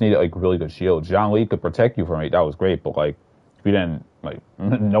 You just needed like really good shields. Zhang Li could protect you from it. That was great, but like if you didn't, like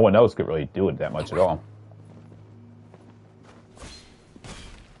no one else could really do it that much at all.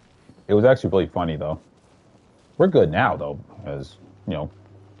 It was actually really funny though. We're good now though, as you know,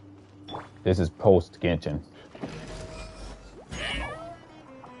 this is post Genshin.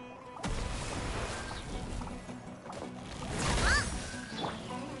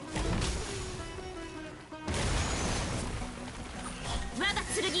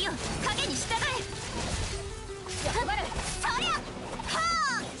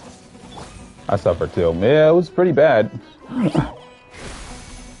 I suffered too. Yeah, it was pretty bad.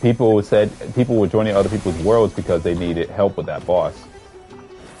 People were joining other people's worlds because they needed help with that boss.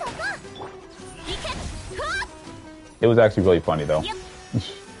 It was actually really funny though.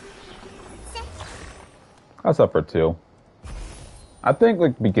 I suffered too. I think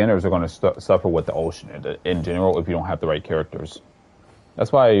like beginners are going to suffer with the ocean in general if you don't have the right characters.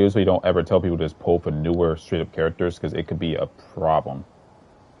 That's why I usually don't ever tell people to just pull for newer straight up characters, because it could be a problem.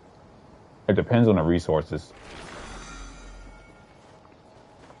 It depends on the resources.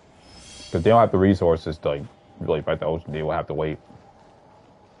 Because they don't have the resources to like really fight the ocean, they will have to wait.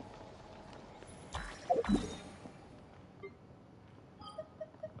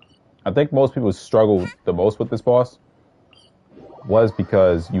 I think most people struggled the most with this boss was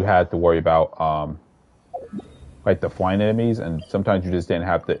because you had to worry about like the flying enemies, and sometimes you just didn't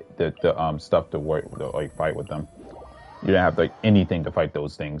have the stuff to worry to like fight with them. You didn't have like anything to fight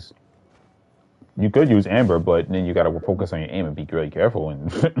those things. You could use Amber, but then you gotta focus on your aim and be really careful,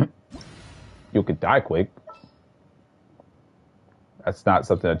 and you could die quick. That's not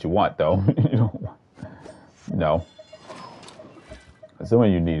something that you want, though. You don't. No.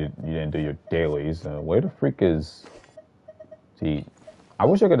 Assuming you didn't do your dailies. Where the freak is? See, I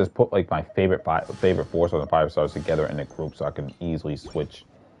wish I could just put like my favorite 4 stars and 5 stars together in a group so I can easily switch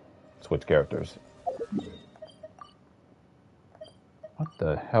characters. What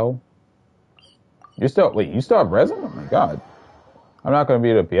the hell? You still have resin? Oh my god. I'm not gonna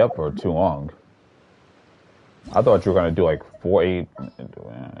be able to be up for too long. I thought you were gonna do like 4-8.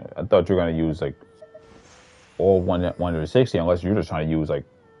 I thought you were gonna use like all 160, unless you're just trying to use like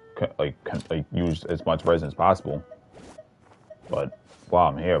use as much resin as possible. But while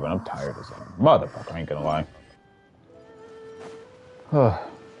I'm here, but I'm tired as a motherfucker. I ain't gonna lie.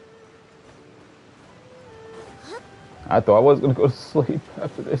 I thought I was gonna go to sleep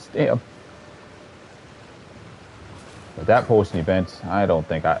after this. Damn. But that potion event, I don't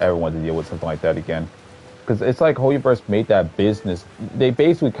think I ever want to deal with something like that again. Because it's like Holyverse made that business. They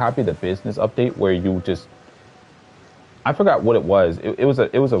basically copied the business update where you just. I forgot what it was. It was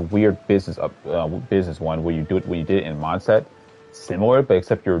a weird business one where you did it in Mondstadt. Similar, but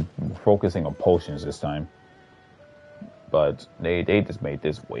except you're focusing on potions this time. But they just made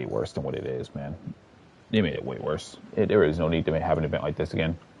this way worse than what it is, man. They made it way worse. There is no need to have an event like this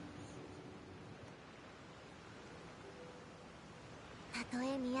again.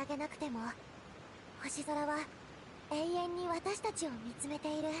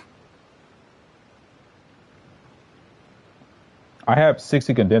 I have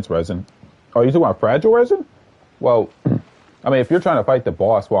 60 condensed resin. Oh, you talking about fragile resin? Well, I mean, if you're trying to fight the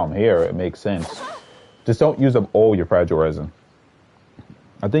boss while I'm here, it makes sense. Just don't use up all your fragile resin.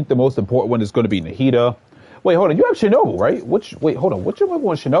 I think the most important one is going to be Nahida. Wait, hold on. You have Shinobu, right? Wait, hold on. What's your level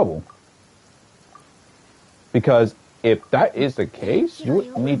on Shinobu? Because if that is the case, you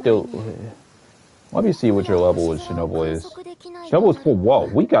would need to. Let me see what your level with Shinobu is. Shinobu is full. Whoa,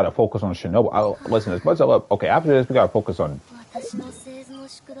 we gotta focus on Shinobu. Listen, as much as I love. Okay, after this, we gotta focus on.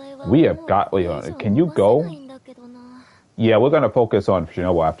 We have got. Wait, can you go? Yeah, we're gonna focus on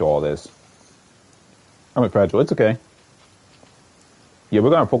Shinobu after all this. I'm fragile. It's okay. Yeah, we're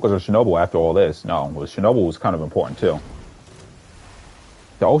gonna focus on Shinobu after all this. No, well, Shinobu was kind of important too.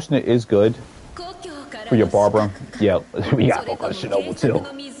 The ocean is good for your Barbara. Yeah, we gotta focus on Shinobu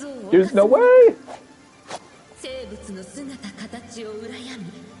too. There's no way.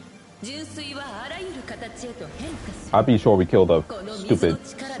 I'll be sure we kill the stupid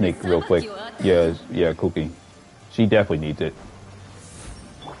snake real quick. Yeah, Cookie. She definitely needs it.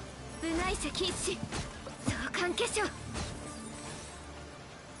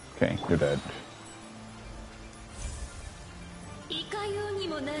 Okay, you're dead.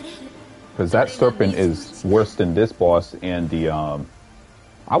 Because that serpent is worse than this boss, and the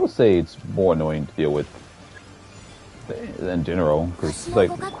I would say it's more annoying to deal with in general. Because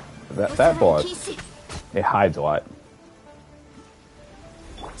like that boss, it hides a lot.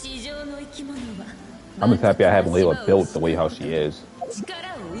 I'm just happy I haven't Layla built the way how she is.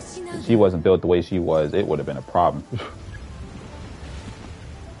 If she wasn't built the way she was, it would have been a problem.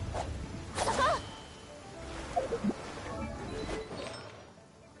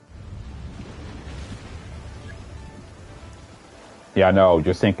 Yeah, I know.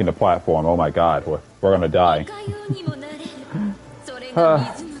 You're sinking the platform. Oh my God, we're gonna die.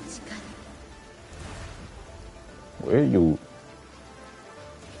 Where are you?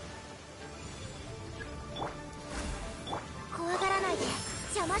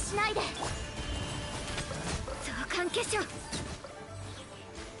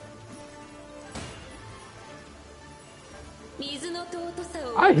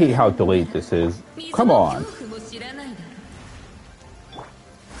 I hate how delayed this is. Come on.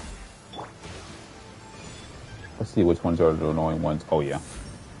 Let's see which ones are the annoying ones. Oh yeah.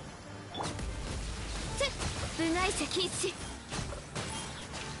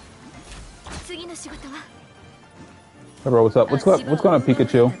 Hey bro, what's up? What's going on,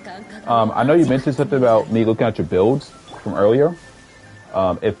 Pikachu? I know you mentioned something about me looking at your builds from earlier.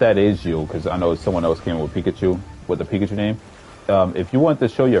 If that is you, because I know someone else came with Pikachu, with the Pikachu name. If you want to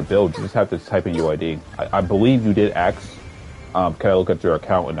show your build, you just have to type in UID. I believe you did ask, can I look at your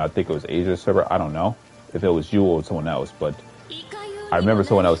account? And I think it was Asia server. I don't know if it was you or someone else, but I remember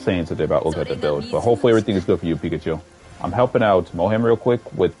someone else saying something about looking at the build. But hopefully everything is good for you, Pikachu. I'm helping out Moham real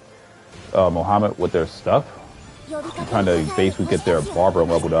quick with Mohammed with their stuff. I'm trying to basically get their Barbara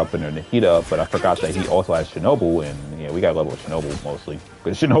leveled up and their Nahida up, but I forgot that he also has Shinobu, and yeah, we got level Shinobu mostly.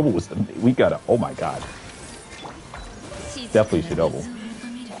 Because Shinobu was we got oh my God. Definitely Shinobu.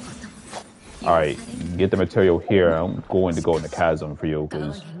 Alright, get the material here. I'm going to go in the chasm for you,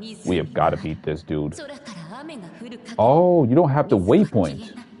 because we have got to beat this dude. Oh, you don't have the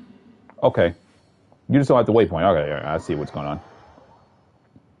waypoint. Okay. You just don't have the waypoint. Okay, I see what's going on.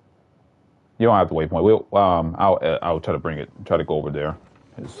 You don't have the waypoint. We'll I'll try to bring it. Try to go over there.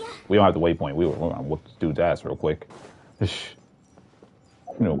 We don't have the waypoint. We're gonna whoop this dude's ass real quick. You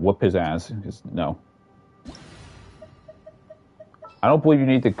know, whoop his ass. No. I don't believe you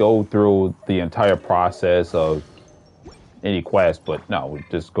need to go through the entire process of any quest, but no, we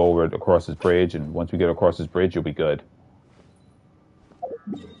just go over across this bridge, and once we get across this bridge, you'll be good.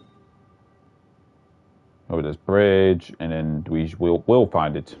 Over this bridge, and then we'll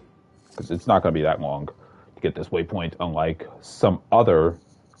find it. Because it's not going to be that long to get this waypoint, unlike some other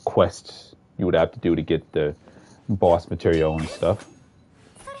quests you would have to do to get the boss material and stuff.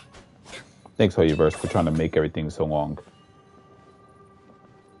 Thanks, Hoyoverse, for trying to make everything so long.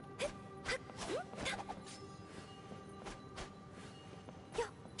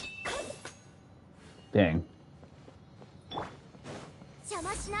 Dang.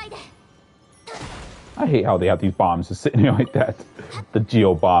 I hate how they have these bombs just sitting here like that. The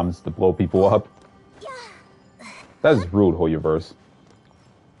geo bombs to blow people up. That is rude, Hoyoverse.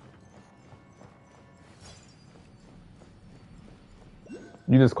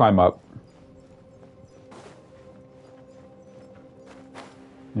 You just climb up.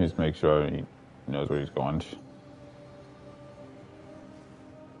 You just make sure he knows where he's going.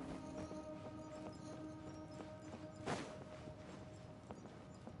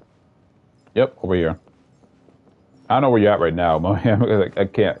 Yep, over here. I don't know where you're at right now, I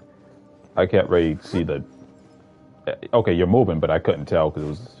can't really see the. Okay, you're moving, but I couldn't tell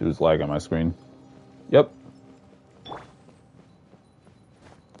because it was lagging on my screen. Yep.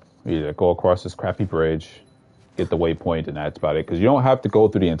 We either go across this crappy bridge, get the waypoint, and that's about it. Because you don't have to go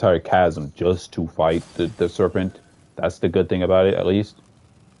through the entire chasm just to fight the serpent. That's the good thing about it, at least.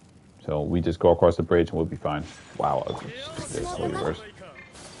 So we just go across the bridge and we'll be fine. Wow, it's totally worse.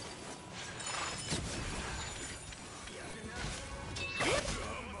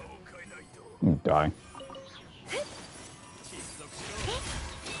 Die.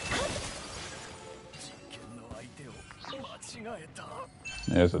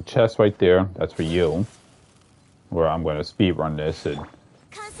 There's a chest right there. That's for you. Where I'm going to speed run this and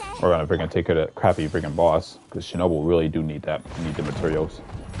we're going to freaking take care of that crappy freaking boss. Because Shinobu really do need that. Need the materials.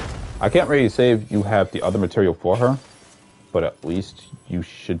 I can't really say if you have the other material for her. But at least you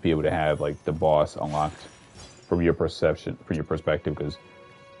should be able to have like the boss unlocked from your perception, from your perspective. Because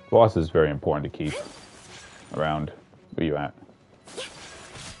boss is very important to keep around. Where you at?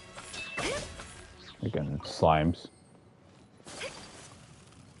 Again, slimes.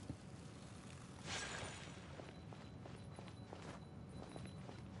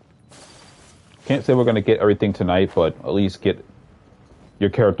 Can't say we're going to get everything tonight, but at least get your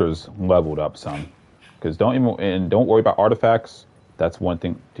characters leveled up some. Because don't worry about artifacts. That's one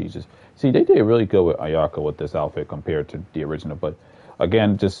thing teaches. See, they did really good with Ayaka with this outfit compared to the original. But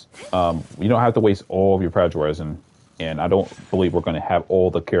again, just you don't have to waste all of your fragile resin. And I don't believe we're going to have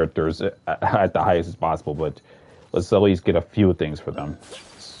all the characters at the highest as possible. But let's at least get a few things for them.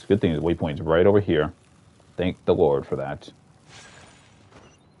 Good thing is waypoint's right over here. Thank the Lord for that.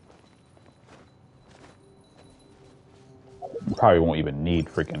 Probably won't even need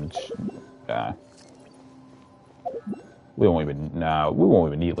freaking. We won't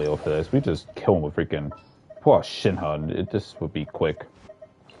even need Leo for this. We just kill him with freaking. Poor Shinha. This would be quick.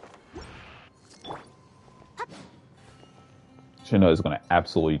 Shinha is gonna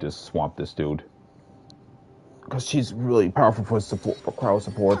absolutely just swamp this dude because she's really powerful for support, for crowd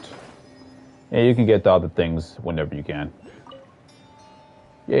support. And you can get the other things whenever you can.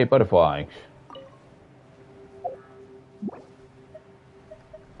 Yay, butterfly.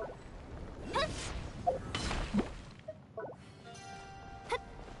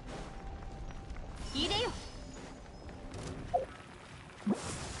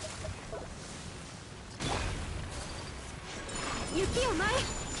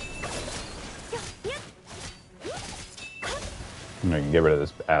 I'm gonna get rid of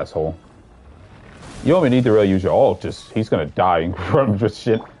this asshole. You don't even need to really use your ult. Just he's gonna die from just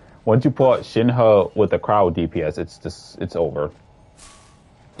shit. Once you put Shinha with the crowd DPS, it's over.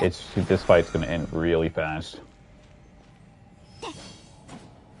 This fight's gonna end really fast.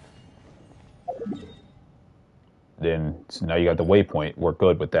 Then so now you got the waypoint. We're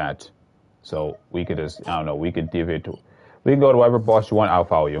good with that. So we could just we could deviate to. We can go to whatever boss you want. I'll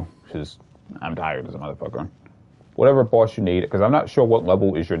follow you. Because I'm tired as a motherfucker. Whatever boss you need, because I'm not sure what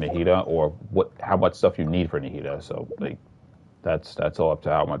level is your Nahida or how much stuff you need for Nahida. So like, that's all up to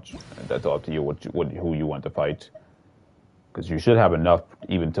how much. That's all up to you. Who you want to fight. Because you should have enough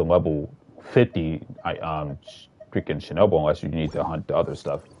even to level 50. Freaking Shinobu, unless you need to hunt the other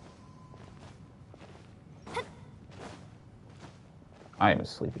stuff. I am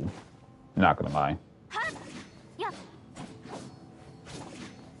sleepy. Not gonna lie.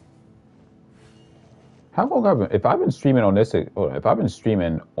 How long have I been? If I've been streaming on this, or if I've been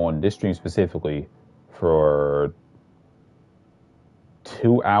streaming on this stream specifically for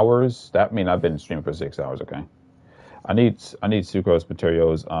 2 hours, that means I've been streaming for 6 hours. Okay, I need sucrose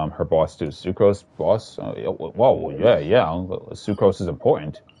materials. Her boss too. Sucrose boss. Whoa, yeah. Sucrose is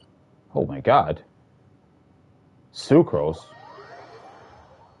important. Oh my god. Sucrose.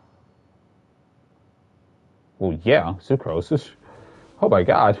 Well, yeah, sucrose. Oh my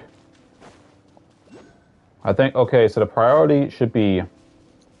god. I think, okay, so the priority should be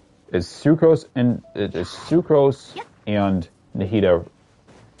is sucrose and Nahida.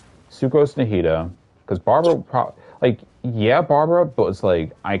 Sucrose, Nahida, because Barbara, Barbara, but it's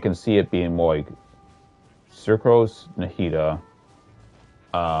like I can see it being more like sucrose, Nahida,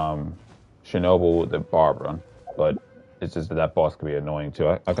 Shinobu, the Barbara, but it's just that boss could be annoying too.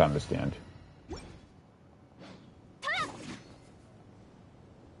 I can understand. Oh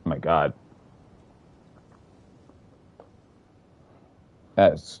my god.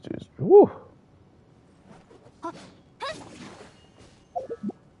 That's just, whew.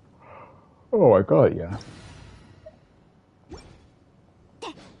 Oh my god, yeah.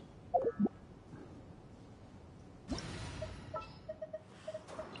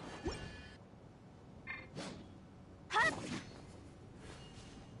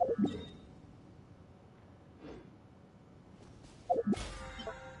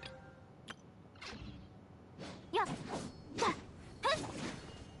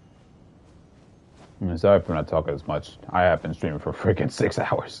 I'm sorry for not talking as much. I have been streaming for freaking 6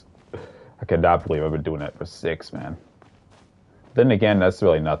 hours. I cannot believe I've been doing that for 6, man. Then again, that's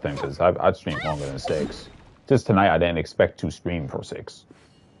really nothing because I've streamed longer than 6. Just tonight, I didn't expect to stream for 6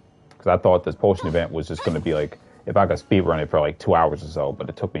 because I thought this potion event was just going to be like if I could speedrun it for like 2 hours or so, but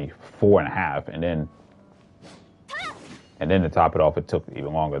it took me 4.5, and then to top it off, it took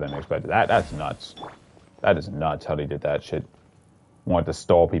even longer than expected. That's nuts. That is nuts how they did that shit. Wanted to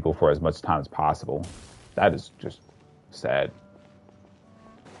stall people for as much time as possible. That is just sad.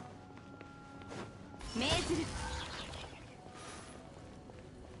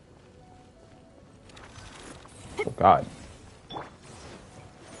 Oh God.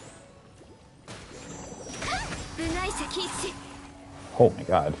 Oh my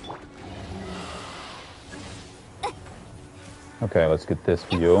God. Okay, let's get this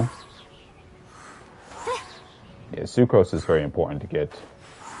for you. Yeah, Sucrose is very important to get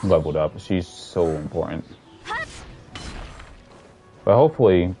leveled up. She's so important. But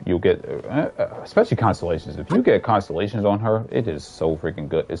hopefully you'll get, especially Constellations. If you get Constellations on her, it is so freaking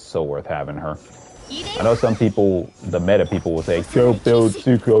good. It's so worth having her. I know some people, the meta people will say, don't build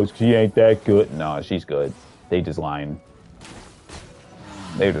Sucrose, she ain't that good. No, she's good. They just lying.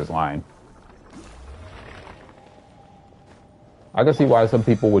 They're just lying. I can see why some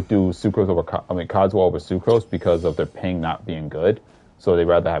people would do Sucrose over, Codswell over Sucrose because of their ping not being good. So they'd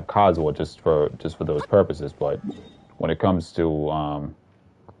rather have Codswell just for those purposes. But when it comes to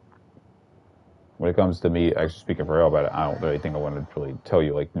me actually speaking for real about it, I don't really think I want to really tell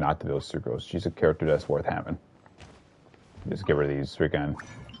you like not to build Sucrose. She's a character that's worth having. Just get rid of these freaking.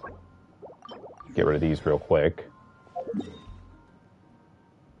 Get rid of these real quick.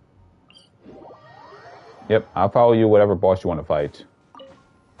 Yep, I'll follow you whatever boss you want to fight.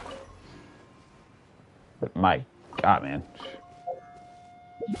 But my God, man.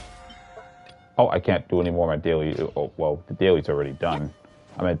 Oh, I can't do any more of my daily. Oh, well, the daily's already done.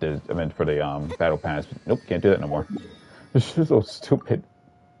 I meant for the battle pass. Nope, can't do that no more. This is so stupid.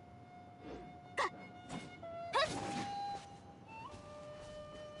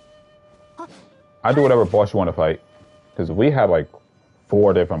 I do whatever boss you want to fight, because if we have like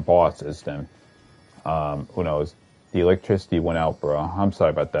 4 different bosses, then who knows? The electricity went out, bro. I'm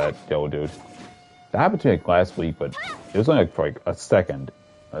sorry about that, yo, dude. That happened to me like last week, but it was only like for like a second.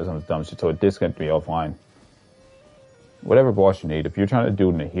 That was some dumb shit, so it disconnected me offline. Whatever boss you need. If you're trying to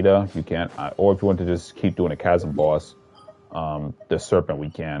do Nahida, you can. Or if you want to just keep doing a chasm boss, the serpent we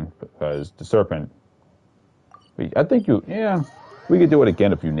can, because the serpent. I think we could do it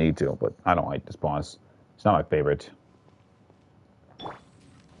again if you need to, but I don't like this boss. It's not my favorite.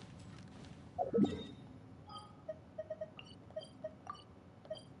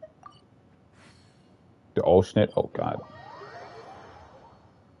 The ocean. Oh God.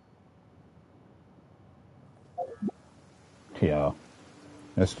 Yeah.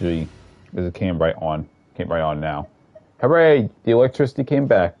 SG. It came right on. Came right on now. Hooray! The electricity came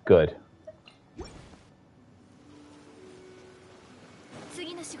back. Good.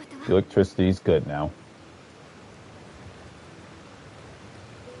 The electricity's good now.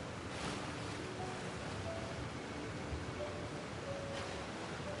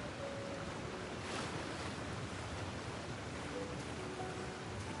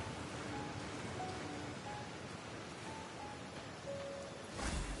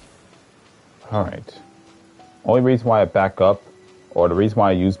 Alright. Only reason why I back up, or the reason why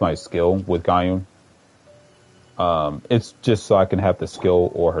I use my skill with Gaiun, it's just so I can have the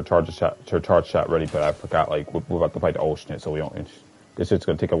skill or her charge shot ready, but I forgot, like, we're about to fight the ocean, so we don't, this shit's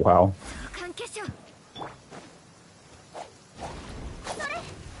gonna take a while.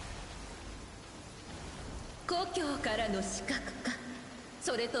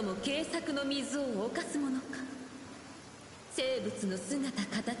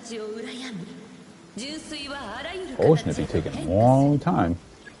 Ocean would be taking a long time.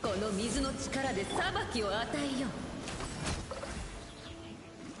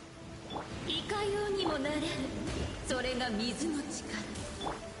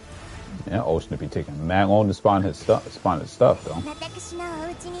 Yeah, Ocean would be taking mad long to spawn his stuff though.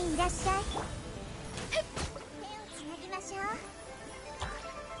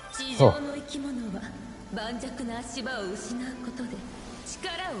 Oh.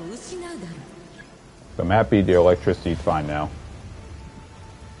 I'm happy the electricity's fine now.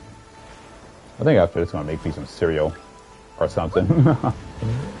 I think after this, I'm gonna make me some cereal or something.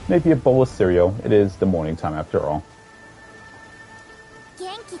 Maybe a bowl of cereal. It is the morning time after all.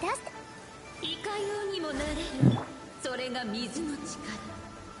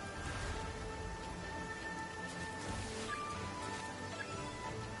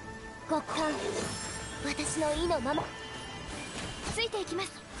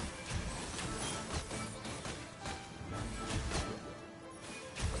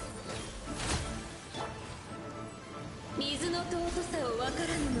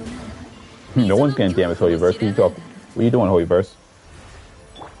 No one's getting damaged, Holyverse. What are you doing, Holyverse?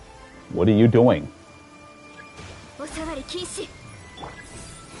 What are you doing?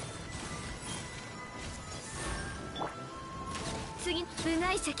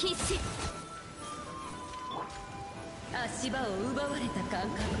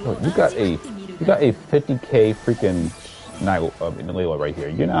 Oh, you got a 50k freaking Layla right here.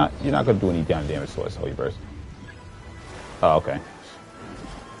 You're not gonna do any damage to us, Holyverse. Oh, okay.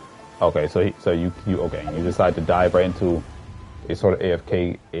 Okay, so you decide to dive right into a sort of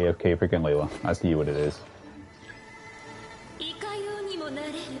AFK freaking Layla. I see what it is.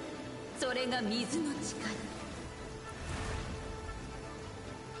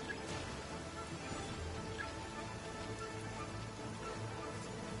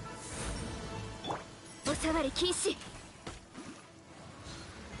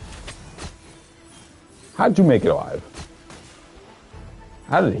 How'd you make it alive?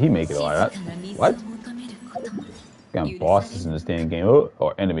 How did he make it alive? What? Got bosses in this damn game. Oh,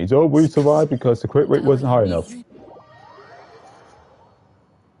 or enemies. Oh, we survived because the crit rate wasn't high enough.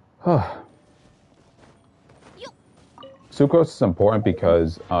 Sucrose is important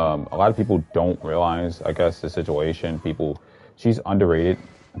because a lot of people don't realize, I guess, the situation. She's underrated,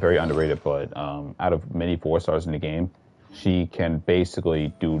 very underrated, but out of many 4-stars in the game, she can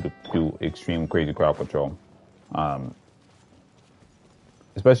basically do extreme crazy crowd control.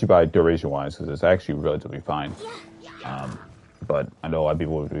 Especially by duration-wise, because it's actually relatively fine. But I know a lot of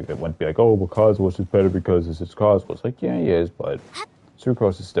people would be like, oh, well, Cosmos is better because this is Cosmos. Like, yeah, he is, but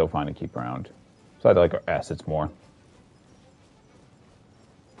Sucrose is still fine to keep around. So I like her assets more.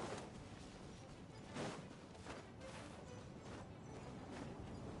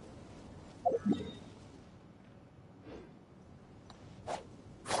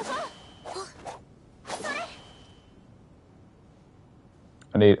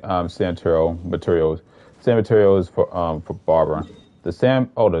 I need Santero materials. Sand materials for Barbara. The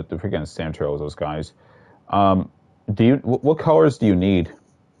freaking Santeros, those guys. What colors do you need?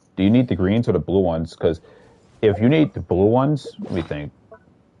 Do you need the greens or the blue ones? Because if you need the blue ones, let me think.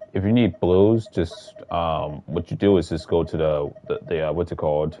 If you need blues, just what you do is just go to the what's it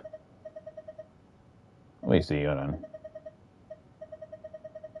called? Let me see. Hold on.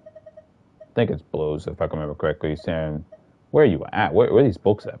 I think it's blues if I can remember correctly. Sam, where are you at? Where are these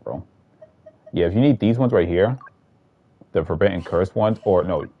books at, bro? Yeah, if you need these ones right here, the Forbidden Curse ones, or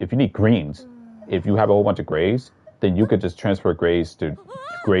no, if you need greens, if you have a whole bunch of grays, then you could just transfer grays to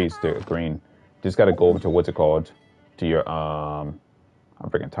green. Just gotta go over to what's it called? To your I'm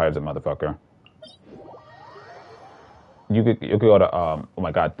freaking tired of the motherfucker. You could go to oh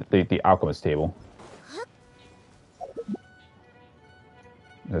my god, the alchemist table.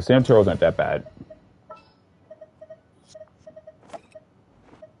 The Santeros aren't that bad.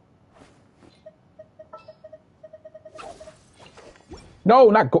 No,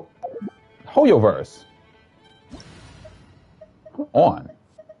 not go. Hoyoverse. Come on.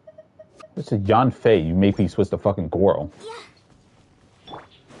 It's a Yanfei. You make me switch to fucking Goro.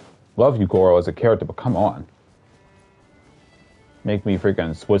 Love you, Goro, as a character, but come on. Make me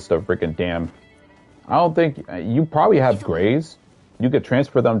freaking switch to freaking damn. I don't think you probably have grays. You could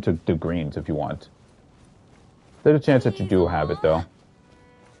transfer them to greens if you want. There's a chance that you do have it though.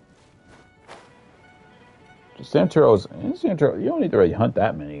 Santeros, you don't need to really hunt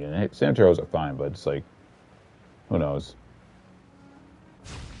that many. Santeros are fine, but it's like, who knows?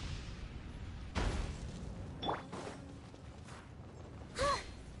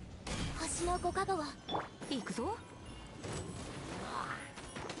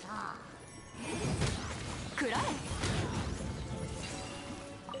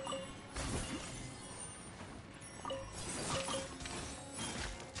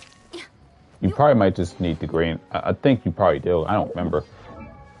 You probably might just need the green. I think you probably do. I don't remember.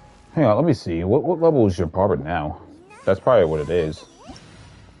 Hang on, let me see. What level is your barber now? That's probably what it is.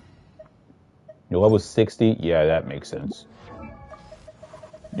 Your level 60? Yeah, that makes sense.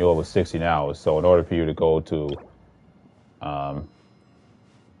 Your level 60 now, so in order for you to go to...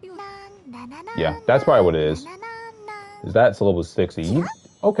 yeah, that's probably what it is. That's level 60.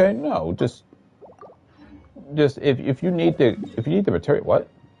 Okay, no, just if you need the material... What?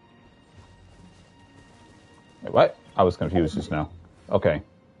 Wait, what? I was confused just now. Okay.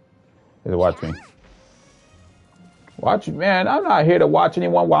 Watch me. Watch me, man. I'm not here to watch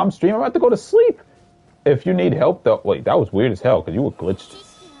anyone while I'm streaming. I'm about to go to sleep. If you need help, though. Wait, that was weird as hell because you were glitched.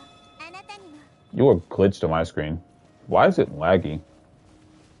 You were glitched on my screen. Why is it laggy?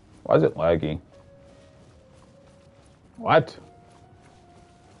 Why is it laggy? What?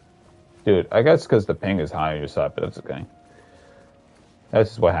 Dude, I guess because the ping is high on your side, but that's okay. That's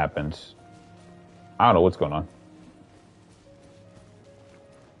just what happens. I don't know what's going on.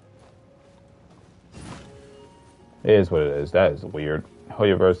 It is what it is. That is weird.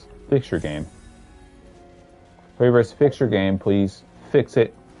 Hoyoverse, fix your game. Hoyoverse, fix your game, please. Fix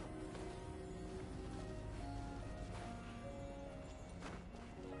it.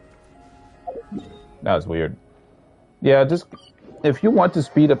 That was weird. Yeah, just if you want to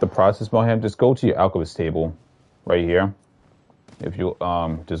speed up the process, Moham, just go to your alchemist table right here. If you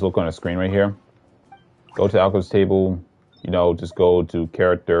just look on the screen right here, go to the alchemist table. You know, just go to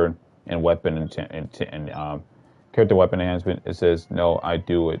character and weapon and character weapon enhancement. It says no, I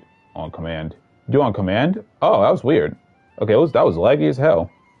do it on command. Do on command? Oh, that was weird. Okay, that was laggy as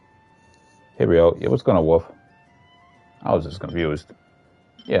hell. Here we go. Yeah, what's going on, Wolf? I was just confused.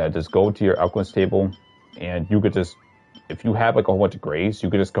 Yeah, just go to your alchemist table, and you could just, if you have like a whole bunch of grays, you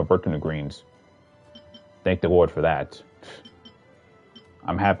could just convert them to greens. Thank the Lord for that.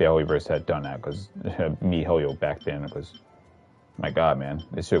 I'm happy Hoyoverse had done that, because me, Hoyo, back then, because, my God, man,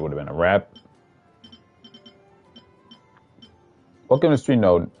 this shit would have been a wrap. Welcome to stream,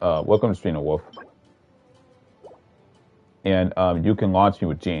 Wolf. And you can launch me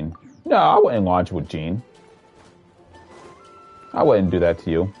with Jean. No, I wouldn't launch with Jean. I wouldn't do that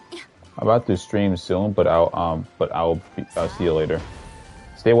to you. I'm about to stream soon, but I'll see you later.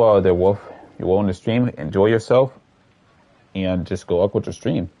 Stay well there, Wolf. You're willing to stream. Enjoy yourself, and just go up with your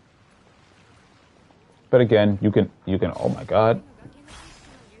stream. But again, you can. Oh my God.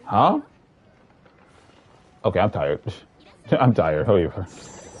 Huh? Okay, I'm tired. I'm tired. However,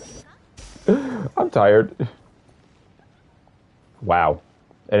 I'm tired. Wow.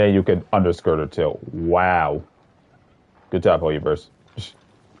 And then you can underskirt her too. Wow. Good job, Hoyoverse.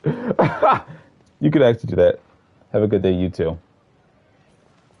 You could actually do that. Have a good day, you too.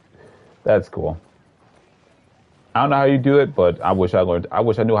 That's cool. I don't know how you do it, but I wish I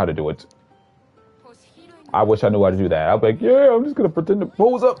knew how to do it. I wish I knew how to do that. I'd be like, yeah, I'm just gonna pretend to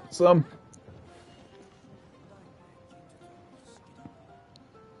pose up some.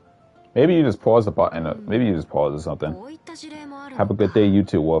 Maybe you just pause the button. Maybe you just pause or something. Have a good day, you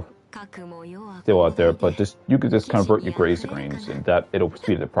too, Wolf. Still out there, but you could just convert your grays to greens, and that it'll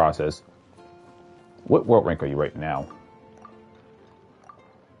speed the process. What world rank are you right now?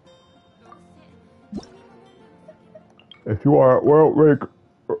 If you are world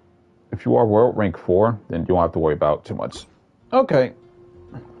rank 4, then you don't have to worry about too much. Okay,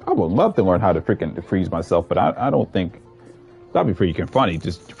 I would love to learn how to freaking freeze myself, but I don't think that'd be freaking funny,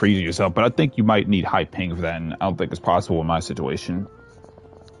 just freezing yourself. But I think you might need high ping for that, and I don't think it's possible in my situation.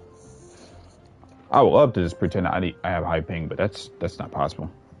 I would love to just pretend I have high ping, but that's not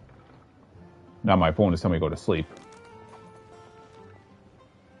possible. Now my phone is telling me to go to sleep.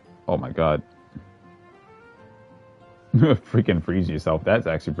 Oh my God. Freaking freeze yourself. That's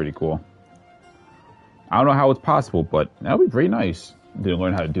actually pretty cool. I don't know how it's possible, but that would be pretty nice to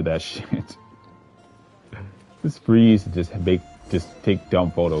learn how to do that shit. Just freeze and just take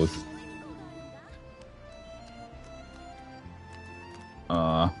dumb photos.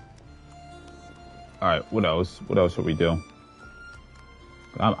 Alright, what else? What else should we do?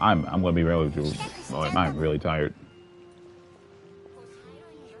 I'm gonna be I'm really tired.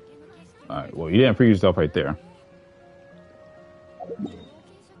 Alright, well, you didn't freeze yourself right there.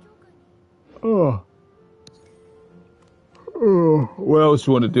 What else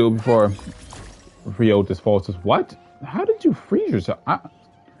you want to do before Rio just falls? What? How did you freeze yourself?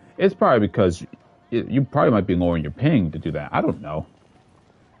 It's probably because you probably might be lowering your ping to do that. I don't know.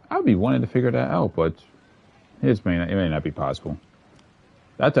 I'd be wanting to figure that out, but it may not be possible.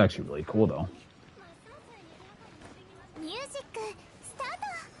 That's actually really cool, though.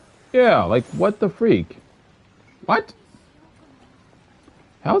 Yeah, like, what the freak? What?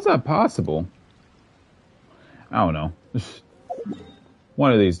 How's that possible? I don't know.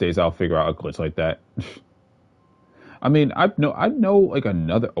 One of these days I'll figure out a glitch like that. I mean, I know like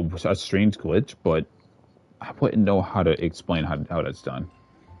a strange glitch, but I wouldn't know how to explain how that's done.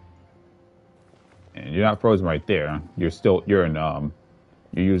 And you're not frozen right there. You're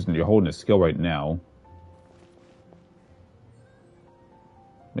holding a skill right now.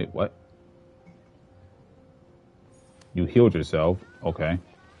 Wait, what? You healed yourself. Okay.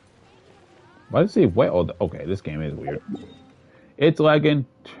 Why did it say wet? Okay, this game is weird. It's lagging.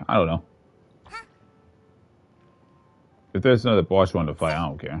 I don't know. If there's another boss you want to fight, I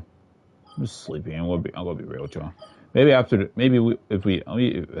don't care. I'm just sleepy, and I'm gonna be real with y'all. Maybe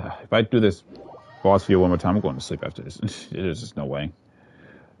if I do this boss for you one more time, I'm going to sleep after this. There's just no way.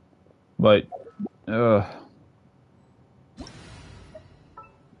 But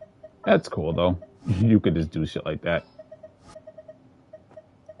that's cool though. You could just do shit like that.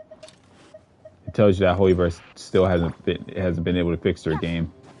 It tells you that Holyverse still hasn't been able to fix their game.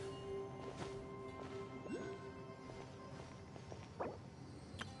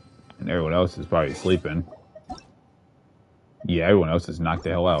 And everyone else is probably sleeping. Yeah, everyone else is knocked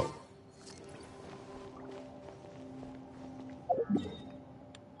the hell out.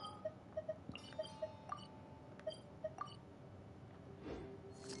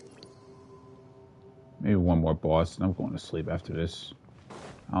 Maybe one more boss, and I'm going to sleep after this.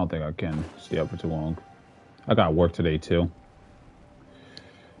 I don't think I can stay up for too long. I got work today, too.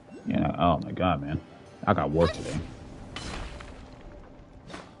 Yeah, oh my god, man. I got work today.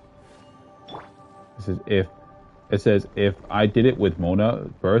 It says if I did it with Mona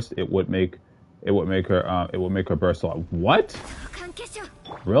burst, it would make her burst a lot. What?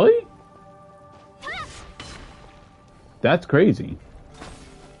 Really? That's crazy.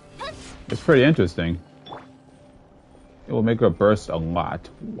 It's pretty interesting. It will make her burst a lot.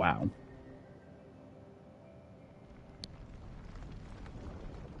 Wow.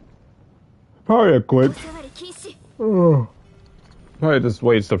 Probably a glitch. Probably just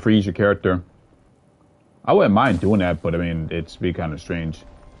ways to freeze your character. I wouldn't mind doing that, but I mean, it'd be kind of strange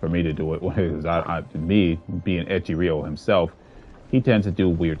for me to do it. Because me being Ecchi Rio himself, he tends to do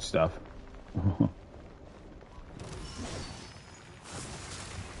weird stuff.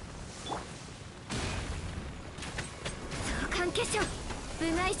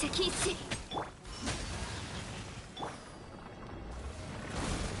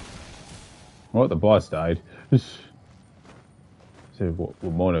 Well, the boss died. So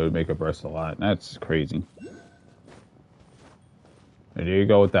Mona would make her burst a lot. That's crazy. And there you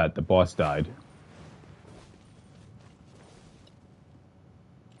go with that. The boss died.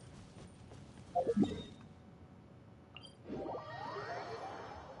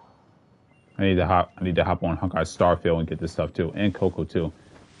 I need to hop on Honkai Starfield and get this stuff too, and Coco too.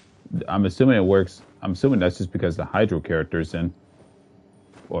 I'm assuming it works. I'm assuming that's just because the Hydro characters in,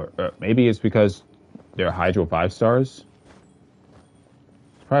 or maybe it's because they're Hydro 5 stars.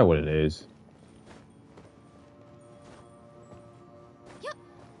 It's probably what it is.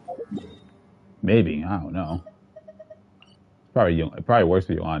 Maybe, I don't know. It probably works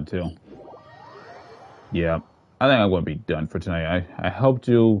for Yuan too. Yeah, I think I'm going to be done for tonight. I helped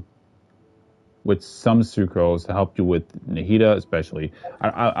you with some sucrose. I helped you with Nahida, especially.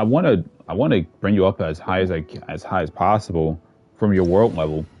 I want to bring you up as high as possible from your world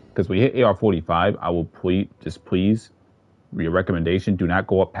level, because we hit AR45. I will please your recommendation: do not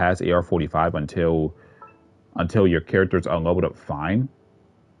go up past AR45 until your characters are leveled up fine.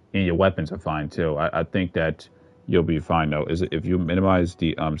 And your weapons are fine too. I think that you'll be fine though. If you minimize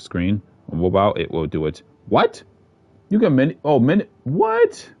the screen on mobile, it will do it. What? You can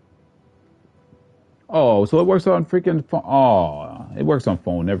what? Oh, so it works on freaking phone. Oh, it works on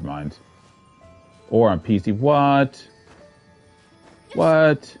phone. Never mind. Or on PC. What?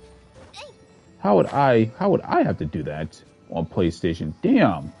 What? How would I have to do that on PlayStation?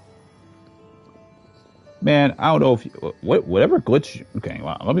 Damn. Man, I don't know if whatever glitch. Okay,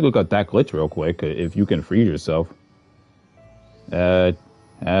 well, let me look at that glitch real quick. If you can freeze yourself. Let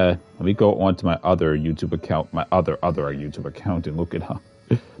me go on to my other YouTube account, my other YouTube account, and look it up.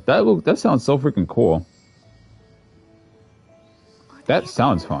 That sounds so freaking cool. That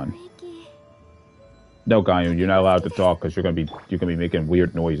sounds fun. No, Gayu, you're not allowed to talk because you're gonna be making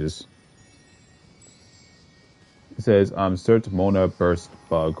weird noises. It says search Mona burst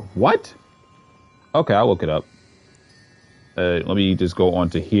bug. What? Okay, I'll look it up. Let me just go on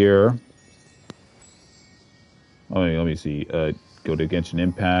to here. Let me see. Go to Genshin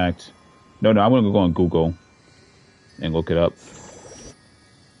Impact. No, I'm gonna go on Google and look it up.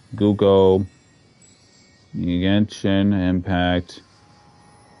 Google Genshin Impact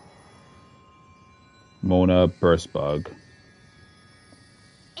Mona burst bug.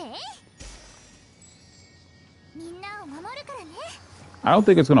 I don't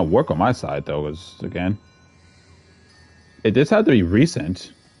think it's gonna work on my side though, because again, this had to be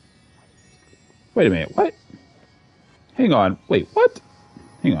recent. Wait a minute, what? Hang on, wait, what?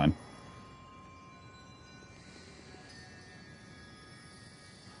 Hang on.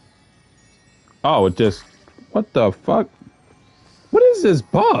 Oh, it just, what the fuck? What is this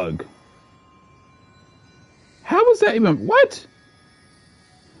bug? How is that even, what?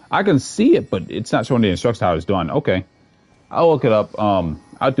 I can see it, but it's not showing the instructions how it's done. Okay. I'll look it up.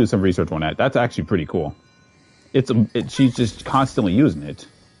 I'll do some research on that. That's actually pretty cool. She's just constantly using it.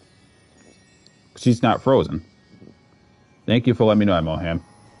 She's not frozen. Thank you for letting me know, Moham.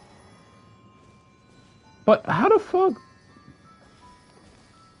 But how the fuck?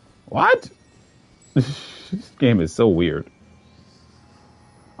 What? This game is so weird.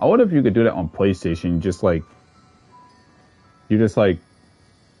 I wonder if you could do that on PlayStation. You just like,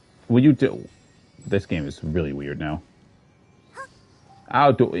 when you do, this game is really weird now.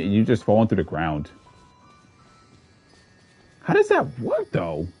 You just falling through the ground. How does that work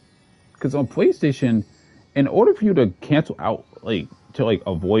though? Because on PlayStation, in order for you to cancel out, like, to like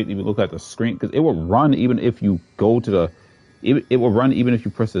avoid even look at the screen, because it will run even if you go to the, it will run even if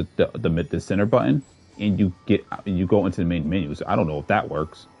you press the center button and you go into the main menu. So I don't know if that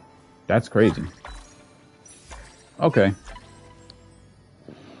works. That's crazy. Okay.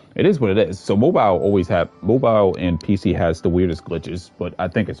 It is what it is. So mobile and PC has the weirdest glitches, but I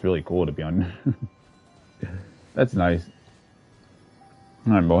think it's really cool to be on. That's nice.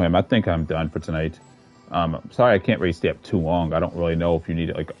 All right, Mohem, I think I'm done for tonight. Sorry I can't really stay up too long. I don't really know if you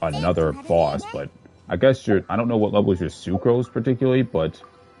need like another boss, but I guess I don't know what level is your Sucrose particularly, but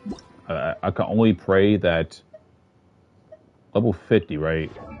I can only pray that level 50,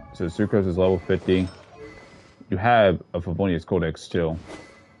 right? So Sucrose is level 50. You have a Favonius Codex too.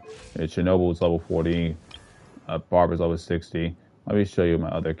 Chernobyl is level 40. Barbara's level 60. Let me show you my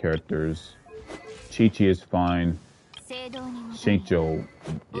other characters. Chi-Chi is fine. Shinjo,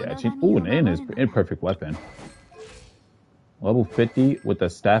 yeah. Ooh, an in is imperfect weapon. Level 50 with the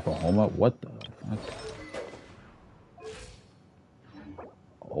Staff of Homa. What the fuck?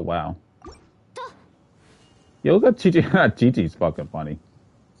 Oh, wow. Yo, look at Chi-Chi. Chi-Chi's fucking funny.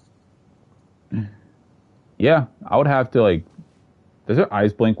 Yeah, I would have to, like... Does her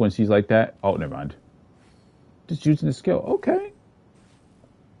eyes blink when she's like that? Oh, never mind. Just using the skill. Okay.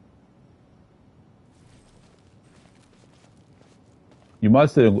 You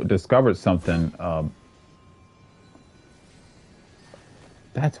must have discovered something.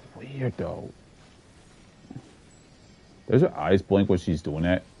 That's weird, though. Does her eyes blink when she's doing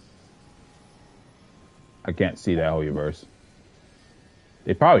that? I can't see that Hoyoverse.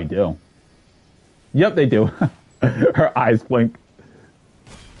 They probably do. Yep, they do. Her eyes blink.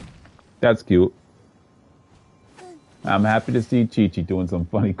 That's cute. I'm happy to see Chi-Chi doing some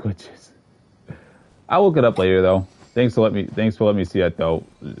funny glitches. I'll look it up later, though. Thanks for letting me see that, though.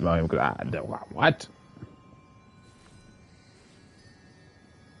 What?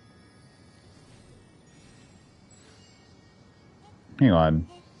 Hang on.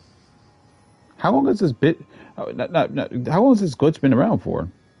 How long has this how long has this glitch been around for?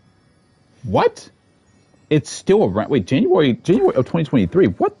 What? It's still around. Wait, January of 2023.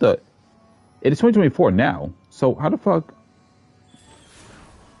 What the? It is 2024 now. So how the fuck?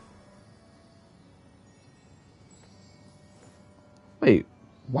 Wait,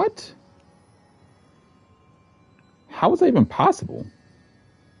 what? How is that even possible?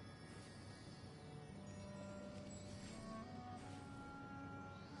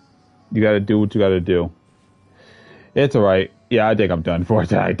 You gotta do what you gotta do. It's alright. Yeah, I think I'm done for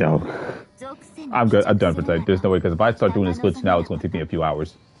tonight, though. I'm good. I'm done for tonight. There's no way, because if I start doing this glitch now, it's gonna take me a few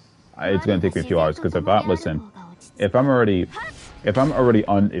hours. It's gonna take me a few hours, because if I already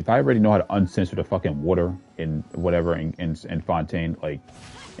know how to uncensor the fucking water in whatever in Fontaine, like,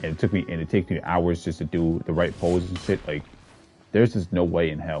 and it takes me hours just to do the right poses and shit, like, there's just no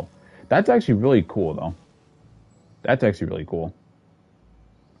way in hell. That's actually really cool, though. That's actually really cool.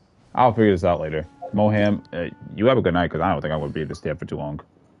 I'll figure this out later. Moham, you have a good night, because I don't think I'm going to be able to stay up for too long.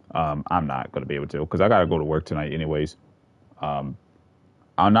 I'm not going to be able to, because I got to go to work tonight anyways. I'm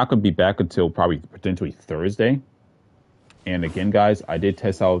not going to be back until probably potentially Thursday. And again, guys, I did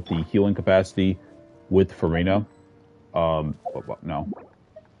test out the healing capacity with Furina. No.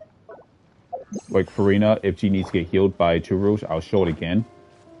 Like Furina, if she needs to get healed by Chuvrouge, I'll show it again.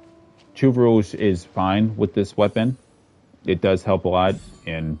 Chuvrouge is fine with this weapon. It does help a lot,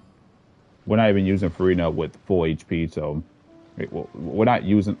 and we're not even using Furina with full HP, so we're not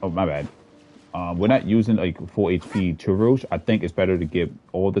using. Oh, my bad. We're not using like full HP Chuvrouge. I think it's better to give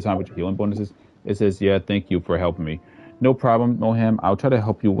all the time with your healing bonuses. It says, "Yeah, thank you for helping me." No problem, Moham. I'll try to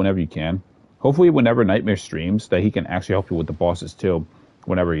help you whenever you can. Hopefully, whenever Nightmare streams, that he can actually help you with the bosses too,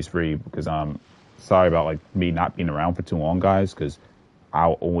 whenever he's free. Because sorry about like me not being around for too long, guys. Because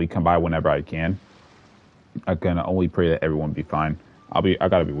I'll only come by whenever I can. I can only pray that everyone be fine. I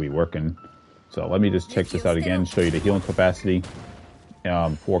gotta be reworking. So let me just check this out again. Show you the healing capacity.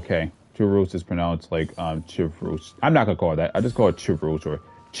 4K. Chuvrouge is pronounced like Chuvrouge. I'm not gonna call it that. I just call it Chuvrouge or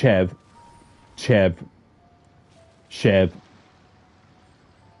Chev.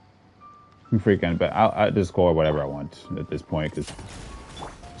 I'm freaking, but I just call her whatever I want at this point, because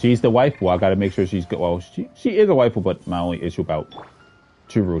she's the waifu. I gotta make sure she's good. Well, she is a waifu, but my only issue about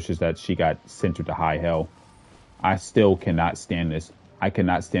Chuvrouge is that she got censored to high hell. I still cannot stand this. I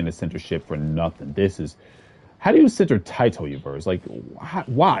cannot stand the censorship for nothing. This is, How do you center tights, Hoyoverse? Like,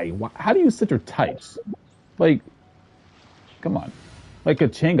 why? How do you center tights? Like, come on. Like, a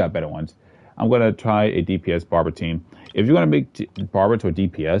chain got better ones. I'm going to try a DPS Barber team. If you're going to make Barber to a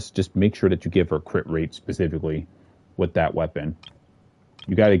DPS, just make sure that you give her crit rate specifically with that weapon.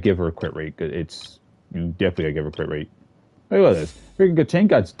 You got to give her a crit rate. You definitely got to give her a crit rate. Look at this. Freaking Kachin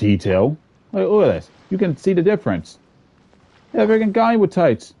got detail. Look at this. You can see the difference. Yeah, freaking guy with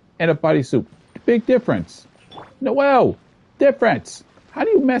tights and a bodysuit. Big difference. Noel, difference. How do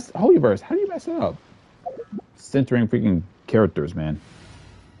you mess Holyverse? How do you mess it up? Centering freaking characters, man.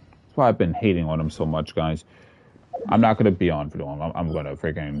 That's why I've been hating on them so much, guys. I'm not gonna be on for long. I'm gonna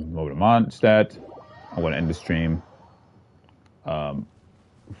freaking load them on stat. I'm gonna end the stream.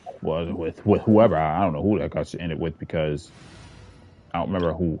 With whoever. I don't know who that got to end it with because I don't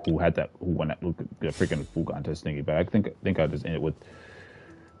remember who won that the freaking food contest thingy. But I think I just ended with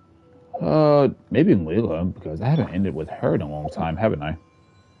maybe Layla because I haven't ended with her in a long time, haven't I?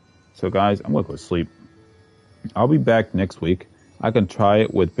 So guys, I'm gonna go to sleep. I'll be back next week. I can try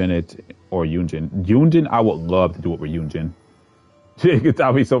it with Bennett or Yoonjin. Yoonjin, I would love to do it with Yoonjin.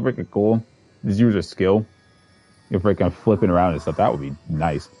 That'd be so freaking cool. Just use a skill. You're freaking flipping around and stuff. That would be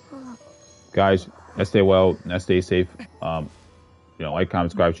nice. Guys, let's stay well. Let's stay safe. Like,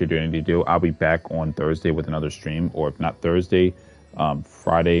 comment, subscribe, share, do anything you do. I'll be back on Thursday with another stream, or if not Thursday,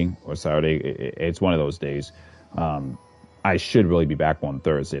 Friday or Saturday. It's one of those days. I should really be back on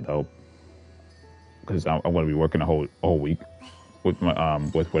Thursday though, because I'm going to be working a whole week with my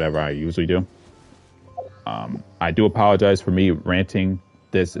with whatever I usually do. I do apologize for me ranting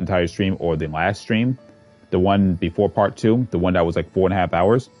this entire stream or the last stream, the one before part 2, the one that was like 4.5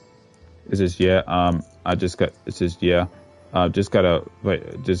 hours. It's just I'm just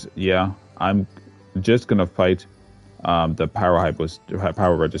gonna fight the Power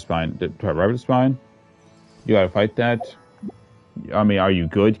Regispine. The Regispine? You gotta fight that. I mean, are you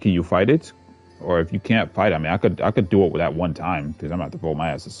good? Can you fight it? Or if you can't fight, I mean, I could do it with that one time because I'm about to roll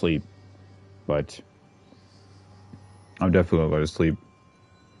my ass to sleep. But I'm definitely gonna go to sleep.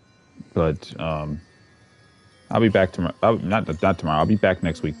 But I'll be back tomorrow. Not tomorrow. I'll be back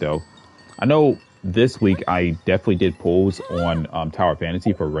next week though. I know this week I definitely did polls on Tower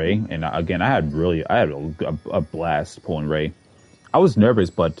Fantasy for Ray, and again I had a blast pulling Ray. I was nervous,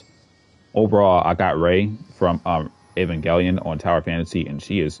 but overall I got Ray from Evangelion on Tower Fantasy, and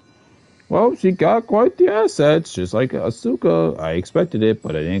she got quite the assets, just like Asuka. I expected it,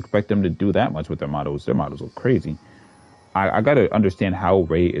 but I didn't expect them to do that much with their models. Their models look crazy. I got to understand how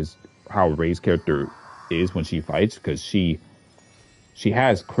Ray's character is when she fights, because she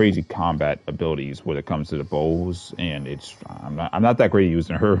has crazy combat abilities when it comes to the bows, and I'm not that great at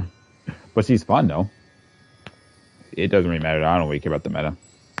using her, but she's fun though. It doesn't really matter. I don't really care about the meta.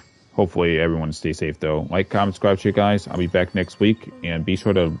 Hopefully everyone stays safe though. Like, comment, subscribe to you guys. I'll be back next week, and be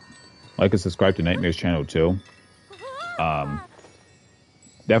sure to like and subscribe to Nightmare's channel too.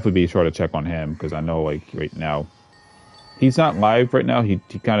 Definitely be sure to check on him, because I know like right now he's not live right now. He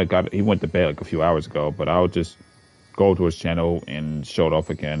went to bed like a few hours ago, but I'll just go to his channel and show it off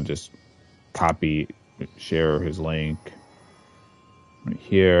again. Just copy, share his link right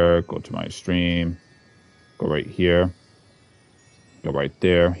here. Go to my stream. Go right here. Go right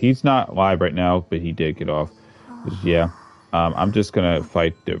there. He's not live right now, but he did get off. Yeah. I'm just gonna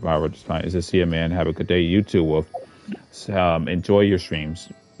fight the virus. Just fine. Is this here, man? Have a good day. You too, Wolf. Enjoy your streams.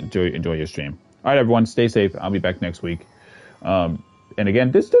 Enjoy your stream. All right, everyone. Stay safe. I'll be back next week. And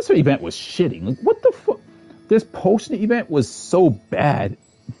again, this event was shitty. Like, what the fuck? This potion event was so bad.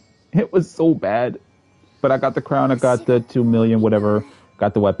 It was so bad. But I got the crown. I got the 2 million, whatever.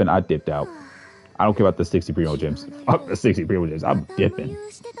 Got the weapon. I dipped out. I don't care about the 60 primo gems. Fuck the 60 primo gems. I'm dipping.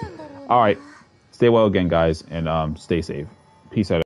 All right. Stay well again, guys, and stay safe. Peace out.